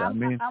hamburger.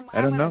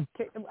 I don't know.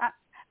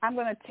 I'm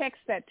going to text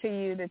that to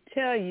you to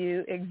tell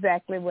you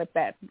exactly what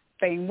that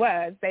thing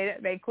was.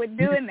 They quit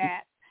doing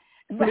that.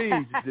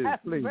 Please do.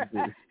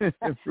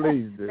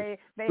 Please do. They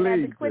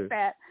had to quit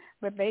that,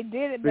 but they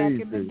did it back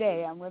in the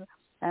day.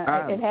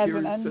 It has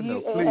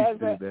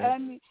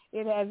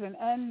an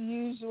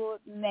unusual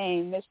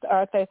name, Mr.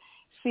 Arthur.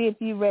 See if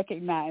you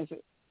recognize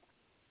it.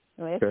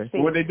 Let's see.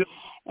 What they do?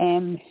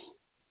 And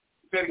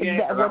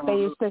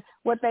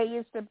what they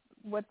used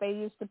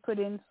to put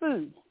in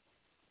food.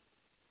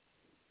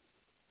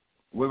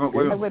 What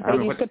they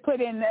used to put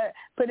in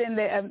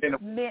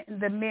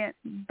the men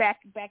back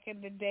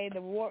in the day,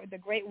 the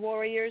great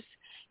warriors,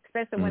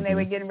 especially when they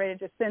were getting ready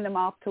to send them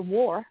off to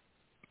war.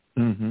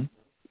 Mm-hmm.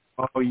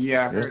 Oh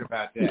yeah, I heard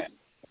about that.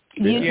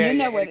 You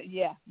know what?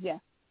 Yeah.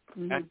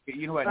 Mm-hmm.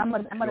 You know what? So I'm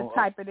gonna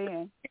type it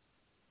in.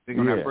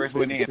 When I first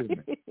went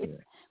in,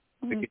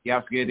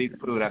 y'all scared to eat the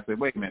food. I said,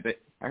 wait a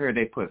minute. I heard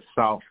they put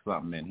salt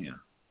something in here.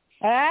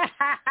 I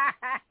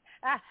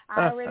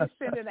already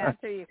sent it out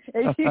to you.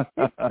 It's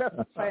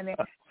so funny.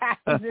 I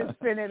just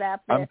sent it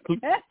out there.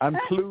 I'm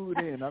clued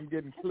in. I'm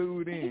getting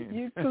clued in.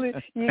 You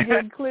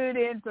get clued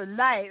in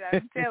tonight.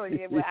 I'm telling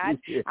you. Well,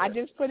 I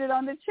just put it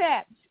on the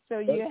chat, so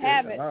you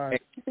have it.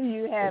 Right.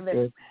 You have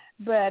it.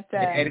 But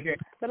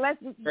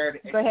let's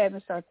go ahead,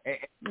 Mr. Arthur.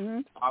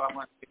 All I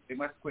want to say, they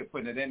must quit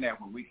putting it in there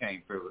when we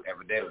came through,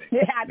 evidently.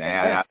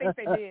 Yeah, I think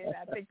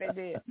they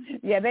did.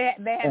 Yeah, they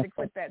had to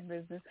quit that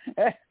business.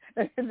 They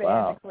had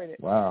to quit it.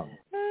 Wow.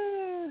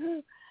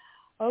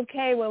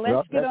 Okay, well,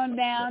 let's get on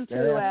down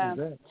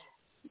to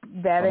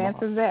that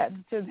answers that.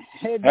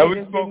 Have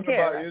we spoken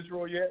about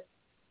Israel yet?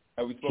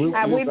 Have we spoken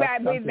about Israel?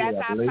 That's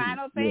our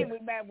final thing.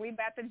 Yeah. We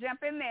about to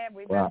jump in there.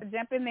 We about to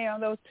jump in there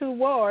on those 2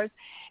 wars.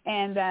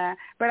 And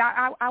but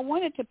I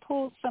wanted to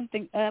pull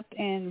something up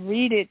and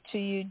read it to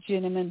you,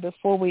 gentlemen,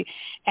 before we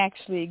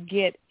actually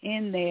get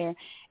in there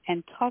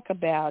and talk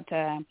about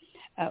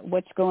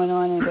what's going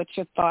on and what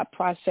your thought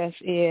process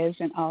is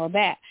and all of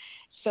that.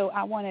 So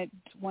I wanted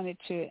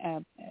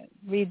to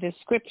read the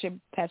scripture,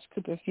 Pastor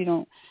Cooper, if you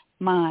don't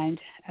mind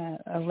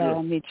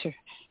allowing me to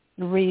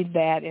read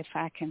that, if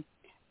I can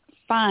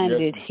find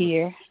it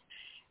here.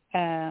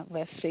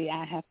 Let's see.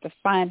 I have to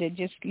find it.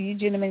 Just you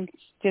gentlemen,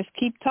 just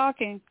keep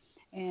talking.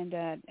 And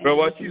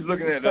while she's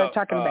looking at it,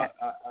 talking about.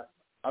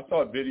 I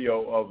saw a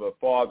video of a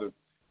father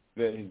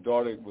that his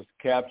daughter was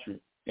captured,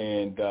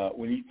 and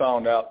when he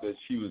found out that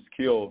she was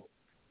killed,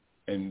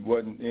 and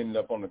wasn't ended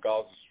up on the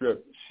Gaza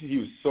Strip, he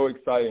was so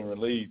excited and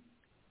relieved.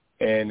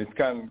 And it's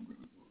kind of,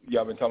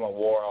 y'all been talking about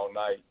war all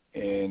night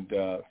and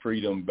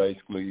freedom,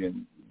 basically,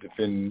 and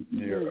defending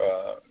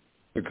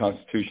the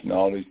Constitution,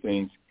 all these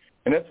things.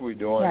 And that's what we're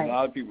doing. Right. A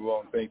lot of people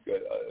won't think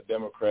that a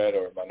Democrat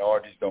or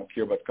minorities don't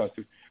care about the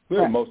Constitution.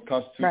 We're the most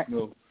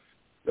constitutional,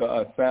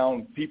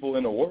 sound people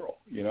in the world,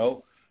 you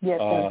know. Yes,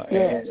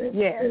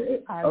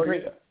 I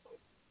agree. Yeah.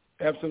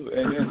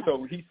 Absolutely. And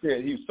so he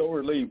said he was so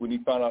relieved when he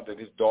found out that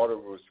his daughter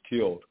was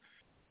killed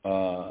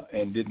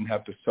and didn't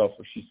have to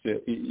suffer. She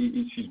said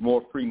she's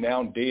more free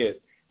now dead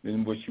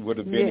than what she would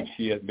have been if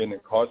she had been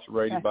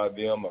incarcerated by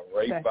them or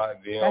raped by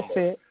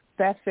them.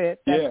 That's it.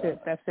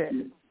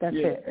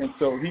 And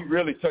so he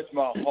really touched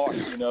my heart,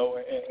 you know,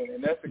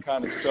 and that's the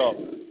kind of stuff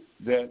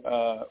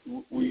that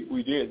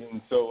we did.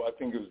 And so I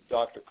think it was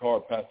Pastor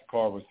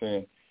Carr was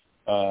saying,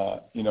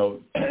 you know,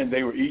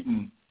 they were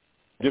eating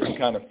different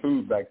kind of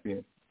food back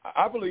then.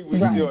 I believe we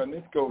still, and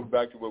this goes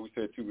back to what we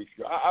said 2 weeks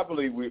ago, I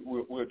believe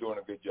we're doing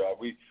a good job.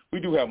 We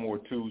do have more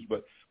tools,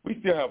 but we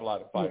still have a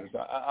lot of fighters.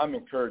 I'm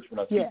encouraged when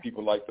I see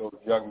people like those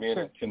young men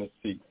in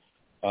Tennessee.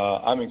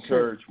 I'm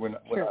encouraged when I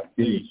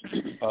see,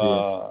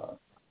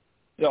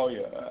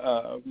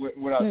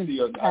 when I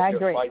see us out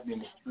there fighting in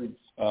the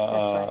streets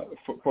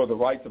for the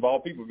rights of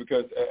all people.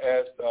 Because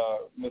as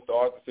Mr.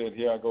 Arthur said,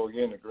 here I go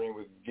again, agreeing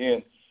with him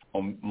again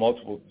on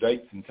multiple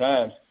dates and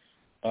times.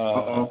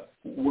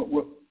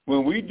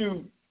 When we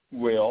do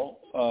well,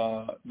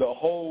 the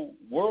whole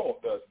world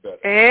does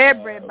better.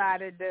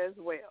 Everybody does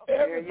well.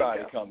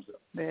 Everybody comes up.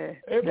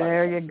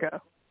 There you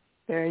go.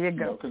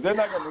 Because they're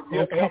not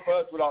going to help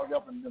us without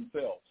helping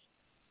themselves.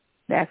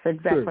 That's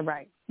exactly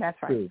right. That's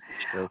right.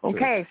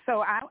 Okay,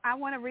 so I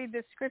want to read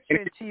this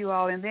scripture to you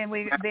all, and then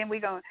we're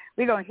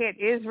gonna hit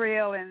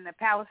Israel and the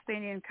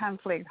Palestinian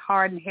conflict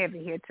hard and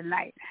heavy here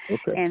tonight,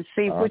 and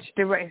see which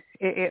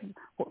direction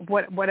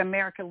what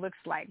America looks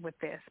like with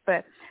this.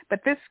 But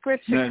this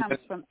scripture comes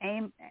from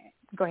Amos.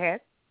 Go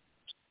ahead.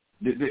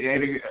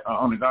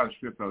 On the Gaza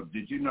Strip, though,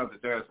 did you know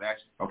that there's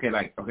actually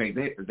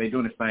they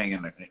doing this thing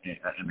in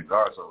the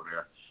Gaza over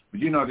there, but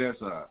you know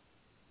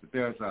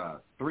there's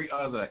 3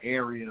 other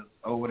areas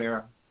over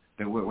there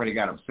that where they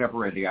got them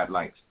separated. They got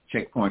like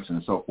checkpoints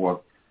and so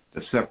forth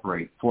to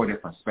separate 4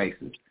 different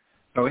spaces.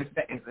 So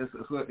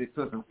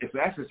it's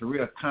actually a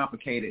real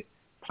complicated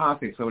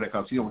politics over there,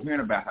 because we're hearing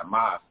about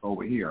Hamas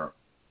over here,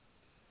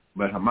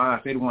 but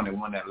Hamas, they're the one that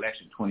won that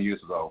election 20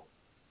 years ago,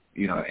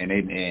 you know, and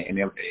then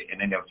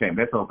they'll change.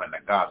 That's over in the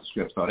Gaza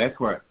Strip. So that's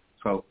where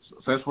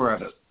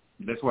the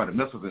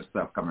missiles and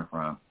stuff coming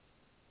from.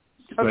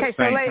 Okay,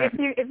 so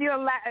if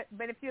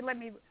you let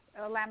me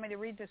allow me to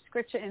read the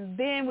scripture, and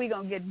then we're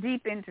gonna get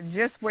deep into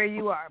just where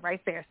you are right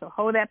there. So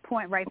hold that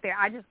point right there.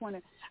 I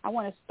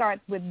want to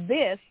start with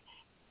this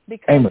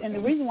because, Amos. And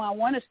the reason why I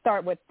want to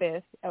start with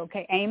this,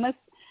 okay, Amos,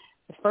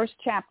 the 1st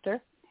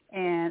chapter,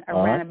 and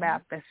around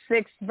about the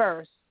 6th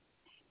verse,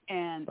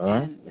 and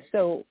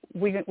so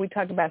we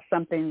talked about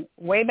something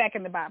way back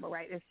in the Bible,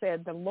 right? It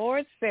said, the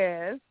Lord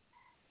says,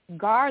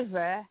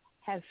 Gaza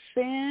has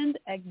sinned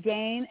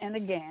again and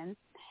again,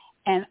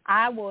 and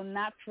I will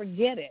not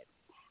forget it.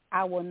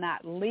 I will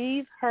not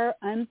leave her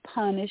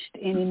unpunished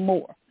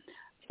anymore,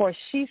 for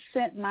she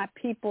sent my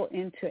people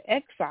into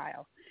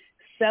exile,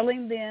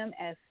 selling them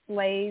as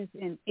slaves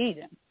in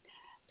Edom.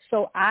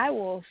 So I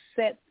will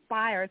set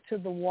fire to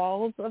the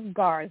walls of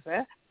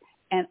Gaza,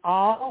 and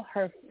all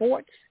her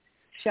forts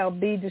shall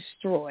be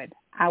destroyed.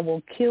 I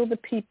will kill the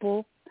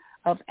people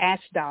of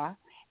Ashdod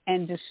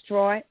and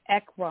destroy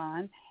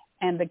Ekron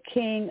and the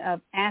king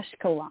of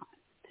Ashkelon.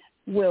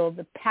 Will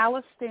the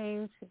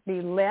Palestinians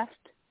be left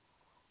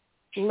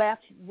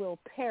will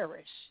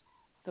perish,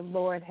 the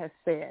Lord has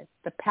said.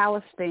 The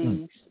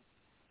Palestinians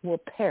will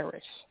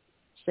perish,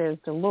 says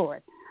the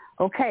Lord.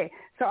 Okay,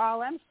 so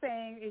all I'm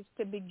saying is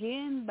to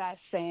begin by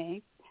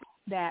saying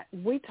that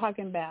we're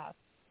talking about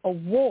a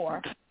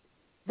war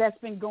that's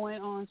been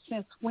going on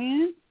since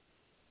when?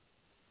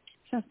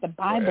 Since the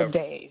Bible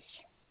days.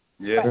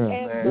 Yeah.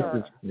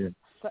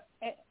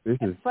 This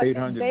is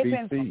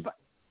 800 BC.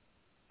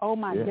 Oh,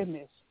 my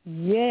goodness.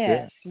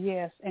 Yes.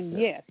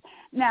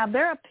 Now,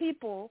 there are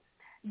people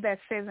that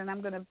says, and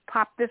I'm going to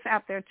pop this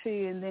out there to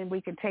you, and then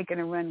we can take it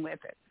and run with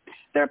it.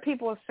 There are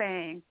people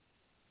saying,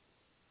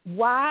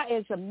 why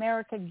is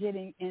America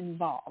getting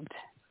involved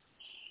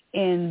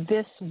in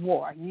this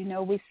war? You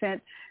know, we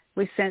sent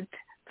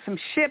some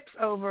ships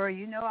over,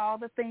 you know, all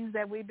the things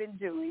that we've been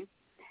doing.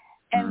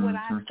 And what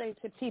I say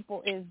to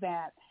people is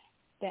that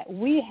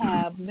we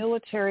have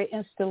military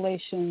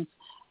installations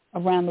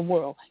around the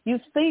world.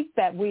 You think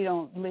that we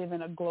don't live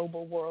in a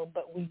global world,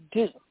 but we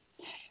do.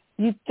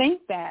 You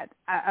think that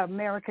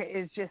America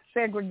is just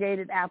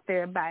segregated out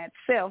there by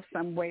itself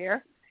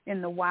somewhere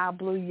in the wild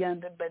blue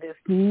yonder, but it's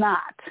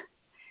not.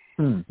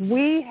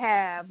 We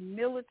have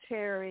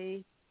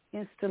military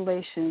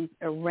installations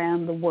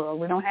around the world.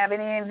 We don't have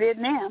any in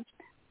Vietnam,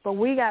 but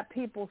we got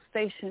people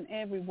stationed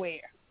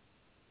everywhere.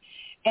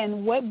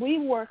 And what we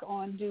work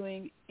on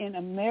doing in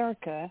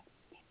America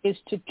is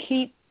to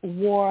keep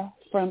war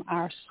from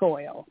our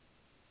soil.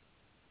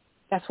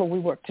 That's what we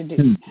work to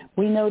do.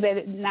 We know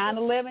that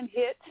 9/11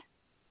 hit,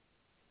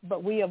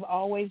 but we have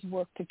always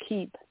worked to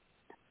keep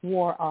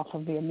war off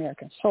of the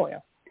American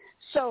soil.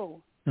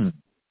 So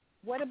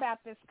what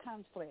about this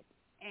conflict,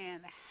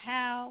 and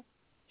how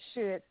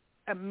should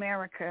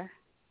America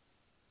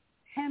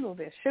handle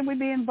this? Should we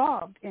be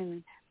involved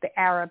in the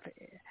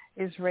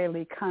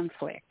Arab-Israeli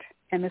conflict?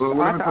 And Mr.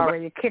 Arthur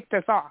already kicked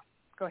us off.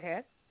 Go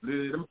ahead. Let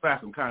me provide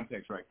some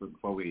context right quick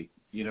before we,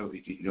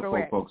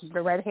 folks.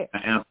 Go right ahead.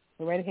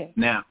 Go right ahead.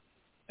 Now,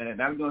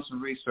 and I'm doing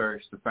some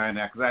research to find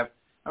out, because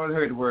I always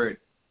heard the word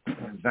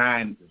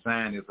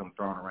Zionism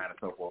thrown around and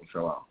so forth and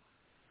so on.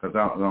 Because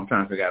I'm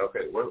trying to figure out,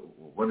 okay,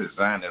 what is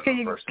Zionism? Can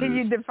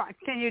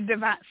you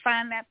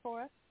define that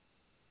for us?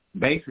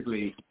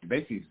 Basically,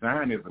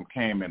 Zionism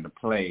came into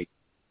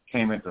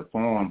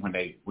form when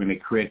they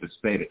created the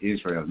state of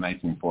Israel in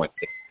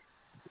 1948.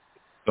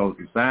 So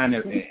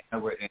Zionism,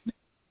 and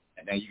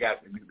now you guys,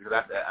 because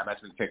I'm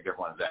actually going to take different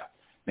ones out.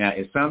 Now,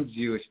 it's some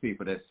Jewish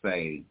people that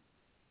say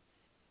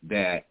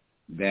that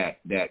the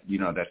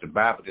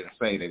Bible didn't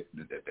say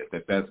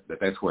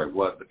that's where it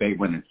was, but they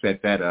went and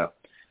set that up.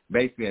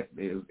 Basically, as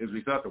a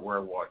result of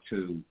World War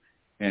II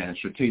and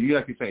strategic,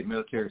 like you say,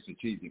 military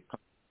strategic,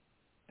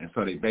 and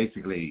so they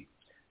basically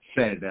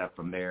set it up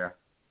from there.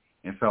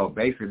 And so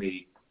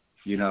basically,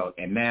 and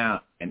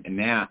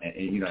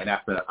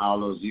after all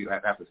those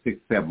years, after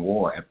 6-7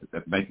 war, after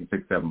the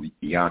 1967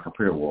 Yom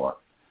Kippur War,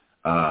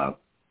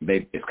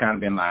 it's kind of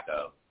been like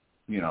a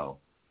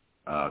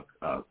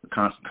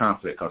constant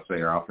conflict, because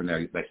they're often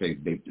there. They say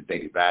they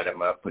divide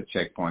them up, put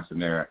checkpoints in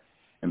there,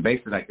 and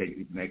basically like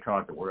they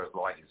call it the world's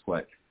largest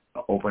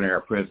open air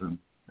prison.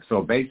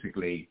 So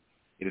basically,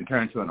 it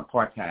turned into an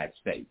apartheid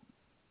state.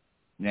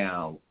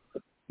 Now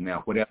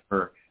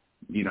whatever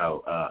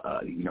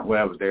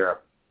whatever their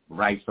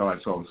rights are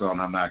and so on and so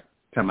on. I'm not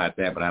talking about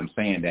that, but I'm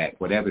saying that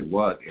whatever it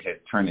was, it had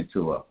turned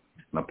into an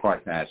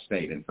apartheid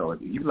state. And so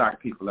if you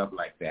lock people up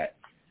like that,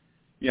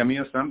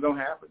 something's gonna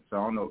happen. So I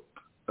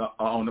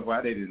don't know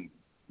why they didn't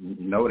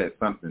know that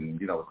something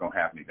was gonna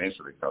happen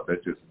eventually. So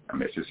that's just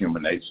it's just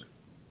human nature.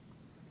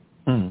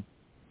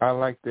 I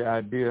like the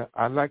idea.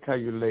 I like how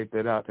you laid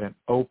that out, an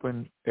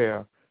open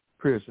air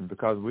prison,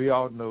 because we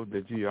all know the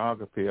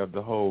geography of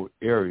the whole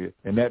area,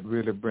 and that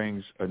really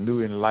brings a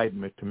new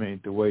enlightenment to me,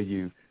 the way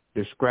you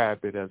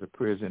describe it as a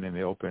prison in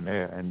the open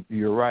air. And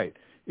you're right.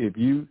 If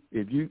you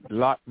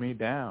lock me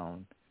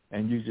down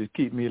and you just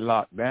keep me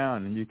locked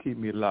down and you keep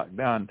me locked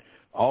down,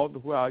 all the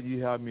while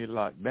you have me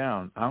locked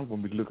down, I'm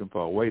going to be looking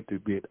for a way to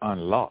get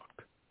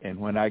unlocked. And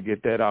when I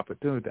get that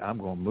opportunity, I'm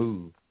going to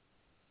move.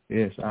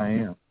 Yes, I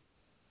am.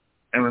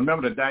 And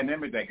remember the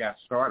dynamic that got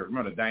started.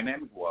 Remember the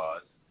dynamic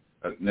was,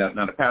 now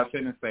the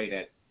Palestinians say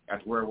that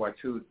after World War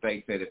II,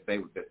 they said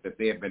that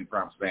they had been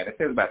promised land. They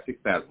said about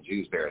 6,000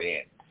 Jews there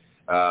then.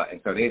 And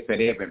so they said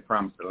they had been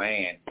promised the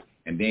land,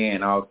 and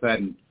then all of a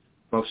sudden,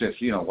 folks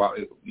just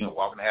walking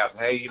the house.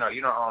 Hey, you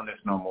don't own this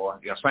no more.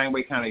 Same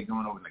way kind of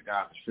doing over in the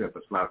Gaza Strip.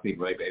 It's a lot of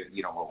people,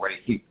 where they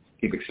keep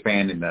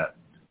expanding the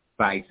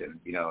sites, and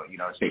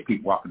say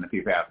people walking the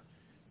people out.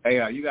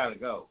 Hey, you got to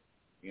go,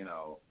 and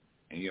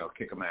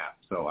kick them out.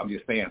 So I'm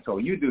just saying. So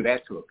you do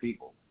that to a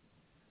people,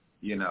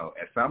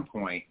 at some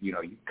point, you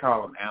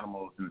call them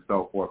animals and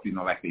so forth,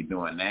 like they're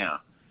doing now.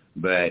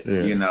 But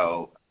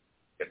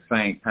at the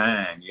same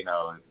time,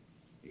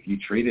 if you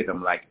treated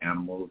them like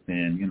animals,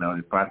 then,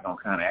 they're probably going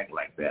to kind of act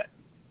like that.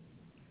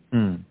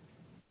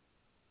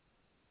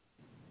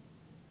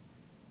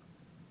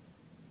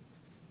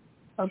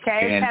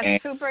 Okay.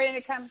 That's super.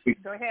 Any comments?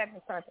 Go ahead,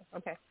 Mr. Arthur.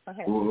 Okay, go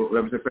ahead.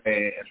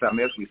 And something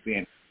else we've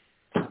seen.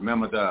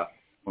 Remember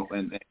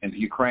in the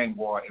Ukraine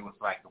war, it was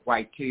like the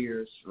white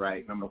tears,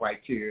 right? Remember the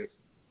white tears?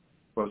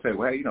 Folks say,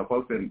 well,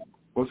 folks didn't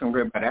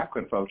worry about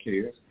African folks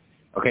tears.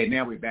 Okay,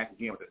 now we're back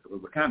again with this.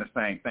 We're kind of the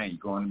same thing. You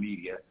go in the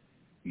media,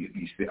 you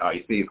see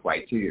it's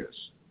white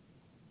tears.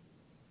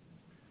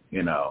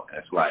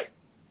 It's like,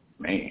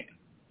 man,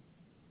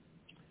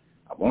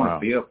 I want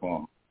to feel for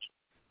them,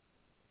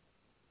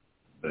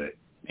 but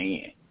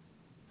man.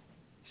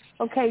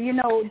 Okay,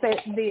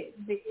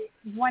 the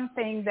one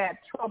thing that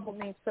troubled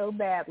me so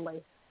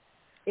badly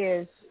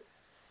is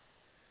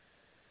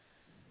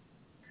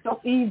so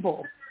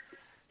evil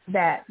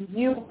that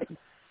you would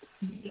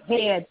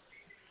behead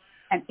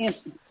an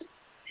infant.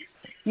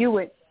 You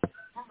would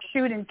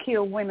shoot and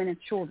kill women and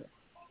children,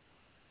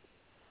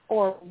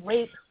 or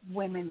rape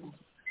women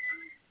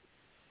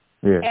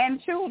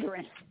and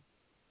children.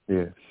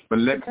 Yes.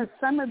 Because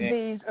some of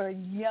these are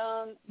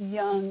young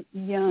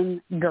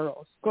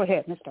girls. Go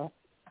ahead, Mr.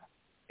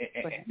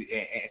 And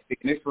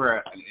this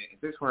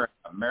where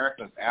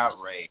America's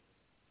outrage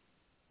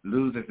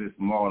loses its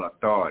moral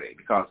authority,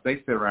 because they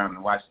sit around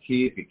and watch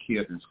kids get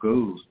killed in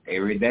schools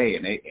every day,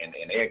 and they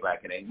act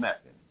like it ain't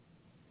nothing.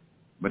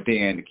 But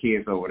then the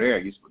kids over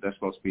there, they're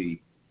supposed to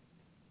be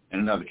in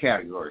another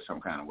category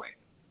some kind of way.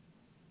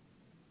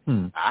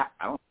 I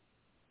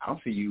don't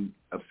see you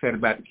upset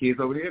about the kids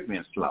over here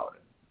being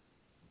slaughtered.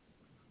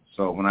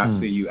 So when I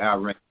see you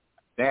outraged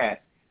like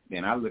that,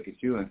 then I look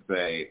at you and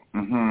say,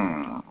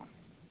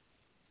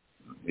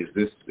 Is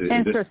this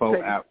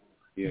out?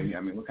 Yeah,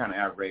 I mean, what kind of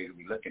outrage are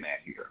we looking at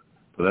here?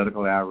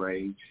 Political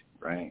outrage,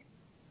 right?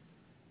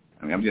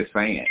 I mean, I'm just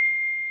saying.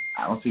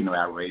 I don't see no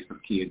outrage for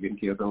the kids getting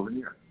killed over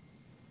here.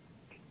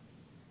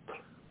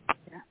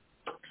 Yeah.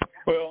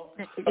 Well,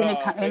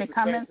 any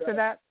comments to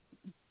that?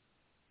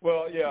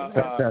 Well, yeah,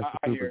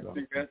 I hear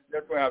it.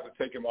 That's going to have to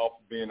take him off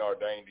of being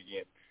ordained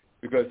again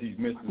because he's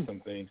missing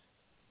some things.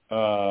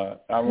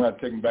 I'm going to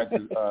take him back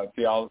to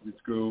theology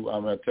school.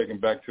 I'm going to take him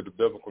back to the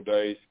biblical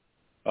days.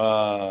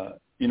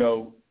 You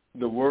know,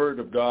 the word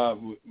of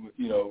God,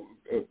 you know,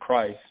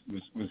 Christ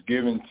was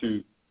given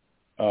to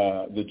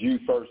the Jew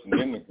first and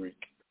then the Greek.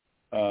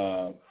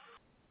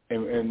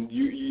 And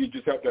you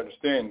just have to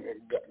understand,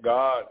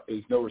 God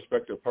is no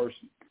respecter of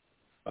person.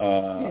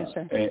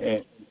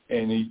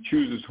 And he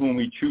chooses whom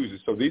he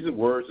chooses. So these are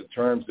words and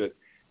terms that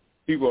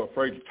people are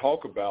afraid to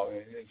talk about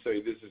and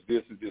say this is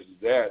this and this is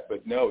that.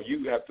 But no,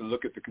 you have to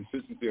look at the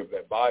consistency of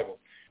that Bible.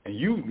 And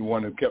you the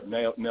one who kept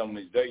nailing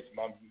these dates.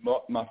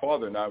 My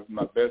father and I,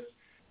 my best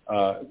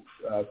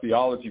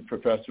theology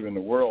professor in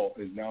the world,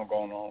 is now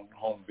going on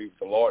home to be with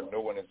the Lord.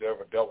 No one has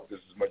ever dealt with this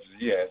as much as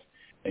he has.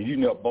 And you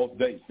know both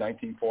dates,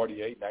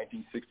 1948,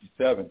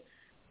 1967,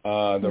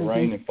 the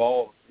reign and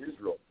fall of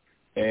Israel.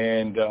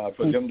 And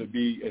for them to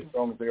be as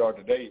strong as they are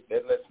today,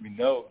 that lets me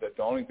know that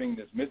the only thing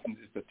that's missing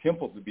is the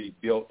temple to be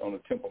built on the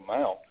Temple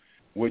Mount,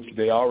 which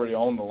they already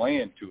own the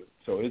land to it.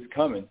 So it's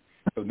coming.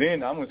 So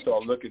then I'm going to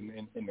start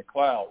looking in the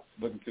clouds,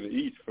 looking to the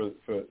east for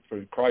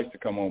Christ to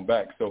come on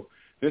back. So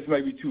this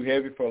may be too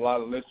heavy for a lot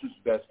of listeners.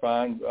 That's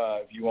fine.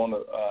 If you want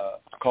to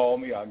call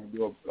me, I can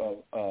do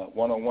a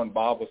one-on-one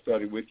Bible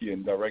study with you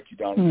and direct you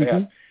down the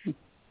path.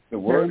 The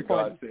Word of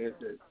God says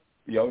that,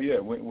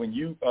 when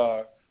you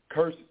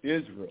curse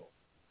Israel,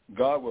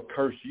 God will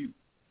curse you.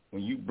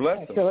 When you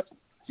bless them,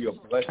 he'll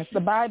bless you. That's the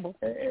Bible.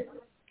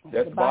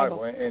 That's the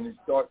Bible. And it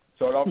start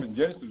off in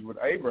Genesis with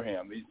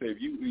Abraham. He said,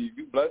 if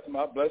you bless him,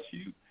 I'll bless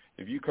you.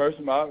 If you curse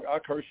him, I'll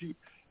curse you.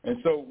 And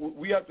so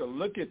we have to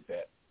look at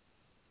that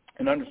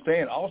and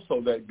understand also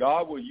that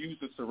God will use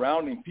the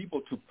surrounding people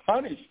to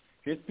punish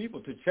his people,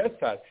 to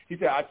chastise. He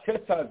said, I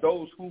chastise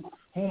those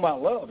whom I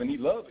love. And he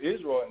loved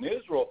Israel. And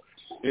Israel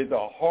is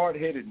a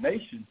hard-headed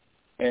nation.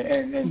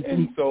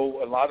 And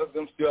so a lot of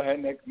them still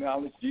hadn't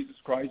acknowledged Jesus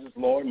Christ as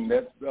Lord, and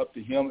that's up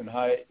to him.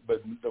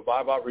 But the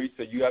Bible I read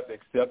said you have to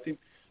accept him,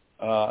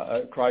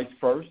 Christ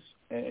first,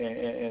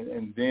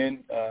 and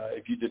then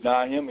if you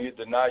deny him, he'll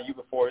deny you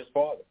before his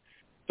Father.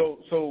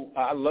 So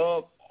I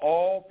love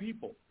all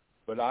people,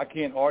 but I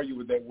can't argue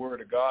with that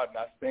word of God, and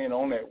I stand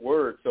on that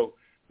word. So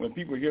when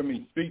people hear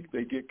me speak,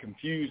 they get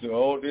confused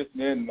and this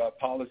and then my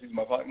policies,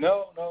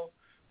 No,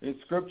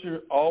 it's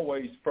Scripture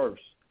always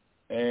first.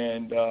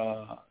 And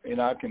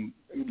I can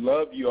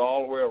love you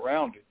all the way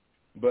around it.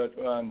 But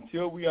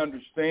until we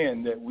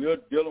understand that we're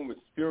dealing with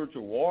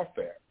spiritual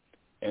warfare,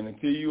 and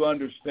until you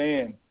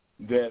understand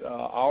that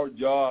our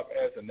job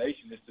as a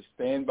nation is to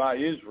stand by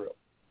Israel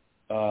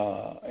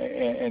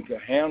and to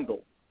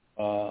handle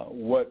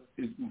what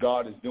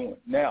God is doing.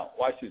 Now,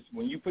 watch this.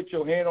 When you put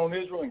your hand on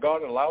Israel and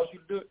God allows you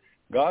to do it,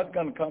 God's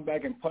going to come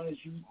back and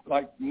punish you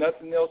like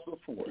nothing else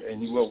before,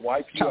 and he will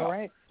wipe you out.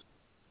 Right.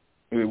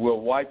 It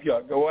will wipe you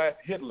out. Go at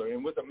Hitler.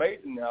 And what's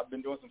amazing now, I've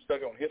been doing some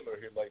study on Hitler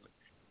here lately.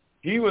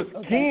 He was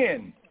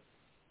kin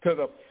to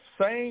the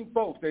same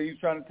folks that he was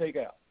trying to take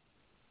out.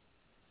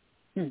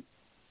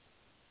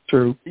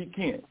 True. He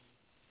kin.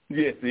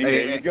 Yes,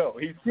 there you go.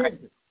 He's kin.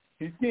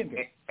 He's kin.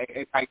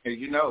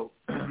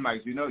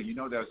 Mike,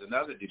 there's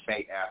another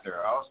debate out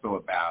there also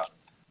about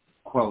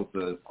quote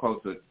the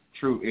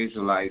true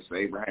Israelites,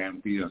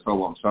 Abraham, Peter, and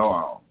so on and so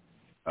on.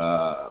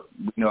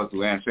 We know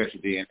through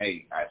ancestral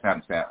DNA. I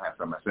haven't said that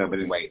myself, but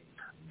anyway,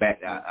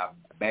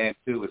 bad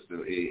too is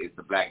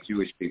the black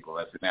Jewish people.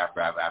 That's an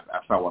Africa. I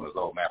saw one of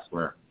those old maps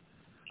where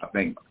I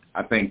think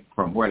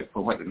from what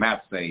the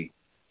maps say,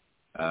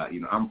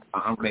 I'm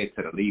related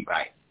to the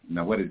Levite.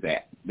 What is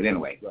that? But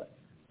anyway,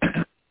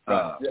 the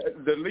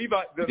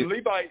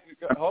Levite.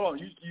 Hold on,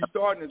 you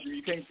starting it.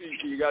 You can't see.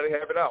 You got to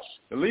have it out.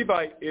 The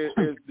Levite is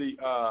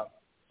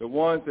the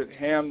ones that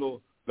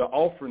handle the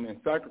offering and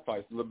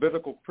sacrifice, the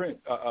Levitical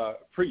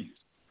priest.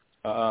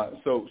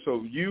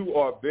 So you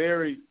are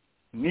very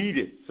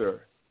needed,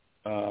 sir.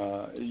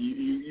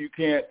 You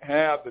can't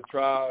have the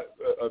tribe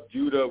of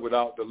Judah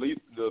without the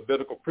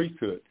Levitical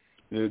priesthood.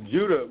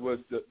 Judah was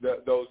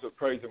those of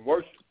praise and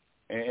worship.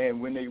 And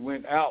when they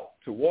went out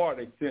to war,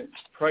 they sent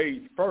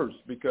praise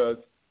first because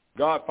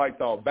God fights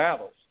all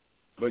battles.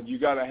 But you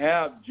got to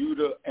have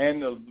Judah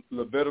and the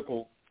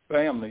Levitical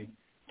family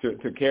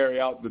to carry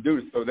out the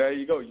duty. So there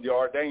you go. You're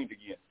ordained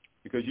again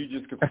because you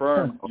just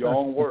confirmed your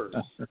own words.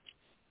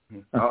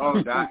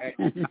 I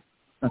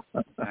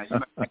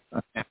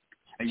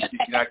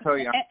tell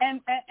you.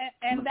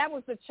 And that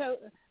was the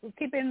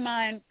keep in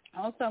mind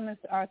also,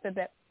 Mr. Arthur,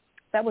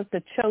 that was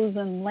the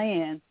chosen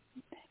land.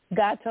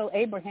 God told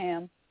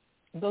Abraham,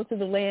 go to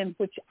the land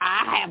which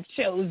I have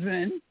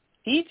chosen.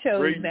 He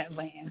chose that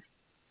land.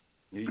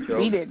 He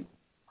didn't.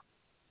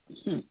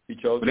 He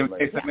chose that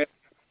land.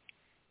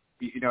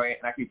 And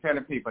I keep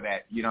telling people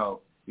that,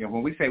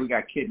 when we say we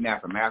got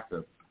kidnapped from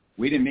Africa,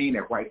 we didn't mean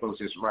that white folks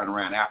just run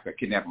around Africa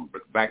kidnapping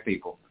black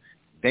people.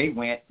 They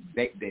went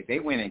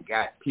and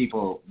got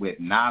people with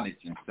knowledge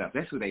and stuff.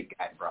 That's who they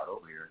got brought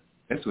over here.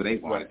 That's who they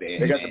wanted. They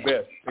got the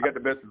best. They got the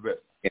best of the best.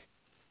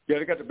 Yeah,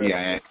 they got the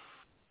best.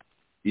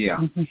 Yeah.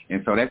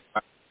 And so that's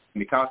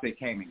because they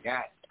came and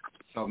got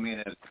so many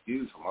of the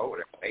Jews from over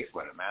there. They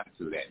what amounted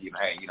to that.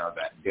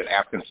 The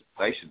African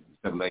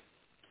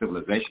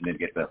civilization didn't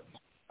get to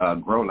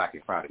grow like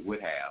it probably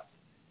would have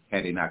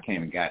had they not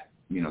came and got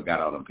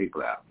all them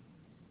people out.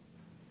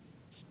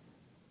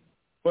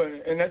 But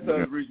and that's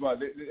the reason why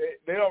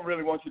they don't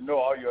really want you to know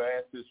all your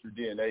ancestry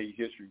DNA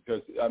history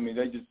because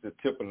they just the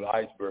tip of the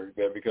iceberg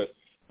there because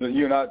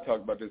you and I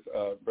talked about this,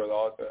 Brother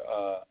Arthur.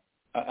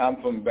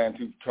 I'm from the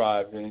Bantu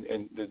tribe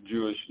and the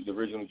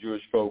original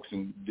Jewish folks,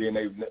 and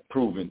DNA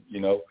proven.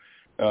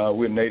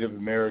 We're Native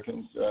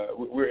Americans.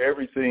 We're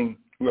everything.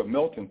 We're a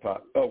melting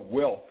pot of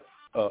wealth,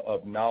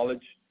 of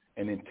knowledge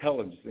and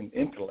intelligence and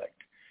intellect.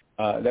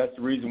 That's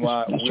the reason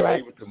why we're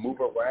able to move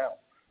around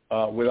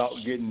without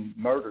getting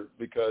murdered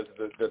because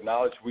the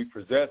knowledge we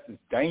possess is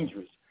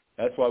dangerous.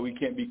 That's why we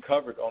can't be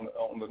covered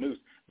on the news.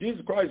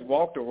 Jesus Christ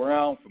walked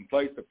around from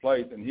place to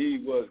place, and he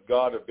was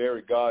God, a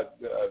very God,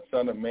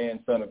 Son of Man,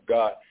 Son of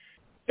God,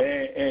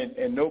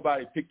 and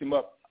nobody picked him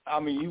up.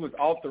 He was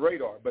off the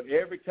radar. But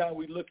every time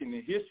we look in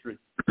the history,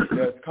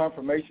 there's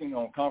confirmation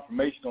on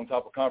confirmation on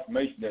top of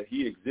confirmation that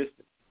he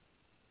existed.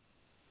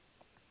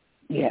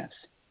 Yes.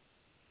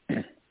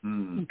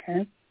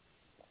 Okay.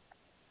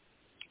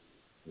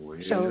 Well,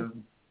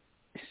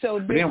 so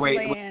this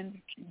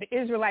land, the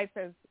Israelites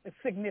are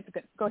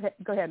significant. Go ahead,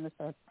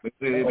 Mr.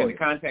 In the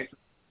context of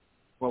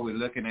what we're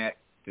looking at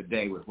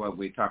today with what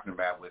we're talking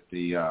about with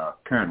the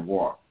current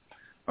war.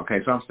 Okay,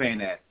 so I'm saying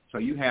that. So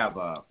you have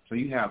a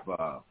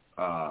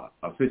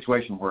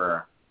situation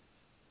where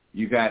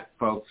you got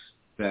folks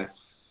that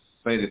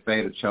say that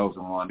they're the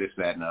chosen one, this,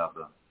 that, and the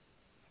other.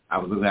 I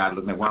was looking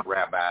at one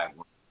rabbi,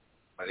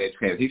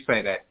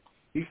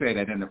 he said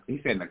that in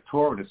the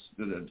Torah,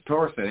 the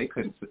Torah said they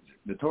couldn't.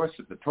 The Torah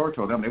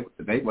told them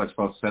they weren't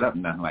supposed to set up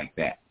nothing like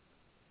that.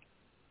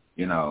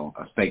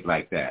 A state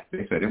like that.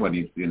 They said they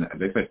wasn't.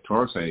 They said the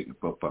Torah said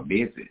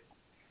forbids it.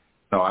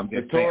 So I'm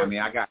just saying.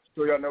 I got.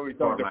 So y'all know what he's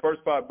talking. The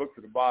first 5 books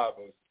of the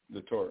Bible is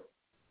the Torah.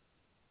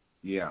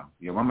 Yeah.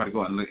 I'm going to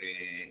go and look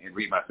and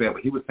read myself.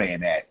 But he was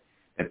saying that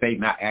they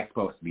not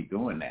supposed to be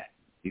doing that.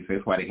 He said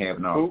that's why they have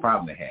no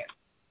problem they have.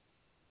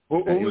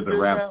 Who was this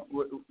now?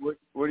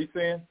 What are you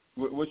saying?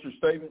 What's your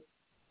statement?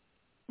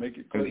 Make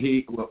it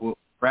clear.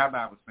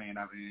 Rabbi was saying, and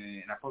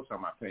I posted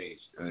on my page.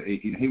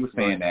 He was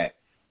saying that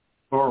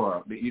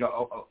Torah,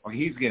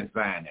 he's against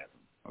Zionism.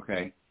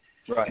 Okay,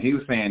 right. He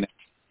was saying that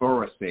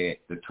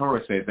the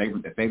Torah says they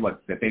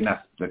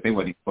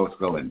wasn't supposed to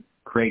go and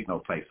create no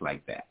place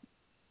like that.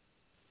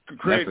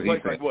 Create a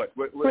place like what?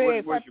 What's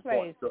your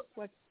point?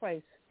 What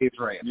place?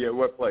 Israel. Yeah,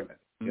 what place?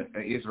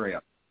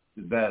 Israel.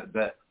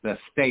 The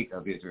state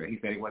of Israel. He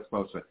said he wasn't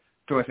supposed to.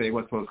 Torah said he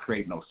wasn't supposed to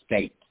create no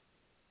state.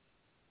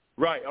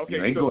 Right.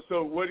 Okay.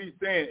 So what he's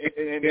saying,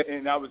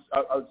 and I was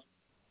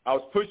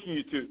pushing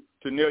you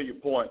to nail your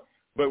point,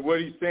 but what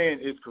he's saying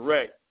is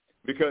correct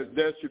because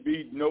there should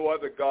be no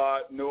other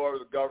God, no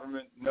other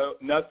government,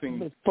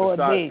 nothing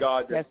besides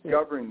God that's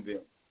governing them.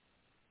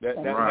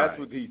 That's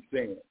what he's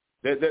saying.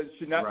 That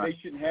should not. Right. They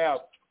shouldn't have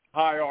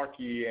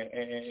hierarchy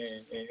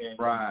and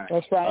right.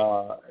 That's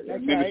right.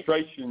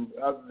 Administration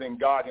other than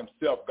God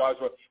Himself.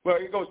 Well,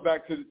 it goes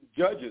back to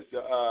Judges.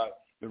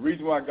 The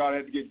reason why God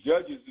had to get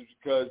judges is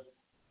because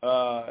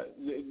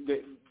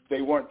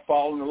they weren't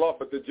following the law.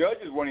 But the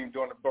judges weren't even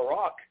doing it.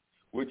 Barak,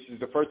 which is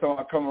the first time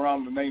I come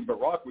around the name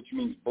Barak, which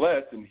means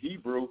blessed in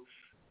Hebrew,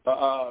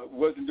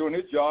 wasn't doing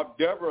his job.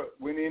 Deborah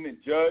went in and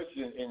judged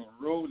and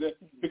ruled it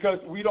because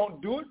we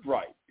don't do it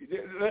right.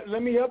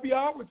 Let me help you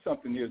out with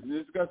something here.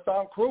 This is going to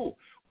sound cruel.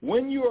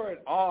 When you are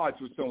at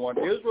odds with someone,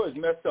 Israel has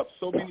messed up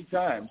so many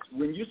times.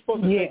 When you're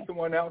supposed to take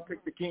someone out,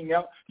 take the king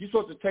out, you're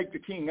supposed to take the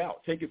king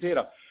out, take his head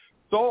out.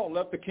 Saul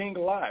left the king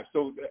alive.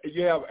 So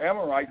you have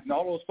Amorites and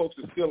all those folks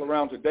are still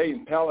around today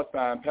in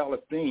Palestine.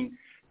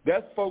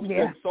 That's folks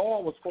that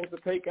Saul was supposed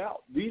to take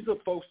out. These are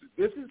folks,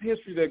 this is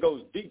history that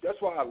goes deep.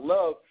 That's why I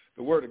love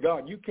the Word of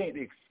God. You can't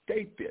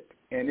escape it.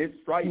 And it's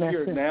right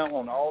here now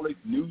on all these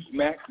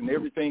Newsmax and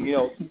everything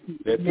else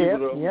that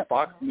people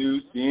Fox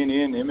News,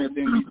 CNN,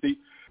 MSNBC.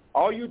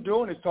 All you're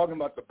doing is talking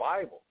about the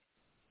Bible,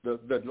 the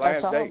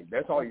last day.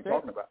 That's all you're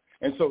talking about.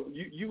 And so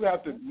you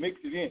have to mix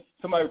it in.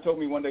 Somebody told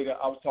me one day that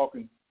I was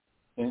talking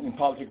in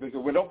politics. They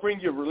said, well, don't bring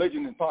your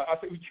religion in politics.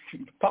 I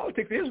said,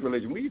 politics is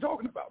religion. What are you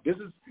talking about? This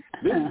is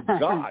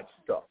God's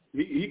stuff.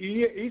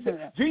 He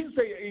said, Jesus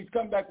said he's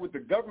come back with the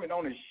government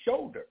on his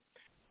shoulder.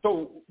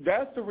 So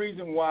that's the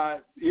reason why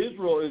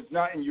Israel is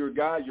not in your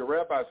guide. Your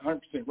rabbi is 100%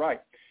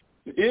 right.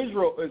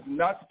 Israel is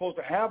not supposed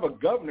to have a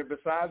governor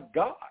besides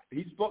God.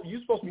 You're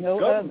supposed to be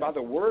governed by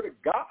the word of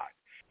God.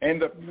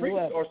 And the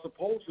priests are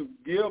supposed to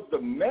give the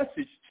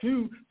message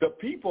to the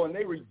people, and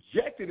they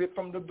rejected it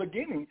from the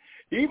beginning.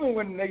 Even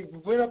when they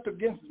went up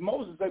against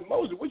Moses, they said,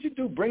 Moses, what'd you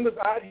do? Bring us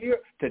out here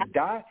to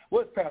die?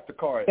 What's Pastor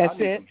Carr? I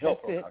need some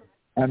help.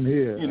 I'm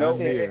here. You know, I'm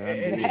here.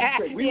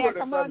 and we would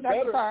have done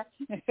better.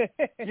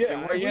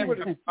 We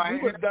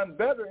would have done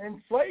better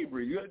in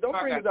slavery. Don't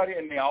bring us out here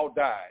and they all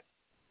died.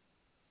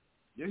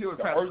 You hear what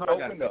the Pastor earth Carr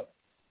opened up.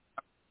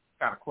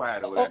 Kind of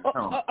quiet over there.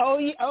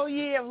 Oh,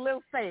 yeah, of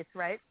little faith,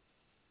 right?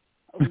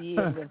 Oh,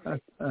 yeah, of little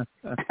faith.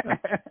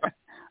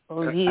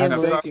 Oh, yeah,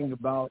 I'm thinking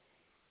about,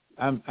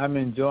 I'm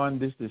enjoying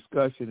this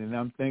discussion, and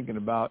I'm thinking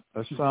about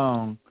a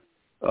song,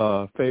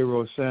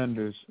 Pharaoh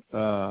Sanders,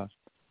 the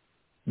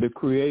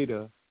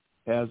Creator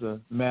has a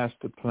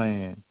master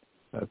plan,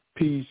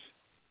 peace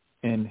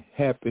and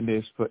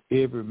happiness for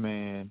every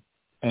man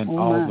and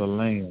all the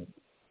land.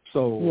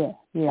 So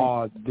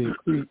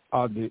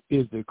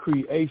is the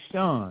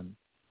creation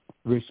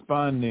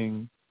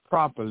responding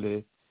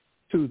properly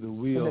to the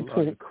will of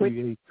the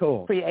Creator?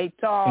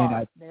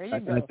 And there you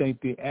go. I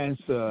think the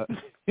answer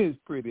is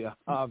pretty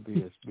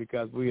obvious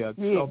because we have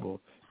trouble,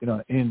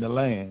 in the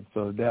land.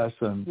 So there's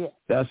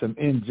some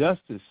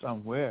injustice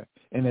somewhere.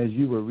 And as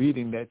you were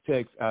reading that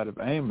text out of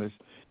Amos,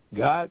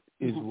 God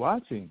is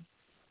watching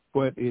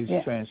what is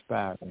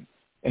transpiring,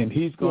 and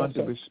He's going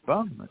to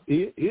respond.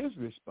 He is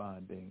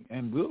responding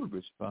and will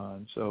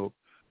respond. So,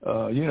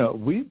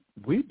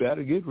 we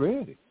better get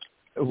ready.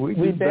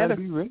 We better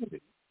be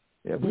ready.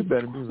 Yeah, we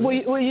better be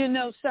ready.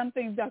 Well,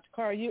 something, Dr.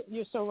 Carr,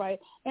 you're so right.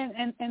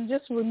 And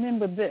just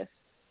remember this.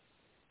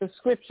 The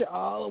scripture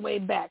all the way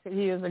back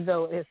years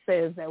ago, it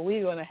says that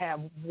we're going to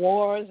have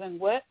wars and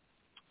what?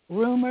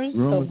 Rumors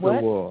of what?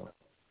 Of war.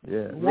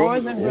 Yeah.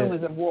 Wars and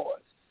rumors of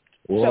wars.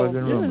 So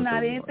this is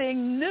not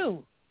anything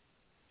new.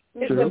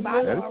 The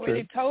Bible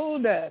already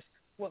told us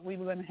what we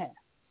were going to have.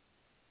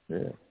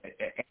 Yeah.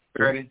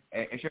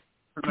 And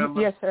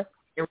remember, yes, sir.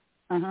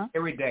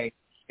 Every day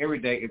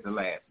is the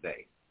last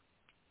day.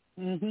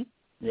 Mm-hmm.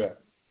 Yeah.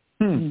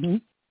 Mm-hmm.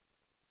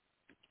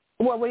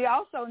 Well, we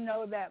also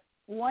know that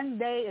one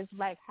day is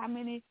like how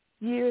many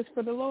years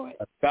for the Lord?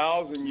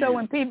 1,000 years. So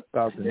when people,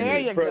 there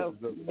you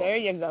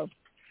go.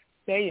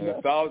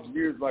 1,000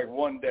 years like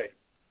one day.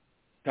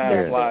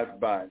 Time flies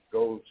by, it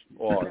goes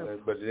on,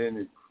 but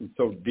then it's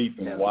so deep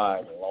and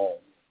wide and long.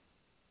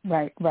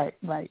 Right.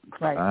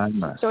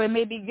 So it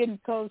may be getting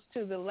close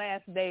to the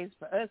last days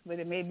for us, but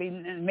it may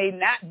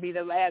not be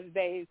the last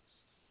days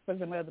for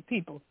some other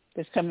people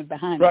that's coming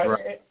behind us.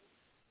 Right.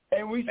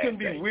 And we shouldn't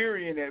be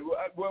weary in it.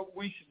 What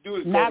we should do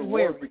is not go to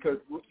weary. work because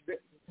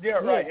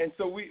right. And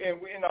so we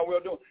in our well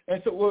doing.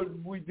 And so what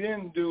we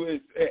then do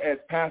is, as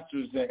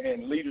pastors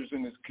and leaders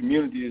in this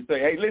community, is say,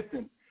 hey,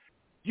 listen,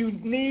 you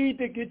need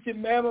to get your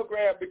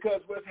mammogram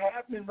because what's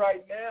happening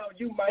right now,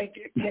 you might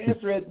get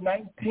cancer at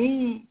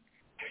 19.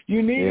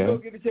 You need to go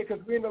get it checked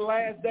because we're in the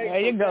last days. There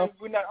you go.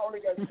 We're not only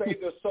going to save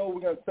the soul,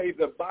 we're going to save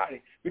the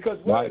body. Because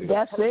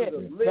that's it.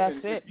 Of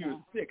living if you're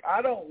sick.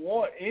 I don't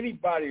want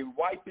anybody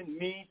wiping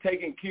me,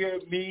 taking care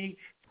of me,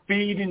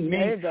 feeding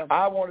me.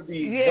 I want to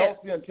be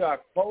healthy until I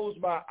close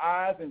my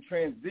eyes and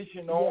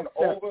transition on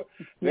over.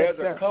 There's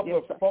a couple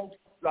of folks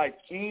like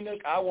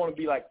Enoch. I want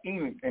to be like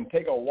Enoch and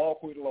take a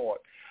walk with the Lord.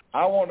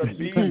 I want to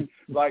be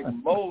like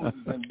Moses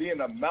and be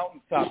in a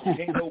mountaintop.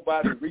 Can't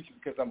nobody reach me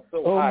because I'm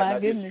so high.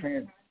 And I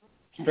just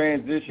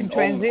transition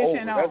over.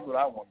 That's what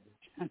I want to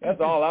do.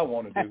 That's all I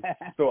want to do.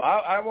 So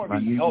I want to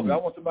be healthy. I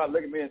want somebody to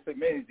look at me and say,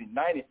 man, is he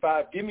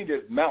 95? Give me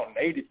this mountain,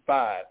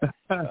 85.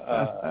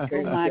 I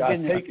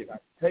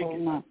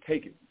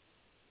take it.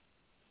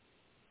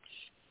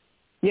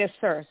 Yes,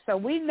 sir. So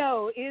we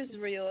know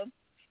Israel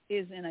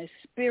is in a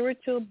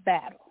spiritual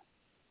battle.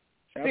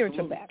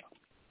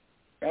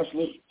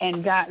 Absolutely.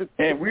 And God,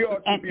 and we are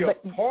to be a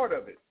part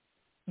of it.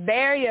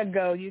 There you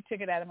go. You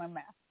took it out of my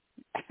mouth.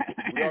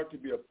 We are to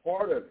be a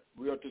part of it.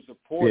 We are to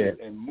support it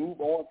and move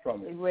on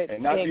from it,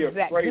 and not be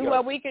afraid. Do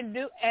what we can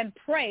do and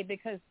pray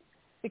because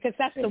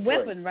that's the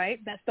weapon, right?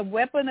 That's the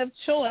weapon of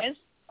choice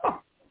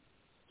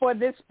for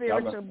this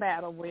spiritual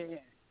battle we're in.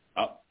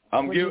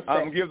 I'm give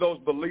those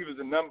believers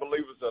and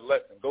non-believers a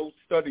lesson. Go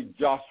study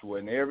Joshua.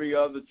 In every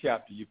other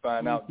chapter, you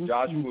find out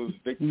Joshua was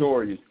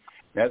victorious.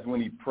 That's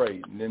when he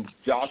prayed. And then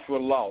Joshua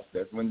lost.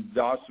 That's when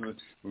Joshua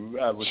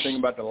was thinking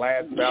about the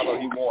last battle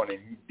he won, and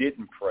he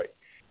didn't pray.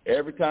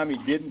 Every time he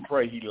didn't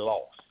pray, he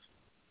lost.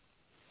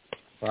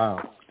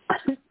 Wow.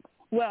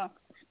 Well,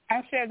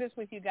 I'll share this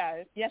with you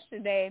guys.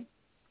 Yesterday,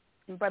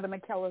 in Brother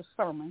McKellar's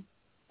sermon,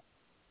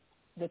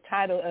 the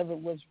title of it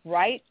was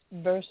Right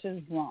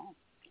versus Wrong.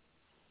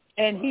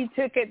 And he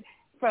took it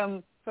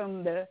from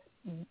the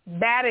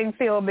batting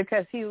field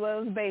because he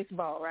loves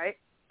baseball, right?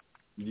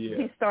 Yeah.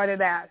 He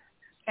started out,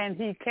 and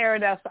he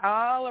carried us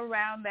all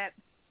around that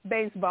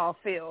baseball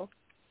field,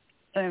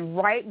 and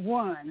right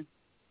won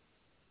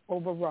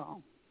over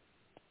wrong.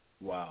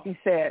 Wow. He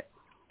said,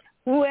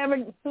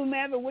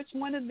 whomever, which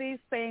one of these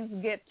things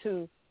get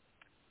to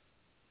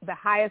the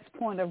highest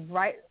point of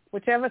right,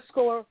 whichever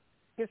score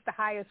gets the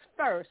highest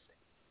first,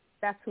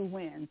 that's who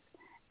wins.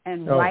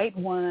 and right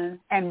won,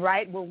 and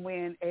right will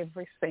win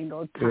every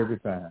single time. Every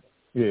time.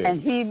 Yeah.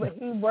 And he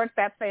worked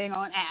that thing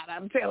on out.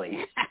 I'm telling you,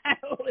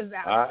 it was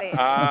outstanding.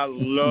 I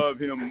love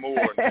him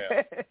more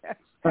now.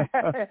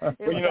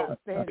 Well,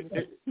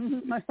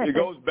 it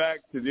goes back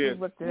to this.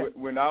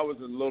 When I was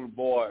a little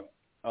boy,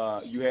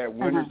 you had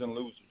winners and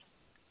losers,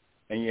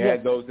 and you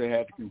had those that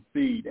had to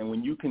concede. And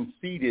when you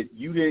conceded,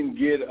 you didn't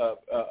get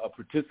a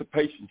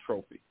participation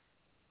trophy.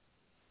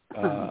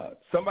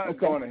 Somebody's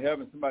going to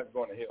heaven, somebody's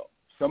going to hell.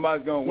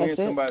 Somebody's going to win,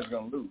 somebody's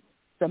going to lose.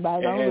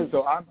 And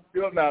so I'm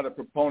still not a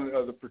proponent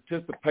of the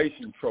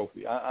participation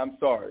trophy. I'm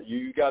sorry.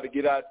 You got to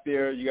get out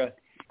there. You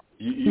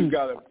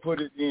got to put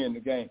it in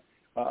the game.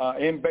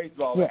 In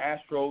baseball, the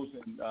Astros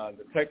and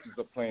the Texans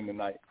are playing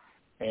tonight,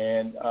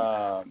 and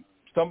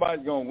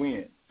somebody's going to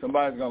win.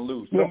 Somebody's going to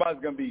lose.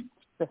 Somebody's going to be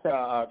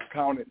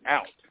counted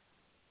out.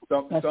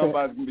 Somebody's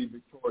going to be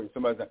victorious.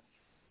 Somebody's not.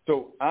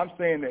 So I'm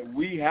saying that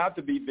we have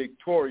to be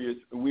victorious.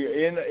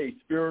 We're in a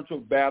spiritual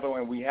battle,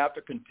 and we have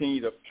to continue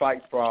to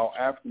fight for our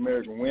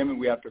African-American women.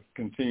 We have to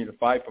continue to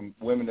fight for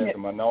women as a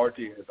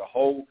minority as a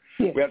whole.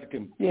 We have to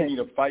continue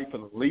to fight for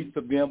the least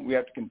of them. We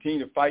have to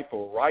continue to fight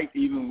for right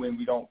even when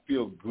we don't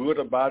feel good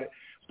about it.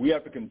 We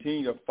have to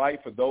continue to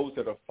fight for those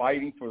that are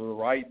fighting for the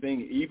right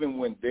thing, even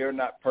when they're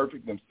not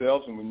perfect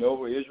themselves, and we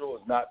know Israel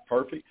is not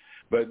perfect.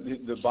 But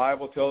the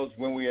Bible tells us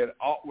when we had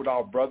aught with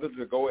our brother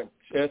to go and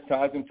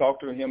chastise and talk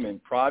to him in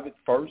private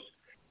first,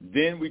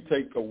 then we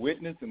take a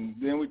witness, and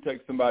then we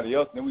take somebody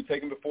else, and then we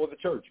take him before the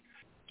church.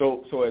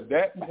 So at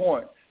that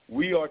point,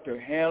 we are to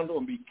handle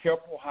and be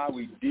careful how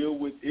we deal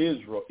with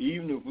Israel,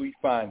 even if we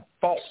find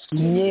fault.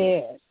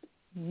 Yes.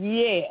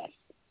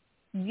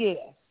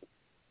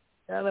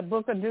 The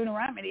book of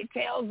Deuteronomy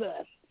tells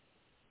us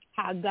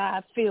how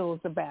God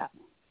feels about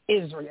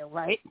Israel,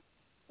 right?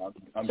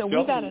 So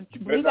we gotta.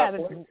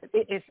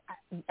 It's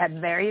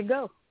there you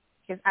go.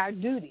 It's our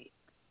duty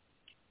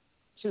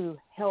to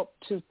help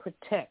to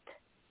protect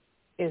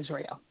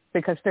Israel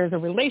because there's a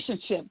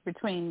relationship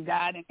between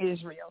God and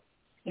Israel,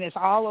 and it's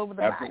all over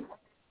the Bible,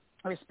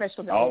 or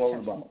especially the all over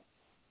the Bible.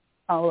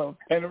 All over.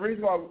 And the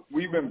reason why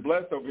we've been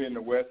blessed over here in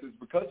the West is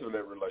because of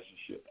that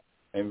relationship.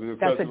 And because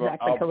that's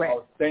exactly correct.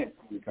 Our stance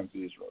when it comes to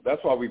Israel.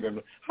 That's why we've been.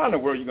 How in the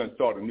world are you going to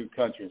start a new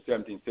country in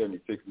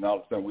 1776 and all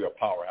of a sudden we're a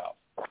powerhouse?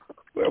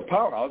 We're a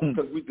powerhouse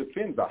because we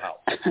defend the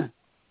house.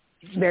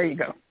 There you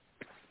go.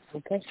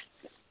 Okay.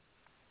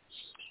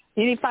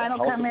 Any final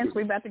comments?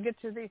 We're about to get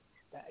to the.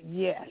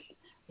 Yes,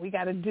 we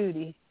got a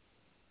duty,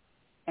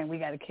 and we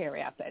got to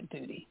carry out that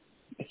duty.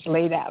 It's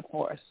laid out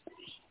for us,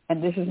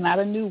 and this is not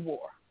a new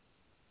war.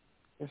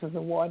 This is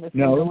a war that's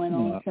been going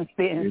on since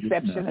the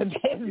inception of it.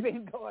 It's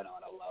been going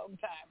on a long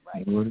time,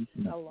 right?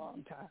 A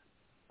long time.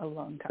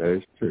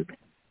 That's true.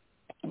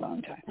 A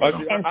long time.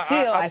 And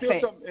still, I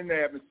feel something in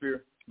the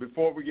atmosphere.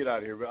 Before we get out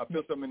of here, I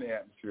feel something in the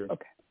atmosphere.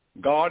 Okay.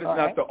 God is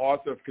not the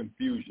author of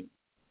confusion.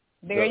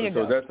 There you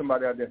go. So that's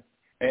somebody out there.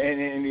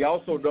 And he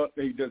also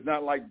does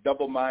not like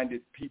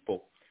double-minded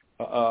people.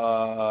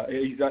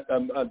 He's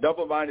a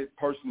double-minded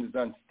person is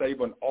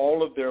unstable in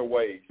all of their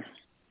ways.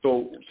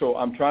 So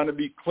I'm trying to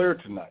be clear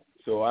tonight.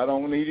 So I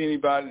don't need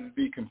anybody to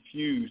be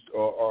confused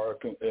or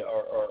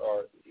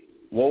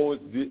woe is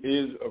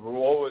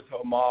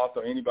Hamas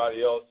or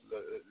anybody else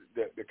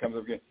that comes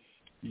up against.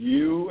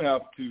 You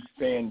have to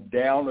stand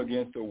down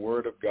against the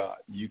word of God.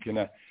 You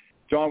cannot.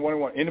 John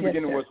 1:1. In the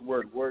beginning was the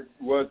word. Word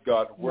was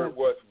God. The word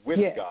was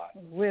with God.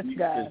 With he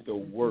God is the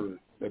Word,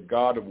 the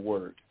God of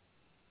Word.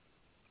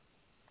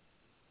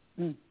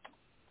 Mm.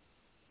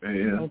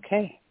 Yeah.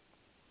 Okay.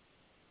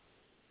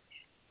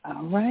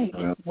 All right.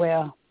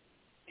 Well,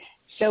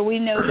 so we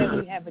know that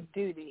we have a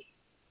duty,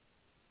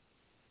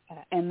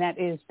 and that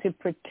is to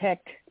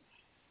protect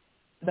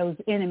those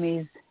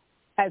enemies.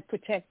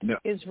 Protect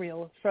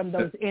Israel from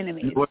those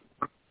enemies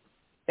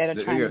that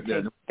are trying to take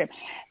them.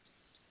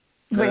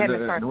 Go ahead,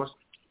 Mr. Carter.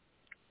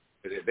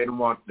 They don't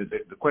want.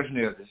 The question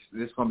is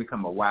this going to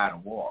become a wider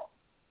war,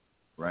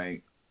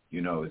 right?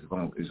 You know, it's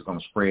going to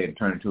spread and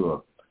turn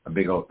into a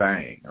big old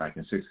thing like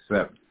in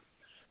 '67.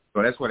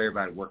 So that's what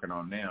everybody's working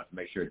on now to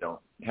make sure it don't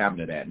happen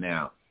to that.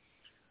 Now,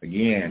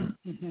 again,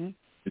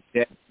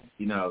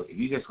 you know, if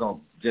you just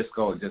go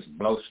and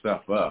blow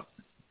stuff up.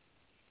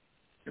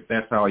 If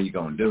that's all you're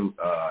going to do,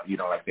 you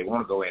know, like they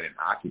want to go in and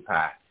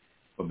occupy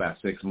for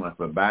about 6 months,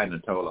 but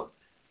Biden told them,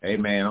 hey,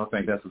 man, I don't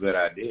think that's a good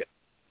idea.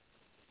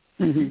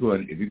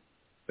 If you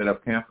set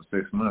up camp for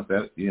 6 months,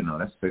 that's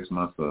 6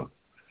 months of,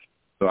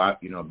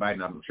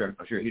 Biden, I'm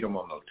sure he don't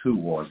want no two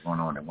wars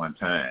going on at one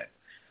time.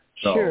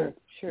 So,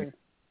 sure.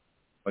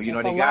 But, you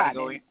know, they got to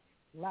go in.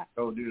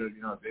 So,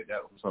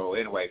 so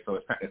anyway, so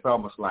it's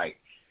almost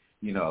like,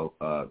 you know,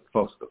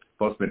 folks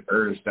been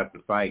urged up to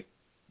fight.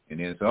 And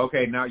then so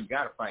okay, now you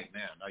got to fight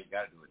now. Now you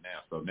got to do it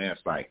now. So now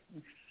it's like,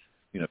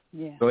 you know.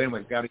 Yeah. So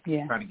anyway, got to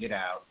keep trying to get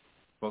out.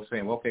 Folks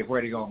saying, well, okay, where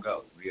are they gonna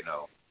go? You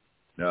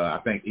know, I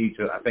think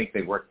Egypt. I think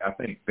they're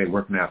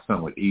working out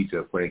something with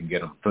Egypt where they can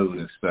get them food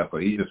and stuff.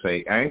 But Egypt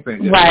say, I ain't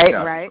finna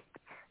right.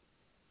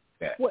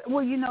 That.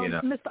 Well, you know,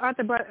 Mr.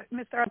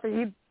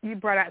 Arthur, you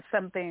brought out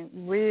something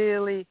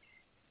really,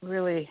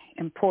 really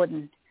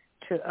important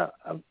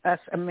of us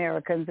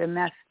Americans, and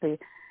that's the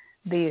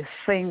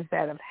things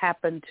that have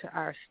happened to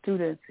our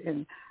students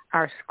in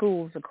our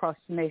schools across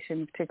the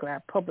nation, particularly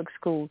our public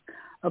schools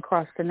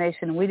across the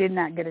nation. We did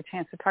not get a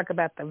chance to talk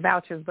about the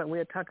vouchers, but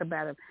we'll talk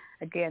about it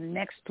again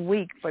next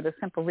week for the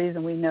simple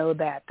reason we know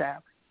that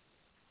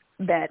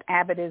that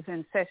Abbott is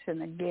in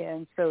session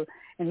again. So,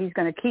 and he's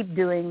going to keep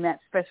doing that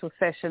special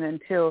session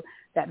until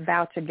that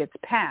voucher gets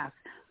passed.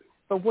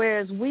 But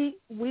whereas we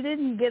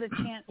didn't get a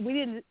chance,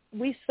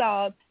 we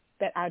saw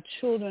that our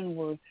children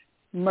were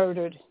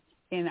murdered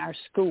in our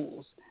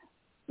schools.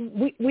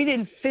 We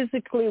didn't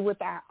physically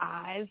with our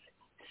eyes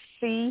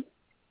see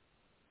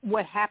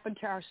what happened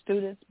to our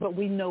students, but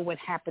we know what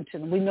happened to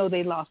them. We know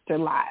they lost their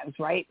lives,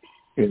 right?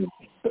 Yeah.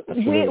 We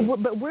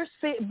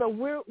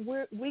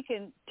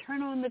can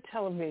turn on the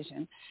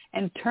television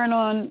and turn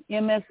on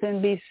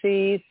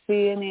MSNBC,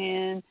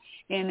 CNN,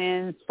 and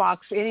then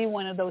Fox, any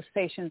one of those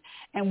stations,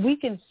 and we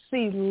can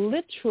see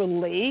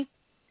literally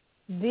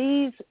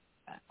these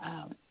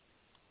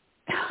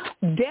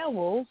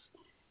devils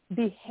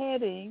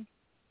beheading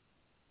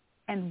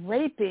and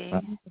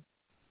raping.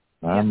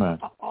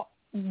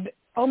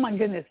 Oh my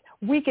goodness!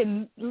 We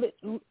can.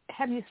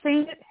 Have you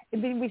seen it?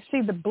 We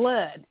see the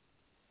blood.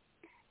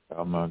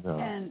 Oh my God!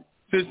 And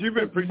since you've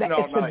been preaching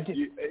all night,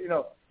 you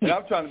know, and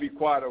I'm trying to be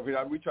quiet over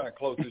here. We're trying to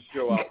close this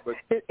show out, but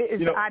you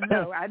know, I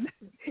know.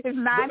 It's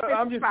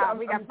 9:55.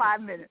 We got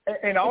 5 minutes.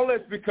 And all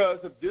that's because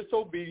of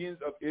disobedience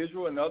of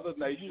Israel and other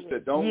nations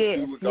that don't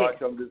do what God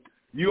tells them.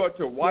 You are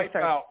to wipe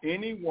out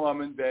any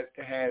woman that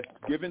has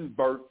given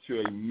birth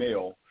to a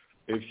male.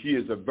 If she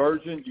is a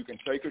virgin, you can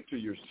take her to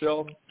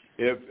yourself.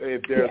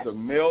 If there's a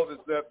male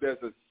that's left,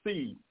 there's a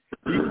seed.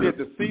 He said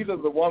the seed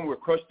of the one will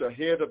crush the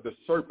head of the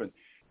serpent.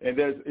 And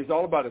it's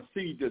all about a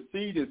seed. The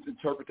seed is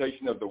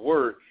interpretation of the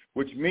word,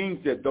 which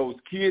means that those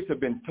kids have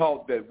been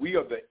taught that we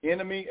are the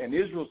enemy and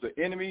Israel's the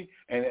enemy.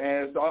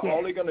 And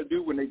all they're going to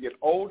do when they get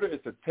older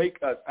is to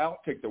take us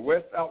out, take the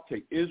West out,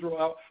 take Israel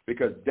out,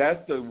 because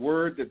that's the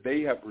word that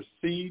they have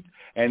received.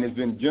 And it's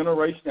been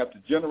generation after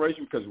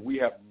generation because we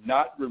have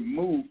not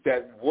removed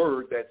that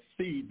word, that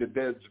seed that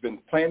has been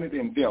planted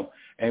in them.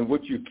 And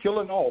what you're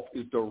killing off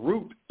is the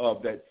root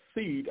of that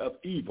seed of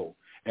evil.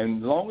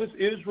 And as long as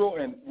Israel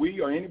and we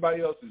or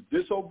anybody else is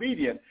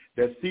disobedient,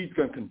 that seed's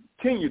going to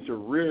continue to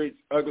rear its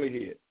ugly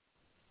head.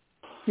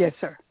 Yes,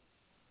 sir.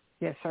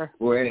 Yes, sir.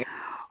 Well,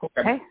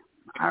 okay.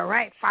 All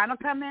right. Final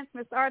comments,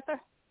 Mr. Arthur?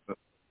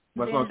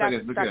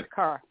 Dr.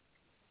 Carr.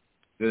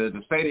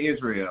 The state of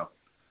Israel,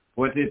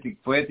 for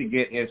it to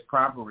get its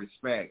proper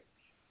respect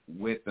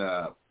with,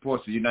 of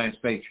course, the United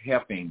States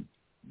helping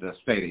the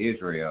state of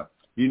Israel,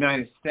 the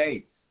United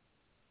States,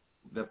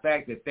 the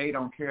fact that they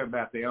don't care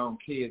about their own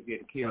kids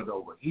getting killed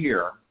over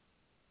here,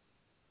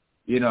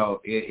 you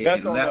know,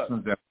 it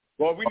lessens them.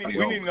 Well, we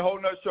need a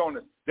whole nother show on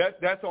this.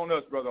 That's on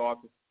us, Brother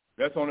Arthur.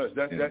 That's on us.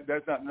 That's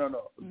not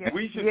no. Yeah.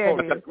 We should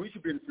protest. We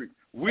should be in the street.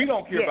 We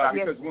don't care about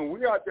it because when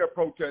we're out there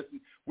protesting,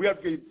 we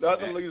have to get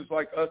other leaders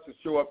like us to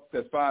show up.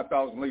 There's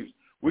 5,000 leaders.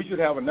 We should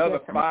have another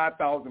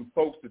 5,000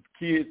 folks, that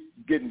kids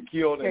getting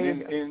killed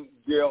and in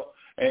jail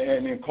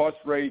and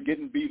incarcerated,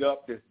 getting beat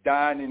up, that's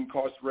dying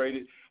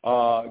incarcerated,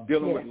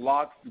 dealing with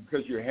locks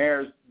because your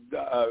hair's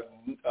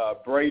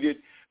braided.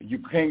 You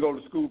can't go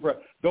to school.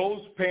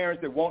 Those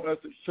parents that want us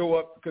to show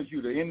up because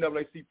you're the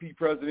NAACP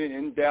president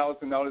in Dallas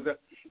and all of that,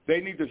 they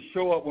need to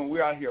show up when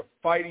we're out here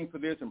fighting for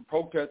this and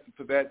protesting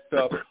for that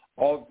stuff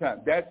all the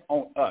time. That's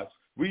on us.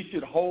 We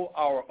should hold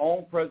our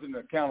own president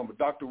accountable.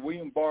 Dr.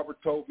 William Barber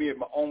told me at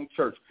my own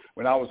church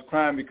when I was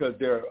crying because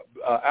there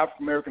are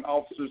African-American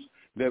officers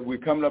that we're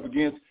coming up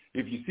against.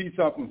 If you see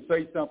something,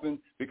 say something,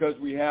 because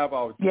we have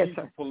our chief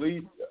of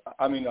police,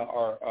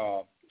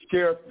 our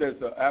sheriff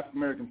that's an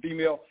African-American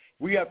female.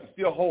 We have to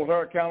still hold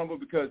her accountable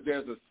because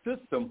there's a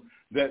system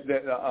that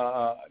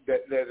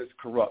is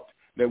corrupt,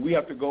 that we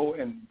have to go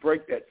and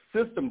break that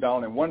system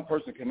down, and one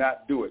person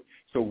cannot do it.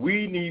 So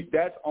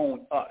that's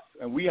on us,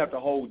 and we have to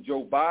hold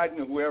Joe Biden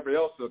and whoever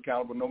else is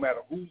accountable, no matter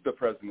who the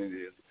president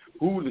is,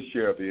 who the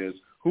sheriff is,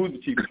 who the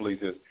chief of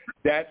police is.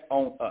 That's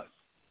on us.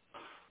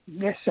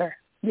 Yes, sir.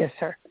 Yes,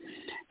 sir.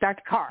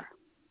 Dr. Carr.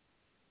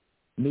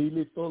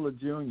 Neely Fuller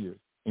Jr.,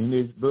 in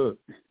his book,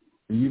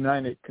 The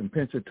United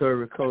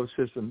Compensatory Code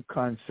System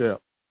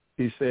Concept,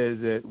 he says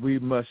that we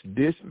must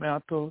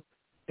dismantle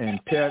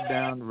and tear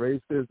down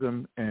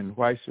racism and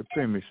white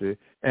supremacy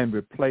and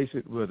replace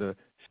it with a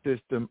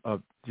system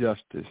of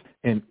justice.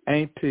 And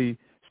Auntie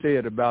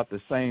said about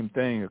the same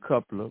thing a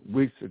couple of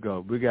weeks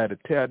ago. We got to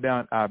tear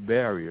down our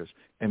barriers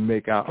and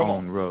make our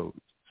own roads.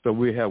 So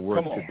we have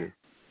work to do.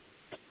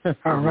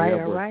 All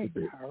right.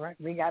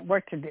 We got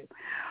work to do.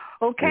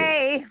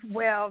 Okay. Yeah.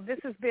 Well, this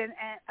has been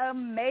an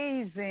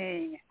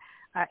amazing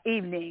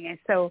evening, and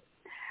so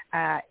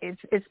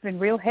it's been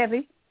real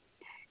heavy,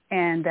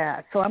 and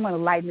so I'm going to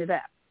lighten it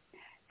up.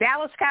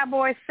 Dallas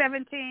Cowboys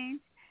 17,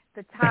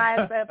 the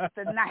Ties up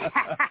the night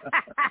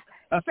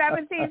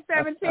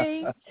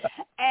 17-17,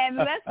 and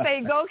let's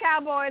say go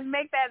Cowboys,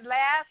 make that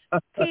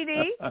last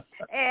TD,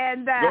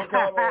 and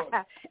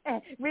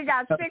we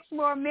got 6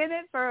 more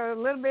minutes or a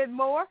little bit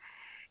more.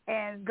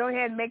 and go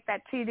ahead and make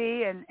that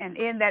TD and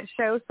end that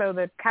show so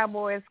the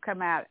Cowboys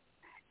come out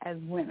as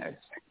winners.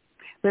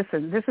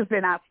 Listen, this has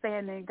been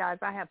outstanding, guys.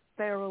 I have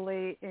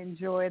thoroughly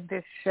enjoyed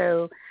this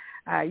show.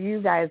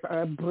 You guys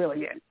are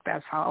brilliant.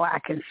 That's all I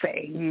can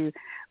say. You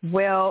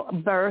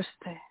well-versed,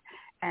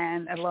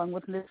 and along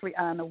with Miss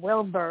Rihanna,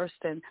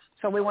 well-versed. And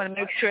so we want to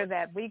make sure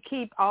that we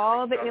keep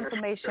all the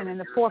information in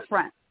the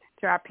forefront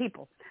to our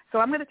people. So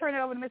I'm going to turn it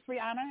over to Miss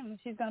Rihanna, and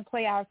she's going to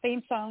play our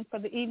theme song for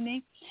the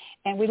evening.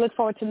 And we look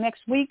forward to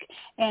next week.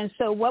 And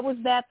so what was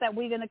that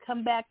we're going to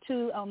come back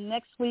to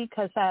next week?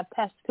 Because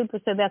Pastor Cooper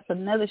said that's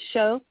another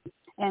show.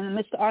 And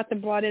Mr. Arthur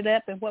brought it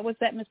up. And what was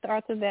that, Mr.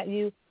 Arthur, that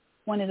you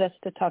wanted us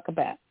to talk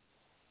about,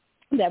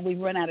 that we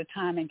run out of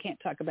time and can't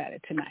talk about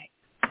it tonight?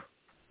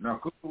 No,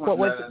 what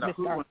was it,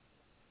 Mr. Arthur?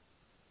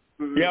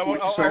 Yeah,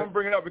 well, I want to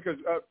bring it up because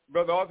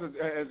Brother Arthur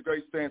has a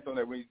great stance on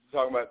that. When he's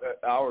talking about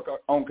our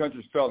own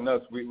country's failing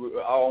us,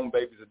 our own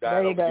babies are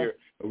dying over here.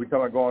 We're talking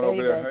about going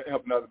over there and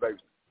helping other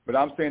babies. But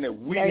I'm saying that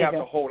we have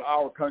to hold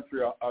our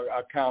country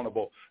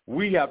accountable.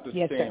 We have to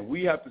stand.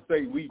 We have to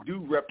say we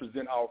do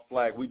represent our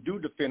flag. We do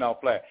defend our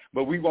flag.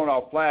 But we want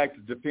our flag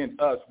to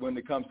defend us when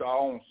it comes to our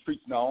own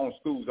streets and our own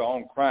schools, our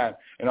own crime,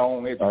 and our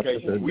own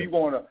education. We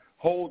want to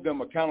hold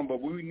them accountable.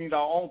 We need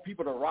our own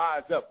people to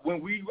rise up.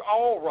 When we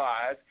all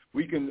rise,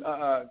 we can,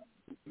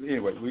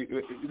 anyway,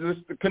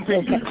 just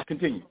continue. Okay.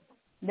 Continue.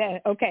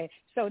 Okay.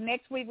 So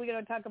next week we're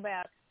going to talk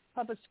about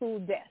public school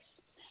deaths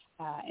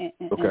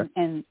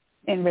and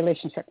in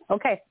relationship.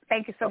 Okay.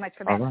 Thank you so much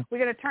for that. Right. We're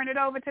going to turn it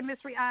over to Miss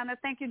Rihanna.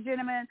 Thank you,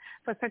 gentlemen,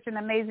 for such an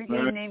amazing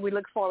evening. We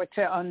look forward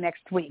to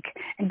next week.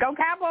 And go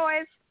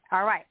Cowboys.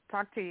 All right.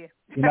 Talk to you.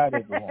 Good night,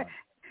 everyone.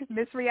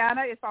 Miss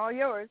Rihanna, it's all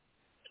yours.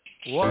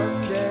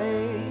 One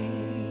day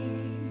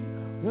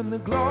when the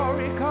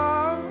glory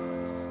comes,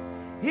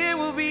 it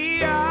will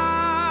be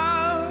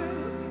ours,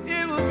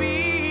 it will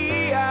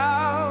be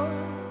ours.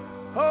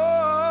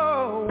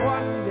 Oh,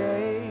 one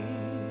day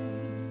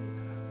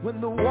when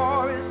the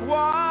war is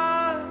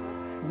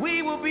won,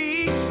 we will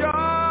be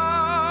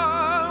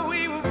sure,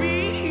 we will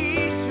be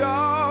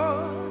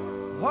sure.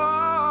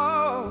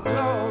 Oh,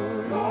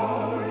 glory,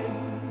 glory,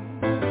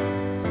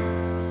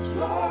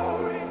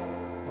 glory.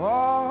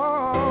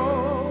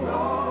 Oh,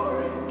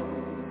 glory,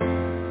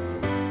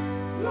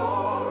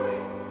 glory.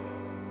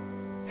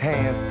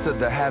 Hands to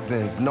the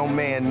heavens, no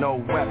man, no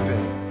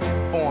weapon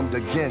formed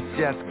against,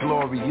 yes,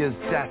 glory is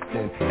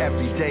destined.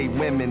 Everyday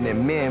women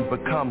and men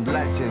become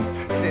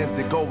legends. Sins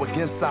that go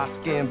against our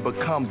skin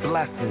become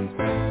blessings.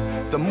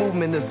 The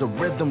movement is a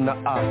rhythm to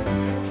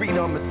us.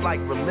 Freedom is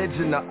like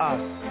religion to us.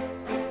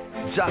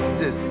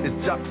 Justice is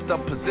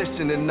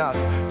juxtaposition in us.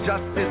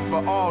 Justice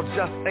for all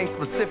just ain't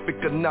specific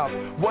enough.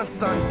 One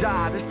son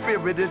died, his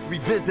spirit is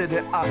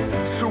revisiting us.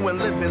 True and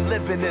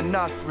living in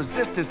us.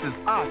 Resistance is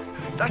us.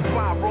 That's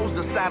why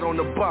Rosa sat on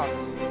the bus.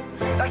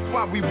 That's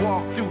why we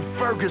walk through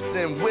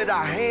Ferguson with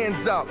our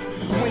hands up.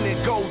 When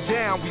it goes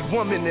down, we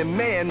woman and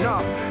man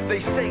up. They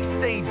say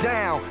stay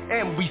down,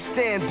 and we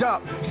stand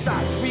up.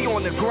 Shots we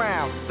on the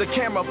ground, the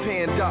camera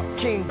panned up.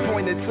 King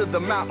pointed to the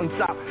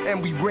mountaintop,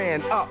 and we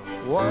ran up.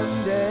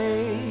 One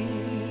day,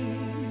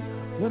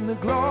 when the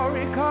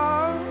glory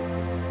comes,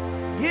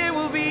 it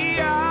will be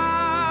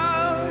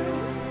ours,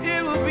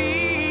 it will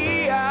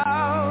be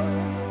ours.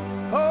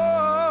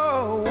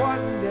 Oh,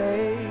 one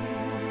day,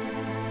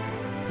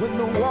 when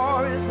the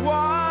war is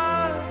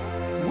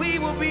won, we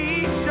will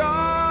be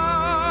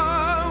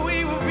sure,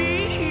 we will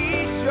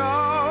be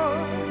sure.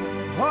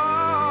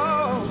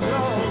 Oh,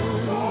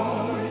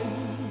 glory,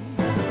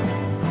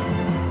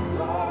 glory,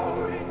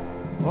 glory.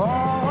 Oh,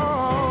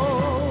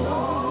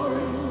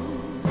 glory,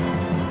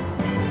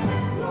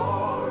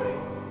 glory.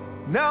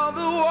 Now the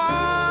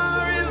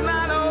war is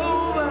not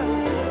over,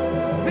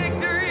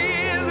 victory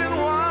isn't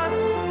won,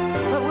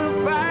 but we'll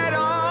fight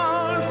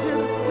on to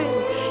the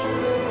finish,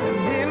 and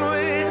then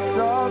when it's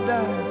all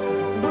done,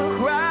 we'll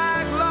cry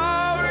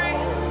glory,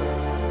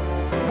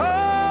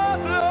 oh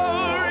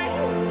glory,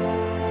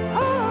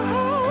 oh,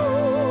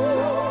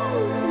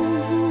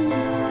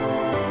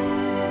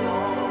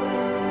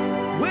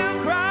 we'll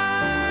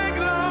cry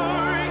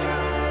glory,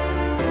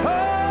 oh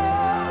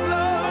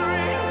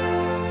glory,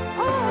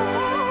 oh.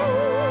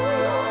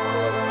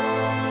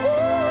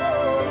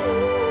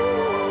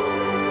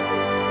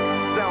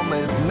 Selma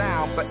is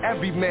now for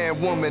every man,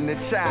 woman, and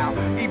child.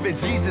 Even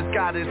Jesus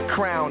got his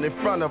crown in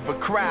front of a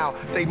crowd.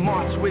 They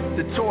march with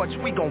the torch,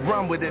 we gon'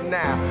 run with it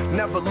now.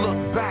 Never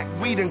look back,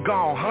 we done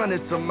gone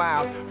hundreds of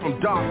miles. From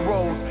dark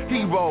roads,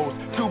 heroes,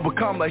 to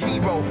become a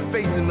hero.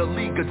 Facing the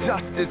League of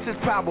Justice, his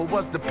power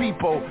was the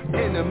people.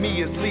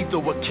 Enemy is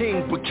lethal, a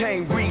king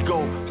became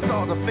regal.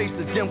 Saw the face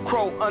of Jim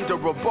Crow under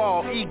a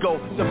bald ego.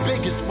 The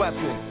biggest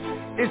weapon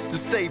is to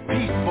stay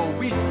peaceful.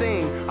 We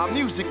sing, our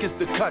music is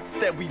the cuts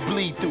that we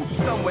bleed through.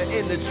 Somewhere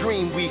in the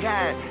dream we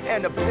had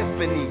an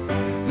epiphany.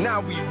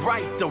 Now we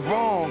right the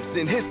wrongs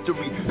in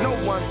history. No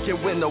one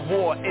can win a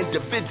war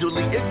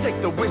individually. It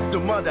takes the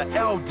wisdom of the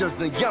elders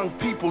and young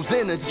people's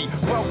energy.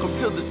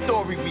 Welcome to the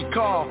story we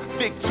call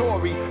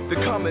victory. The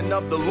coming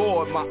of the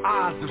Lord, my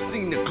eyes have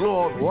seen the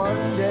glory.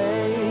 One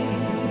day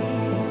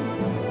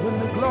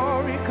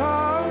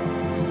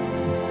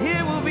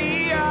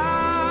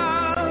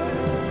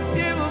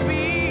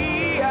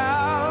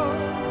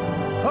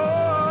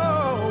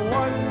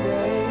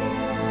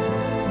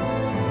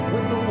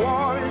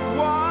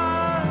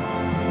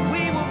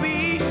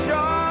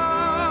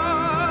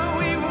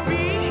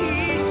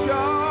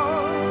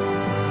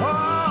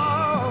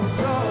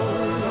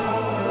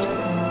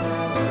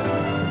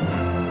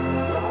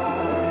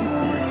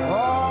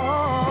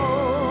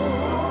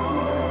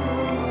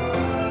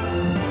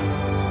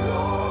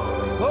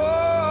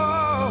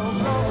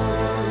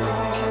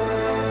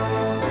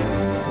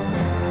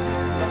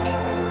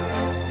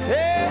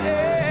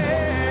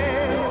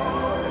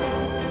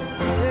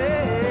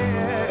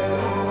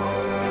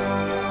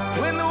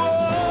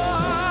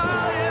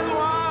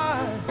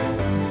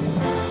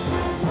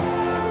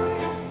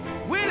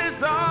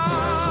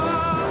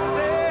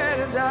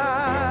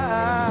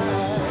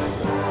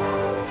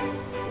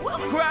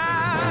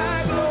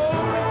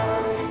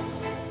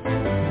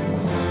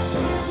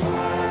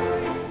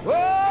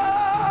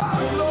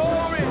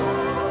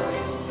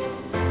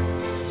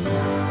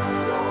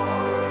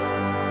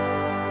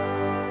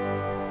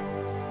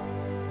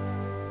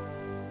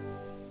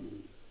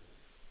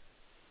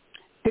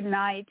Good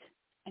night,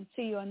 and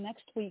see you on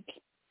next week.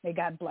 May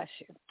God bless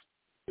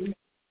you.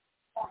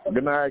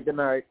 Good night. Good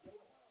night.